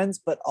love humans,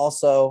 but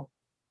also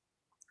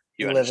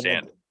You live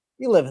understand.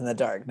 you live in the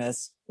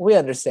darkness. We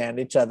understand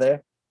each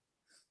other.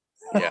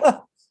 Yeah.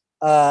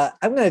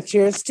 I'm gonna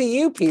cheers to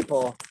you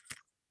people.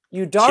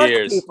 You dark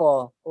Cheers.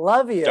 people.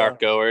 Love you. Dark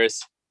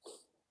goers.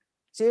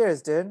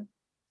 Cheers, dude.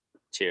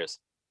 Cheers.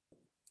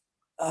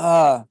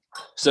 Uh,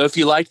 So if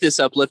you like this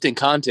uplifting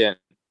content,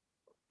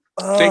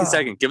 take a uh,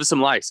 second, give us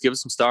some likes, give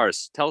us some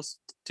stars. Tell us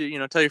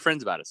to, tell your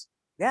friends about us.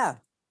 Yeah.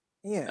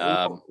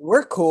 Um,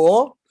 we're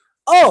cool.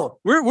 Oh,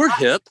 We're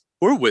hip.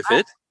 We're with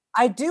it.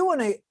 I do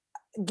want to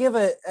give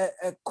a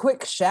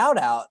quick shout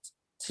out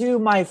to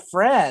my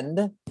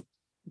friend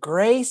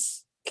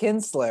Grace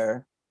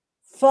Kinsler.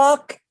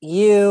 Fuck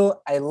you.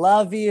 I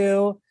love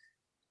you.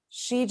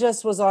 She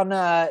just was on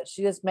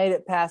she just made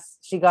it past,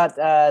 she got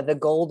the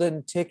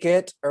golden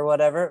ticket or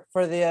whatever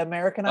for the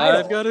American Idol.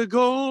 I've got a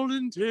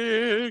golden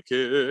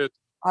ticket.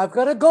 I've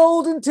got a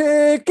golden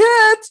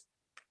ticket.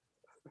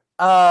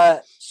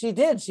 She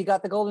did. She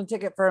got the golden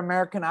ticket for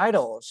American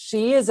Idol.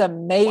 She is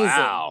amazing.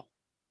 Wow.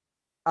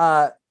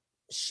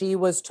 She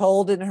was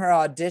told in her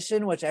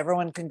audition, which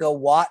everyone can go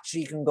watch.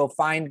 You can go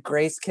find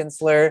Grace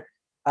Kinsler.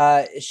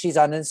 She's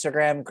on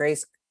Instagram.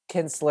 Grace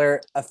Kinsler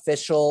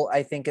official,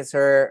 I think, is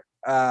her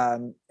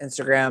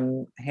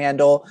Instagram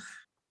handle.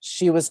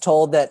 She was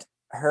told that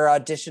her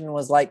audition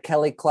was like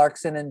Kelly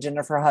Clarkson and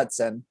Jennifer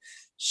Hudson.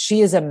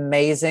 She is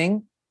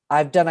amazing.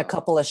 I've done a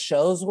couple of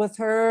shows with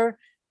her.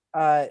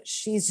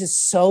 She's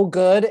just so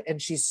good,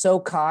 and she's so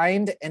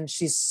kind, and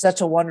she's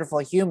such a wonderful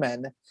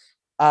human.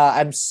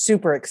 I'm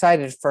super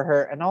excited for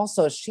her. And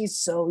also, she's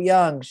so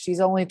young. She's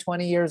only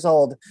 20 years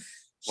old.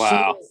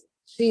 Wow.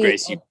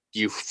 Grace,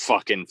 you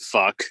fucking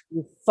fuck.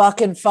 You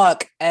fucking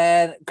fuck.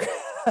 And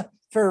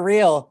for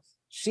real,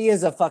 she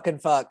is a fucking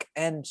fuck.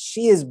 And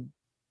she is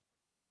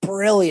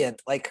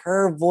brilliant. Like,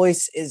 her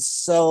voice is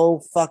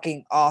so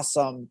fucking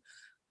awesome.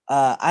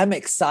 I'm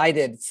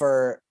excited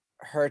for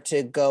her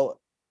to go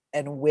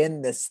and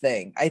win this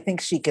thing. I think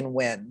she can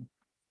win.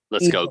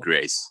 Let's go,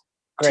 Grace.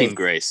 Team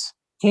Grace.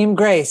 Team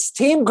Grace.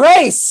 Team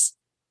Grace.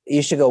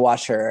 You should go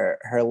watch her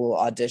little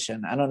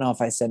audition. I don't know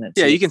if I sent it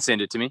to you. Yeah, you can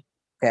send it to me.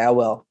 Okay, I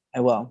will.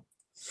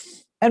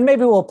 And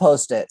maybe we'll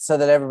post it so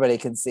that everybody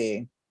can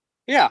see.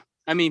 Yeah.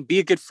 I mean, be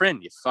a good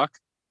friend, you fuck.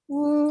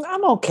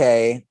 I'm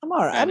okay. I'm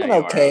all right. I'm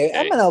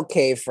an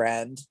okay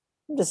friend.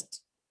 I'm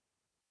just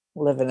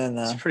living in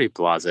a... It's pretty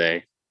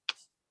blasé.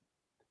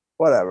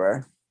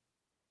 Whatever.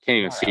 Can't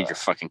even feed your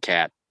fucking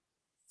cat.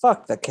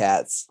 Fuck the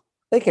cats.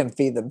 They can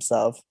feed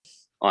themselves.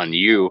 On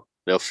you,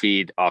 they'll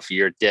feed off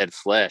your dead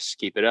flesh.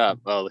 Keep it up.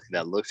 Oh, look at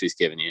that look she's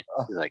giving you.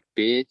 She's like,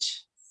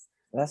 bitch.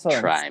 That's what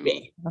Try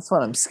me. That's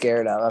what I'm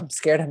scared of. I'm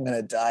scared I'm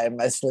gonna die in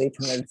my sleep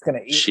and they're just gonna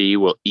eat. She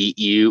will eat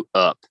you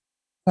up.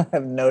 I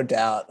have no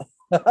doubt.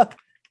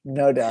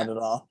 No doubt at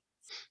all.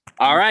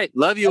 All right.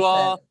 Love you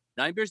all.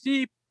 9 beers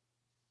deep.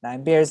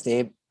 9 beers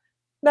deep.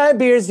 9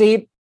 beers deep.